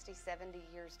last 60, 70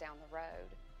 years down the road.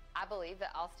 I believe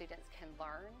that all students can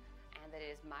learn and that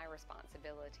it is my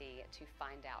responsibility to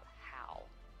find out how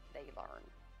they learn.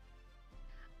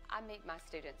 I meet my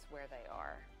students where they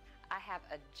are. I have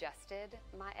adjusted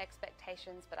my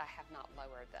expectations, but I have not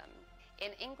lowered them.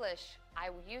 In English, I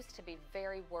used to be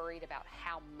very worried about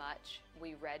how much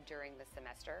we read during the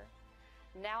semester.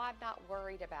 Now I'm not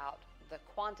worried about the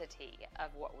quantity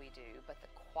of what we do, but the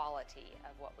quality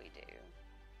of what we do.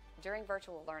 During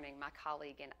virtual learning, my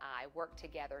colleague and I worked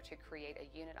together to create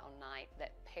a unit on night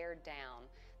that pared down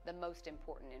the most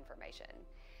important information.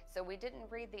 So we didn't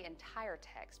read the entire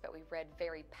text, but we read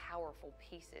very powerful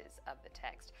pieces of the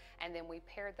text. And then we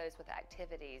paired those with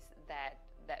activities that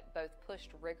both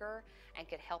pushed rigor and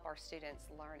could help our students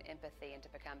learn empathy and to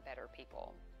become better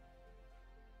people.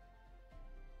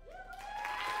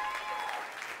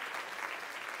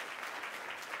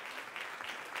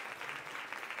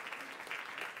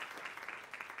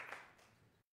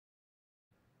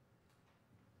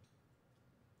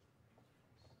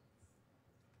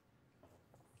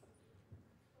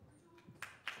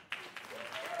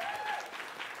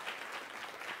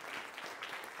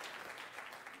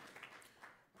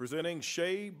 Presenting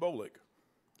Shay Bolick,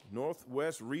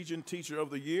 Northwest Region Teacher of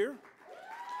the Year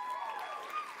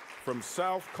from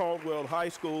South Caldwell High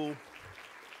School,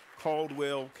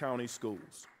 Caldwell County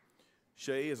Schools.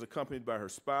 Shay is accompanied by her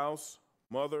spouse,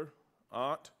 mother,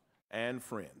 aunt, and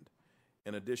friend.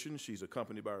 In addition, she's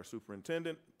accompanied by her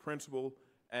superintendent, principal,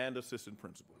 and assistant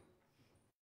principal.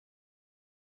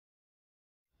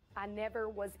 I never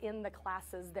was in the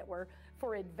classes that were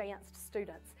for advanced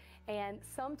students. And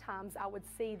sometimes I would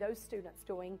see those students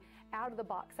doing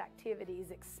out-of-the-box activities,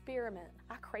 experiment.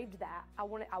 I craved that. I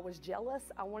was jealous.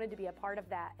 I wanted to be a part of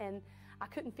that. And I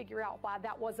couldn't figure out why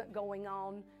that wasn't going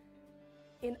on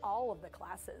in all of the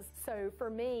classes. So for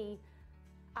me,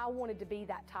 I wanted to be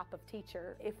that type of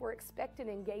teacher. If we're expecting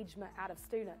engagement out of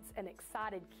students and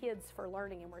excited kids for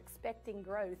learning and we're expecting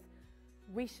growth,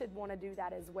 we should want to do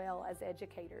that as well as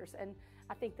educators. And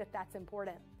I think that that's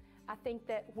important. I think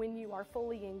that when you are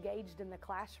fully engaged in the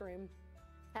classroom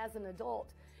as an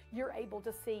adult, you're able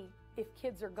to see if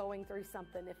kids are going through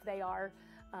something, if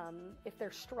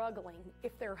they're struggling,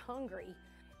 if they're hungry.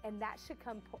 And that should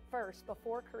come first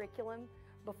before curriculum,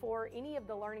 before any of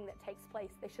the learning that takes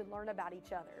place. They should learn about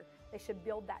each other. They should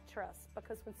build that trust,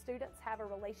 because when students have a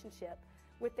relationship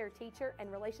with their teacher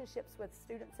and relationships with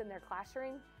students in their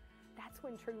classroom, that's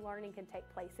when true learning can take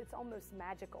place. It's almost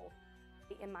magical.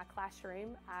 In my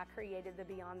classroom, I created the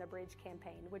Beyond the Bridge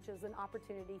campaign, which is an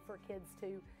opportunity for kids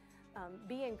to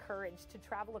be encouraged to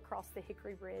travel across the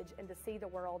Hickory Bridge and to see the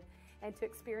world and to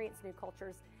experience new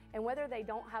cultures. And whether they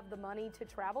don't have the money to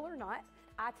travel or not,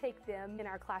 I take them in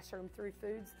our classroom through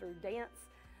foods, through dance,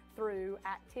 through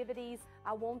activities.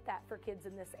 I want that for kids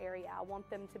in this area. I want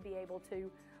them to be able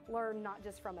to learn not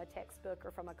just from a textbook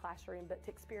or from a classroom, but to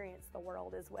experience the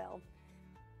world as well.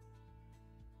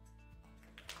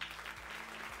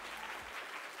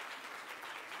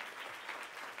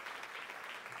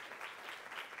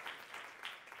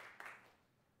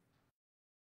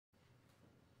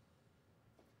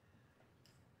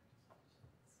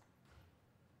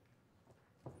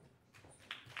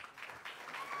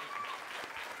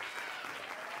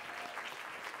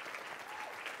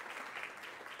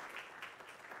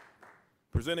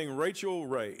 Presenting Rachel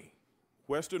Ray,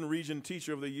 Western Region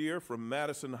Teacher of the Year from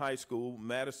Madison High School,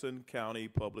 Madison County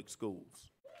Public Schools.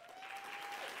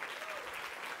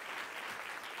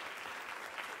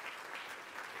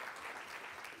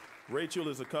 Rachel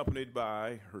is accompanied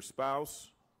by her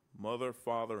spouse, mother,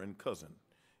 father, and cousin.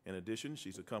 In addition,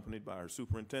 she's accompanied by her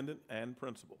superintendent and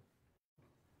principal.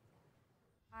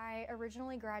 I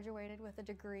originally graduated with a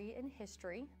degree in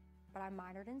history, but I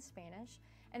minored in Spanish.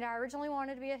 And I originally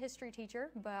wanted to be a history teacher,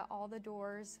 but all the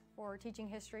doors for teaching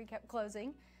history kept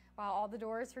closing, while all the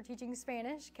doors for teaching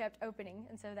Spanish kept opening,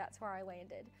 and so that's where I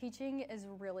landed. Teaching is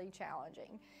really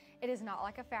challenging. It is not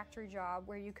like a factory job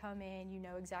where you come in, you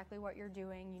know exactly what you're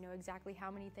doing, you know exactly how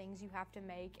many things you have to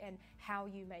make and how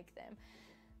you make them.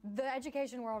 The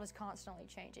education world is constantly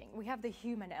changing. We have the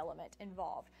human element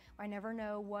involved. I never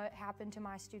know what happened to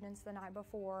my students the night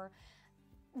before.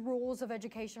 Rules of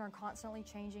education are constantly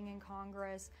changing in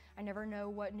Congress. I never know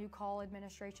what new call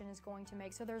administration is going to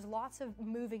make. So there's lots of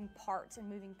moving parts and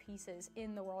moving pieces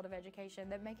in the world of education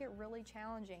that make it really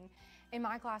challenging. In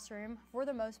my classroom, for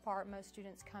the most part, most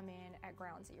students come in at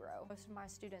ground zero. Most of my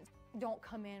students don't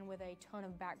come in with a ton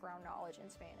of background knowledge in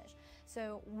Spanish.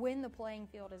 So when the playing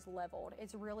field is leveled,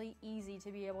 it's really easy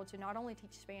to be able to not only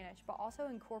teach Spanish, but also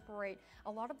incorporate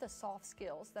a lot of the soft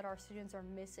skills that our students are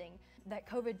missing that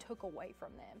COVID took away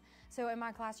from them. So in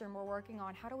my classroom, we're working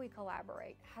on how do we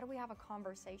collaborate? How do we have a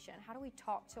conversation? How do we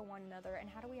talk to one another? And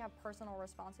how do we have personal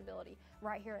responsibility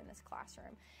right here in this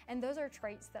classroom? And those are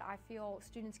traits that I feel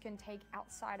students can take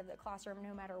outside of the classroom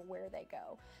no matter where they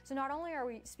go. So not only are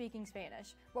we speaking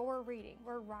Spanish, but we're reading,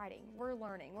 we're writing, we're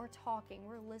learning, we're talking,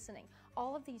 we're listening.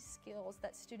 All of these skills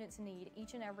that students need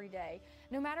each and every day,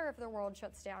 no matter if the world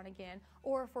shuts down again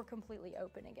or if we're completely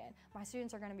open again. My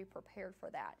students are going to be prepared for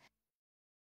that.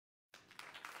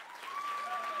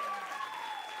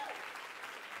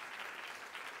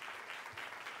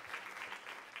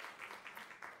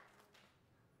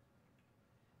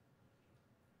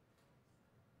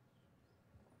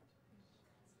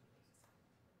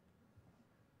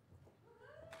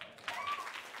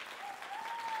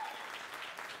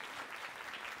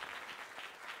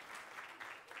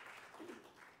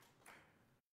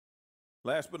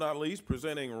 Last but not least,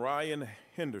 presenting Ryan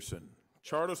Henderson,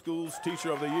 Charter Schools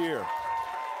Teacher of the Year.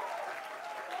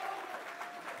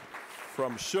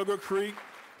 From Sugar Creek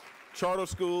Charter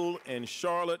School in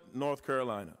Charlotte, North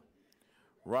Carolina.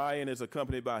 Ryan is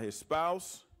accompanied by his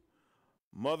spouse,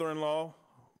 mother-in-law,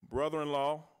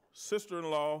 brother-in-law,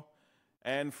 sister-in-law,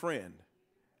 and friend,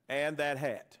 and that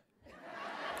hat.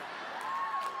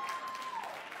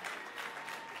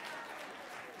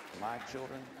 My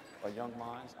children are young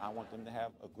minds. I want them to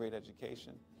have a great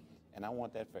education, and I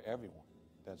want that for everyone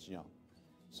that's young.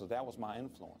 So that was my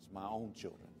influence, my own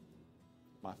children.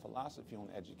 My philosophy on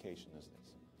education is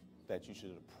this, that you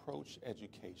should approach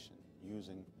education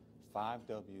using 5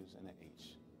 W's and an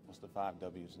H. What's the 5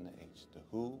 W's and the H? The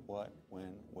who, what,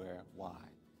 when, where, why,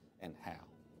 and how.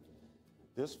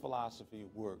 This philosophy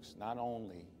works not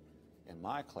only in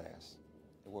my class,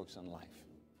 it works in life.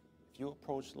 If you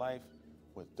approach life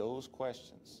with those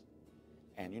questions,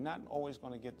 and you're not always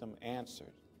going to get them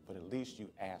answered, but at least you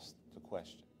asked the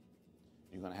question.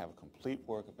 You're going to have a complete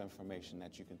work of information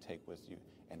that you can take with you,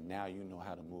 and now you know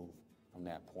how to move from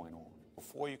that point on.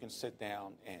 Before you can sit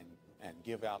down and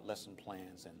give out lesson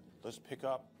plans and let's pick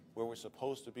up where we're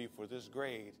supposed to be for this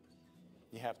grade,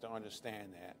 you have to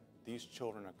understand that these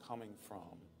children are coming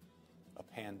from a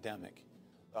pandemic.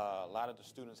 A lot of the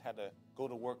students had to go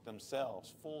to work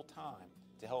themselves full time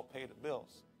to help pay the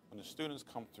bills. When the students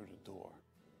come through the door,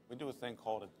 we do a thing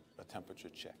called a temperature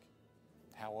check.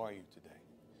 How are you today?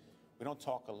 We don't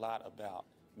talk a lot about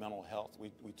mental health.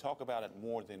 We talk about it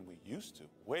more than we used to,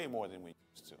 way more than we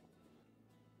used to.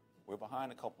 We're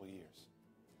behind a couple of years.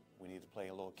 We need to play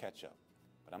a little catch up.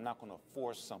 But I'm not going to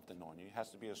force something on you. It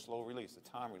has to be a slow release, a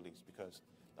time release, because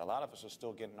a lot of us are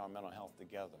still getting our mental health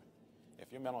together.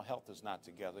 If your mental health is not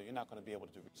together, you're not going to be able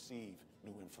to receive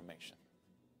new information.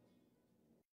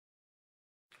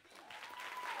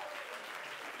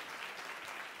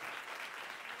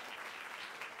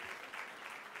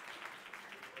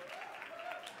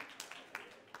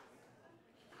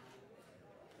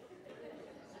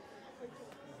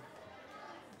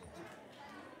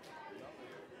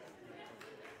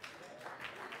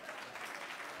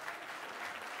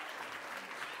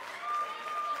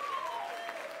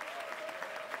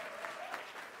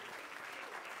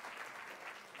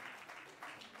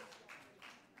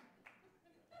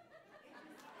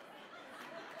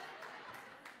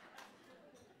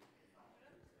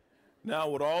 Now,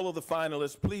 would all of the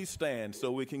finalists please stand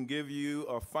so we can give you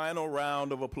a final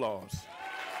round of applause.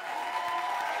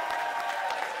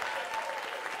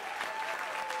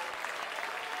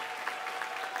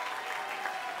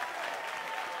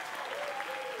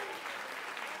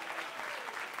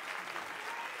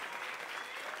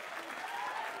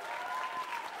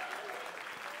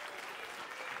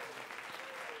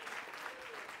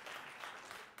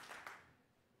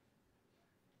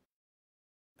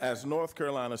 As North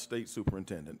Carolina State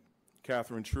Superintendent,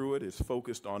 Catherine Truitt is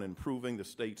focused on improving the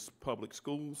state's public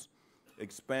schools,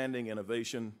 expanding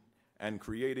innovation, and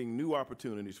creating new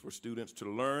opportunities for students to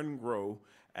learn, grow,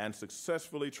 and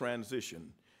successfully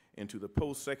transition into the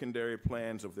post-secondary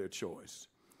plans of their choice.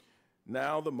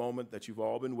 Now, the moment that you've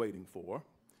all been waiting for,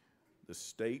 the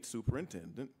State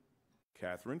Superintendent,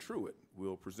 Catherine Truitt,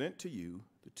 will present to you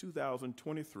the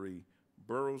 2023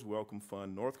 Burroughs Wellcome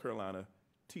Fund North Carolina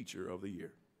Teacher of the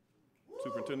Year.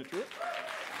 Superintendent Truitt.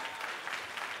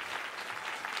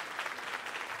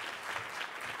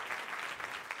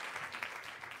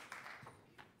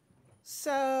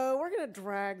 So we're going to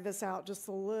drag this out just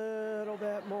a little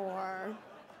bit more.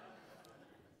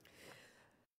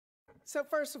 So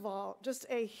first of all, just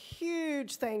a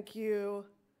huge thank you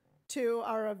to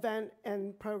our event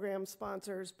and program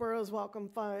sponsors, Burroughs Wellcome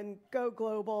Fund, Go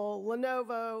Global,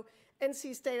 Lenovo,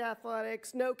 NC State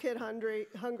Athletics, No Kid Hungry,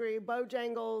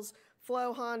 Bojangles,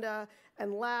 Flow Honda,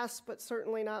 and last but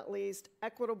certainly not least,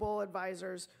 Equitable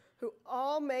Advisors, who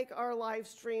all make our live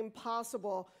stream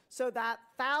possible so that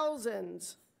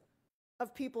thousands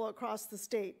of people across the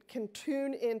state can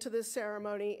tune into this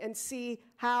ceremony and see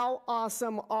how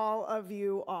awesome all of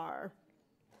you are.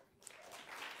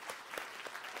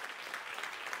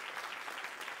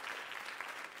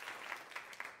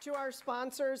 To our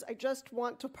sponsors, I just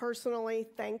want to personally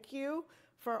thank you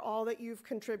for all that you've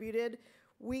contributed.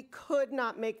 We could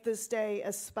not make this day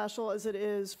as special as it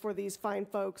is for these fine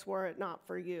folks were it not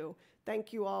for you.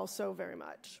 Thank you all so very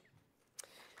much.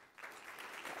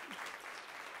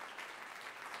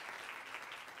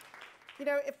 You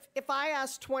know, if I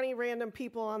asked 20 random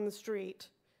people on the street,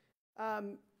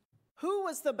 who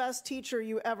was the best teacher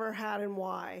you ever had and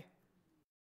why?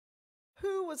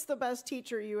 Who was the best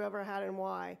teacher you ever had and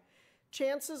why?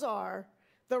 Chances are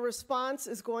the response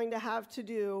is going to have to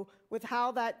do with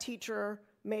how that teacher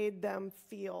made them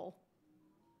feel.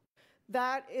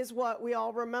 That is what we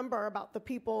all remember about the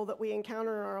people that we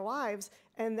encounter in our lives,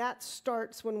 and that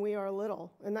starts when we are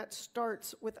little, and that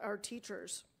starts with our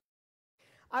teachers.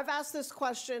 I've asked this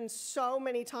question so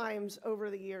many times over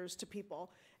the years to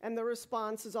people, and the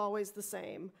response is always the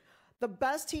same. The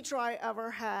best teacher I ever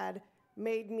had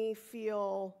made me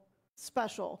feel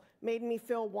special, made me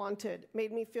feel wanted,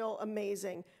 made me feel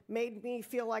amazing, made me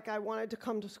feel like I wanted to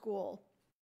come to school.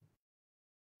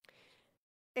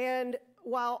 And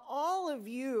while all of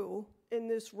you in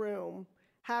this room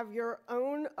have your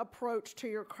own approach to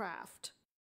your craft,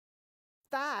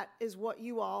 that is what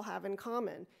you all have in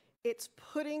common. It's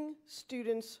putting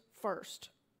students first.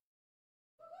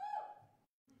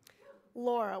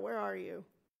 Laura, where are you?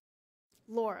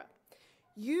 Laura,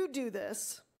 you do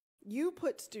this, you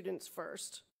put students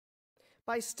first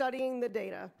by studying the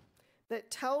data that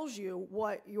tells you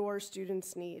what your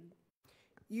students need.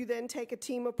 You then take a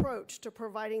team approach to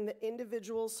providing the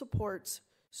individual supports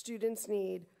students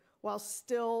need while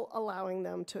still allowing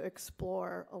them to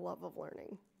explore a love of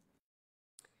learning.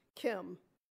 Kim,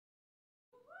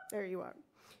 there you are.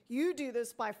 You do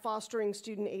this by fostering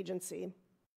student agency.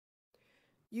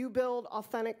 You build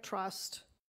authentic trust,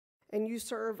 and you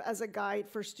serve as a guide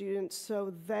for students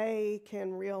so they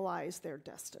can realize their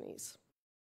destinies.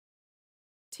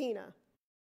 Tina,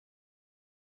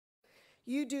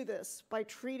 you do this by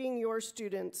treating your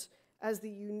students as the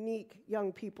unique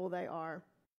young people they are.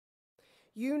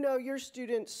 You know your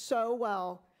students so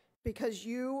well because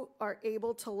you are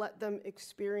able to let them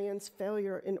experience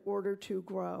failure in order to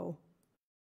grow.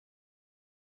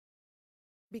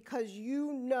 Because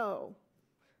you know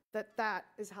that that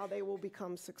is how they will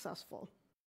become successful.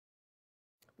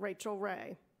 Rachel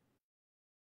Ray.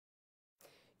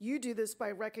 You do this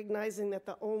by recognizing that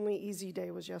the only easy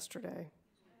day was yesterday.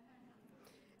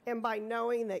 And by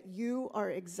knowing that you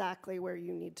are exactly where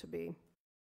you need to be.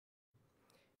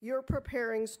 You're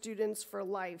preparing students for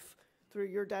life through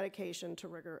your dedication to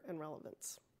rigor and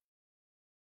relevance.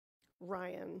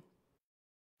 Ryan.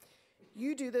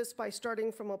 You do this by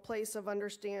starting from a place of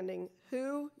understanding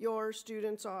who your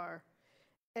students are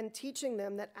and teaching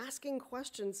them that asking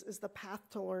questions is the path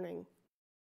to learning.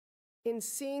 In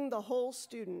seeing the whole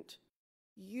student,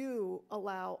 you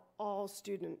allow all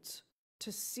students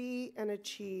to see and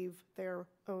achieve their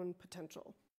own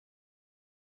potential.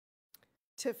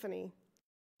 Tiffany.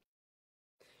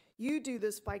 You do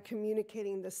this by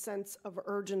communicating the sense of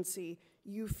urgency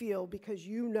you feel because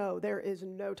you know there is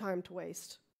no time to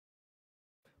waste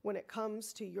when it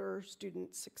comes to your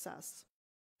student success.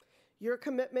 Your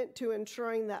commitment to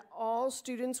ensuring that all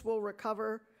students will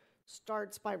recover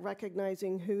starts by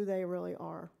recognizing who they really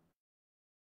are.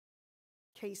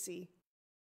 Casey.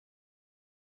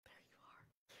 There you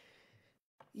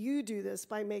are. You do this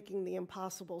by making the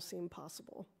impossible seem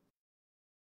possible.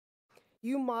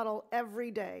 You model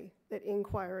every day that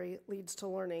inquiry leads to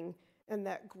learning and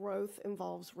that growth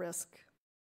involves risk.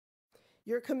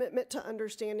 Your commitment to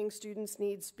understanding students'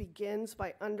 needs begins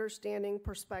by understanding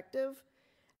perspective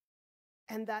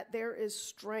and that there is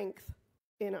strength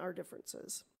in our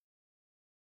differences.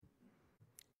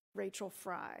 Rachel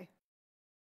Fry.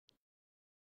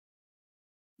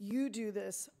 You do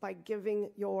this by giving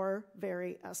your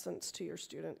very essence to your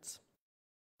students.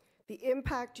 The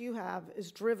impact you have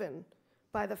is driven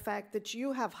by the fact that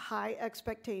you have high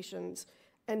expectations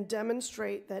and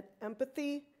demonstrate that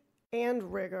empathy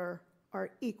and rigor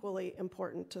are equally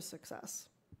important to success.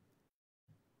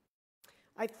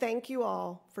 I thank you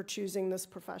all for choosing this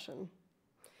profession.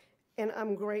 and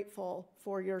I'm grateful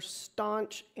for your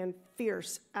staunch and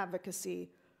fierce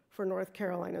advocacy for North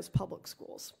Carolina's public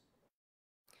schools.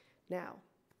 Now,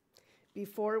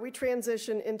 before we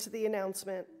transition into the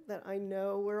announcement that I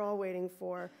know we're all waiting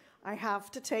for, I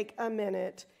have to take a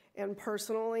minute and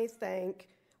personally thank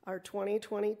our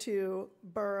 2022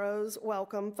 Burroughs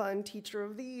Wellcome Fund Teacher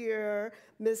of the Year,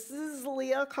 Mrs.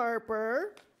 Leah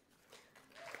Carper.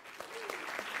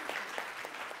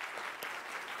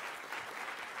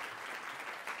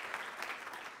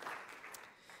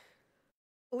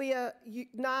 Leah,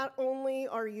 not only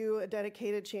are you a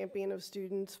dedicated champion of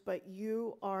students, but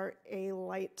you are a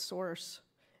light source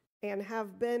and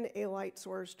have been a light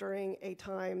source during a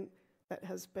time that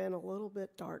has been a little bit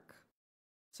dark.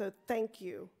 So thank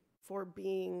you for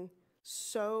being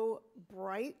so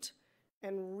bright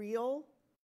and real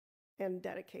and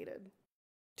dedicated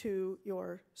to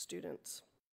your students.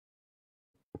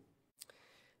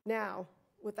 Now,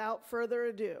 without further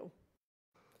ado,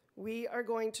 we are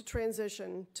going to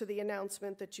transition to the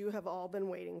announcement that you have all been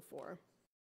waiting for.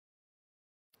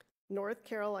 North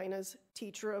Carolina's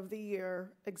Teacher of the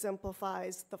Year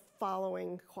exemplifies the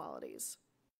following qualities.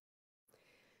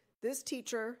 This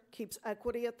teacher keeps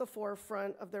equity at the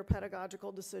forefront of their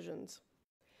pedagogical decisions,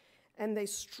 and they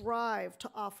strive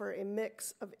to offer a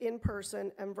mix of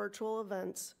in-person and virtual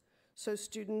events so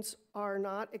students are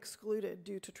not excluded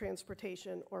due to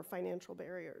transportation or financial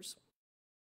barriers.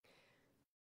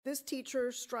 This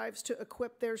teacher strives to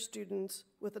equip their students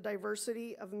with a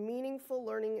diversity of meaningful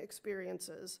learning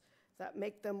experiences that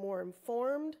make them more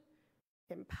informed,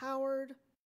 empowered,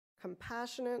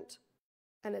 compassionate,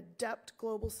 and adept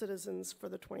global citizens for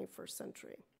the 21st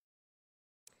century.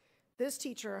 This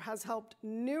teacher has helped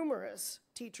numerous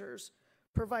teachers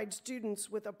provide students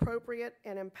with appropriate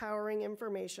and empowering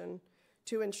information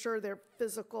to ensure their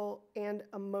physical and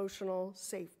emotional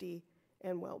safety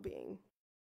and well-being.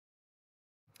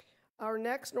 Our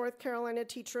next North Carolina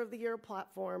Teacher of the Year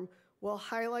platform will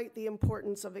highlight the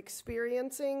importance of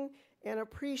experiencing and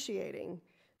appreciating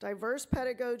diverse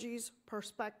pedagogies,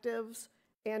 perspectives,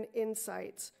 and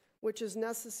insights, which is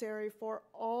necessary for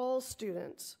all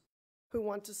students who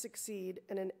want to succeed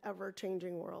in an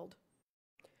ever-changing world.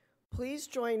 Please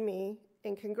join me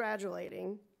in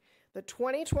congratulating the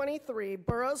 2023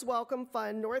 Burroughs Wellcome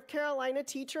Fund North Carolina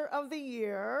Teacher of the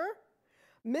Year,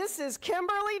 Mrs.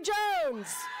 Kimberly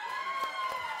Jones.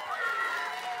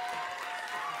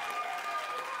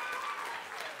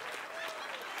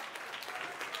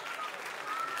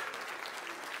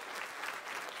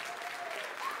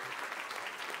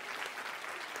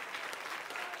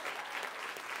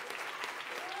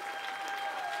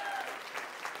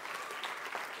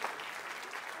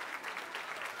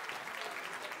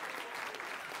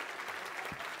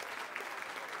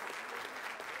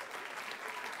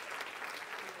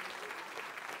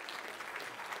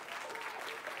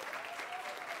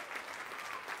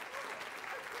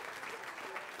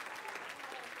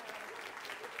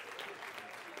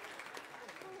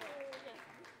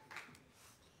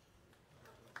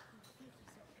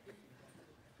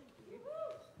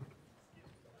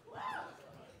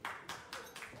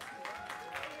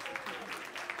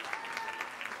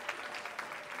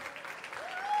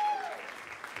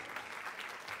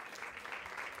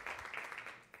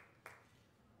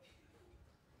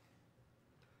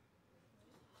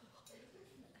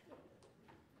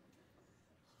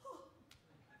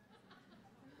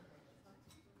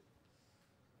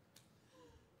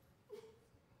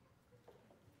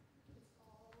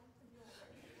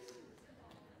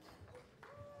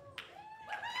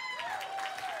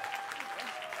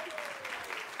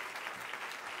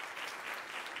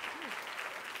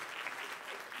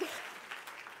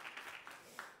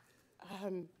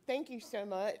 Thank you so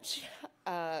much.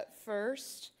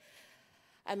 First,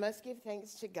 I must give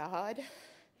thanks to God.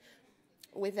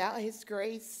 Without His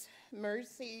grace,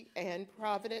 mercy, and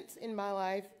providence in my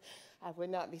life, I would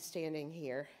not be standing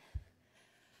here.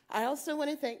 I also want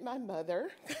to thank my mother.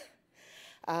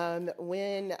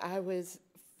 When I was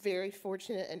very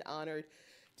fortunate and honored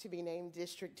to be named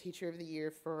District Teacher of the Year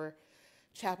for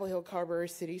Chapel Hill Carrboro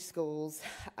City Schools,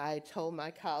 I told my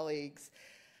colleagues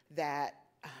that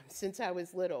since I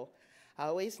was little, I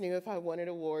always knew if I won an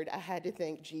award, I had to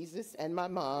thank Jesus and my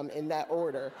mom in that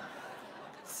order.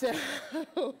 So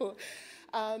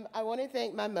I want to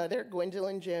thank my mother,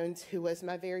 Gwendolyn Jones, who was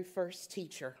my very first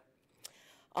teacher.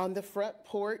 On the front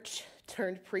porch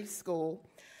turned preschool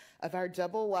of our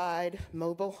double-wide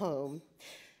mobile home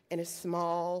in a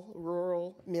small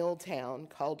rural mill town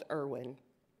called Irwin.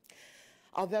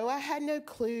 Although I had no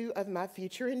clue of my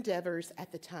future endeavors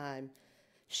at the time,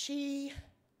 she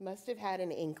must have had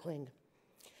an inkling,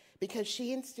 because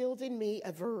she instilled in me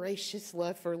a voracious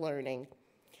love for learning,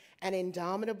 an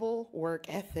indomitable work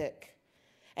ethic,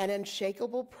 an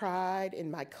unshakable pride in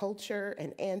my culture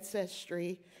and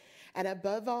ancestry, and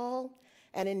above all,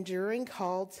 an enduring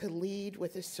call to lead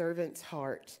with a servant's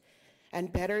heart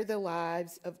and better the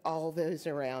lives of all those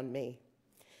around me.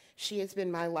 She has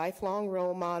been my lifelong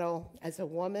role model as a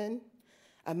woman,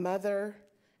 a mother,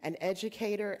 an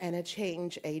educator, and a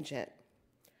change agent.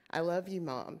 I love you,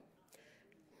 Mom.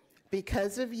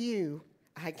 Because of you,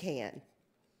 I can.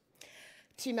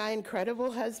 To my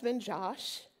incredible husband,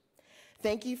 Josh,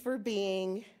 thank you for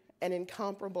being an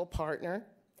incomparable partner,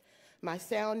 my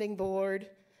sounding board,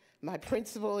 my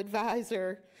principal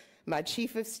advisor, my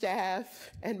chief of staff,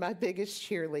 and my biggest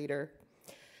cheerleader.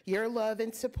 Your love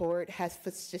and support has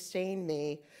sustained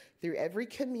me through every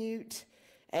commute,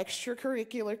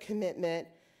 extracurricular commitment,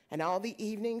 and all the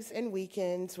evenings and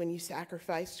weekends when you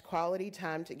sacrificed quality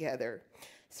time together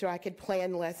so I could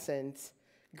plan lessons,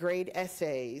 grade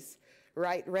essays,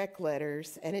 write rec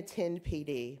letters, and attend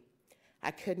PD.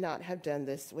 I could not have done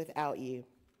this without you.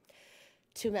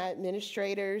 To my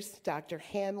administrators, Dr.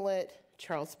 Hamlet,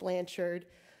 Charles Blanchard,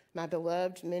 my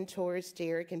beloved mentors,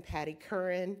 Derek and Patty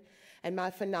Curran, and my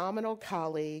phenomenal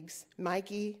colleagues,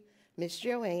 Mikey, Miss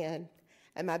Joanne,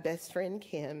 and my best friend,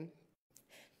 Kim.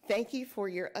 Thank you for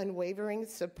your unwavering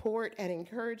support and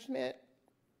encouragement.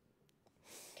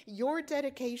 Your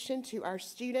dedication to our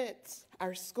students,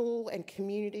 our school, and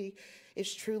community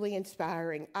is truly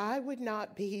inspiring. I would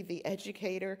not be the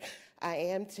educator I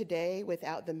am today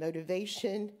without the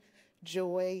motivation,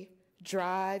 joy,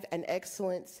 drive, and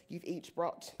excellence you've each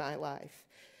brought to my life.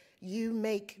 You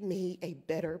make me a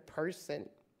better person.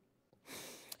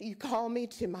 You call me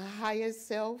to my highest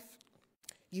self.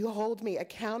 You hold me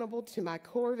accountable to my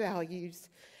core values,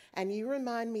 and you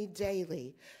remind me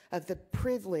daily of the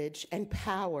privilege and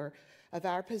power of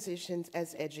our positions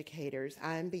as educators.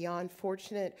 I am beyond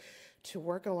fortunate to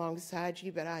work alongside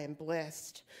you, but I am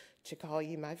blessed to call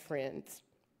you my friends.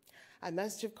 I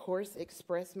must, of course,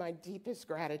 express my deepest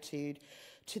gratitude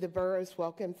to the Burroughs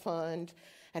Wellcome Fund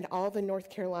and all the North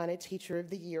Carolina Teacher of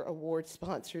the Year award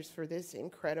sponsors for this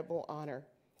incredible honor.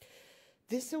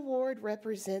 This award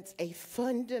represents a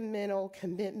fundamental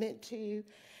commitment to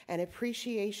and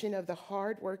appreciation of the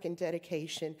hard work and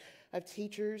dedication of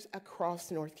teachers across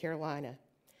North Carolina,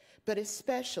 but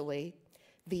especially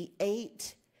the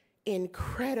 8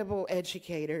 incredible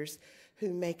educators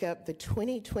who make up the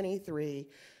 2023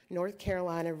 North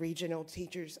Carolina Regional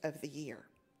Teachers of the Year.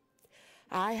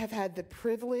 I have had the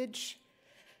privilege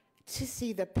to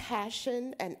see the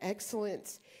passion and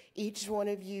excellence each one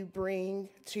of you bring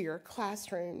to your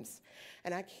classrooms,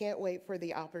 and I can't wait for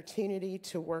the opportunity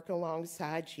to work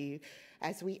alongside you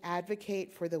as we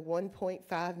advocate for the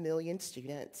 1.5 million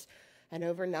students and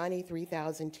over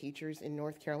 93,000 teachers in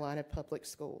North Carolina public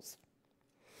schools.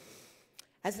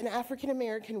 As an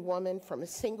African-American woman from a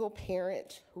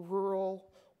single-parent, rural,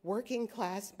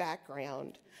 working-class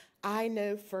background, I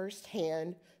know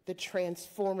firsthand the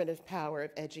transformative power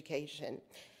of education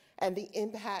and the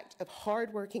impact of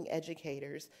hardworking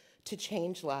educators to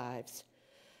change lives.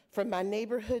 From my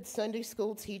neighborhood Sunday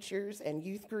school teachers and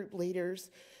youth group leaders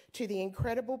to the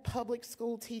incredible public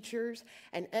school teachers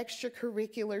and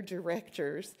extracurricular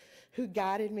directors who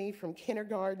guided me from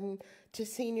kindergarten to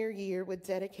senior year with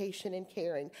dedication and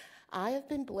caring, I have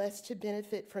been blessed to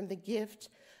benefit from the gift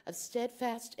of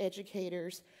steadfast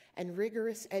educators and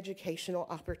rigorous educational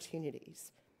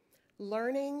opportunities.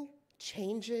 Learning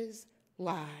changes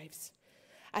lives.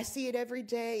 I see it every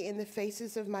day in the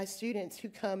faces of my students who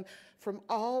come from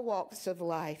all walks of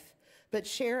life, but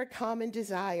share a common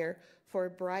desire for a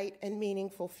bright and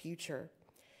meaningful future.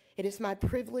 It is my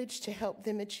privilege to help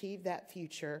them achieve that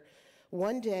future,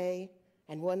 one day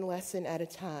and one lesson at a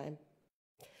time.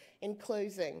 In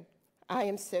closing, I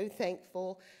am so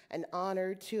thankful and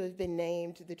honored to have been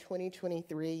named the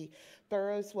 2023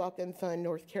 Burroughs Wellcome Fund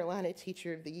North Carolina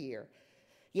Teacher of the Year.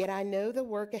 Yet I know the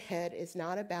work ahead is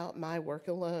not about my work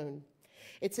alone.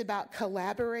 It's about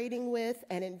collaborating with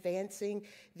and advancing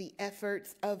the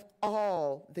efforts of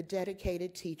all the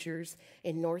dedicated teachers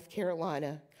in North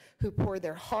Carolina who pour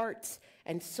their hearts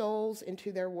and souls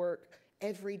into their work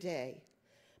every day,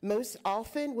 most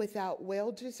often without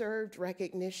well-deserved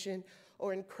recognition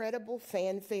or incredible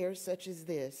fanfare such as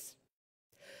this.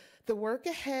 The work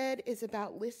ahead is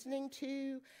about listening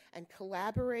to and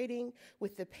collaborating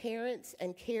with the parents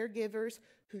and caregivers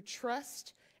who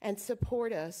trust and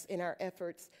support us in our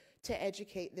efforts to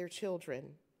educate their children.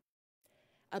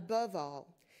 Above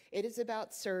all, it is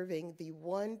about serving the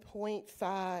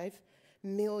 1.5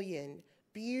 million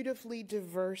beautifully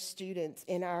diverse students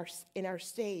in our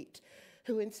state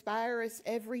who inspire us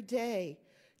every day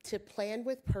to plan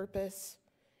with purpose,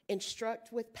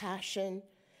 instruct with passion,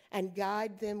 and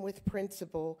guide them with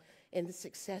principle in the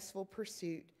successful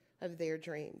pursuit of their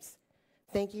dreams.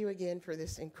 Thank you again for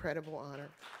this incredible honor.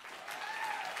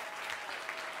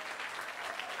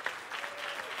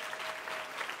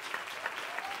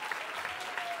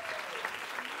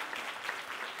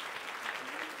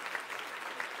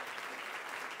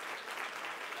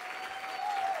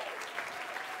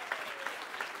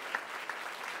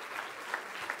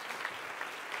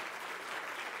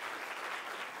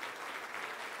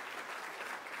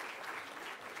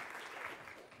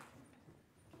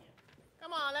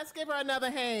 Come on, let's give her another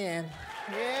hand.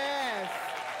 Yes.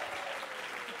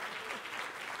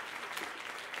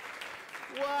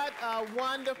 What a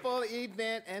wonderful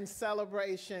event and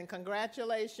celebration.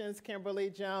 Congratulations, Kimberly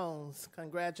Jones.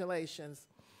 Congratulations.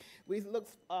 We look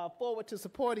forward to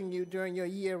supporting you during your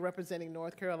year representing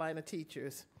North Carolina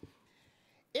teachers.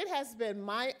 It has been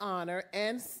my honor,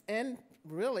 and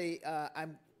really, I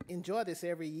enjoy this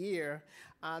every year,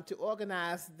 to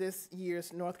organize this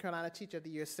year's North Carolina Teacher of the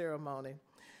Year ceremony.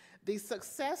 The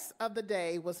success of the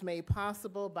day was made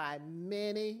possible by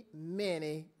many,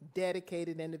 many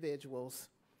dedicated individuals.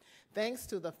 Thanks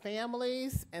to the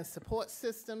families and support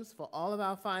systems for all of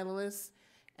our finalists,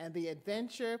 and the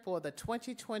adventure for the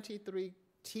 2023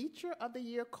 Teacher of the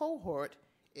Year cohort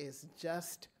is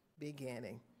just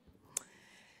beginning.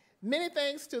 Many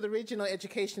thanks to the Regional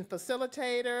Education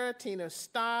Facilitator, Tina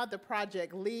Starr, the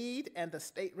project lead, and the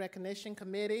State Recognition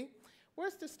Committee.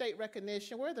 Where's the state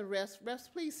recognition? Where are the refs?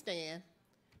 Refs, please stand.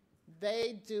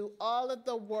 They do all of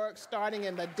the work starting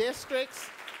in the districts.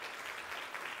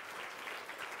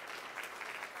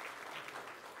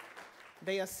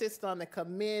 They assist on the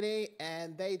committee,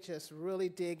 and they just really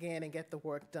dig in and get the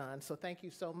work done. So thank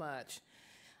you so much.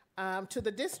 To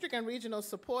the District and Regional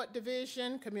Support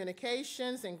Division,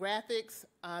 Communications and Graphics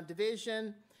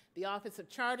Division, the Office of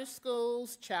Charter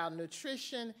Schools, Child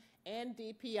Nutrition, and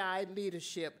DPI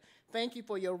leadership, thank you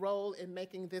for your role in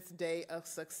making this day a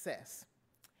success.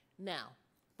 Now,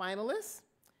 finalists,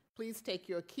 please take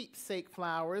your keepsake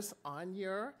flowers on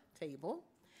your table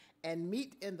and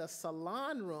meet in the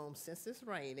salon room, since it's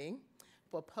raining,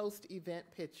 for post-event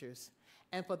pictures.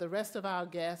 And for the rest of our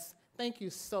guests, thank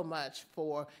you so much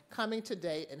for coming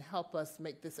today and help us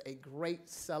make this a great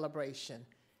celebration.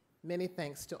 Many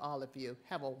thanks to all of you.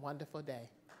 Have a wonderful day.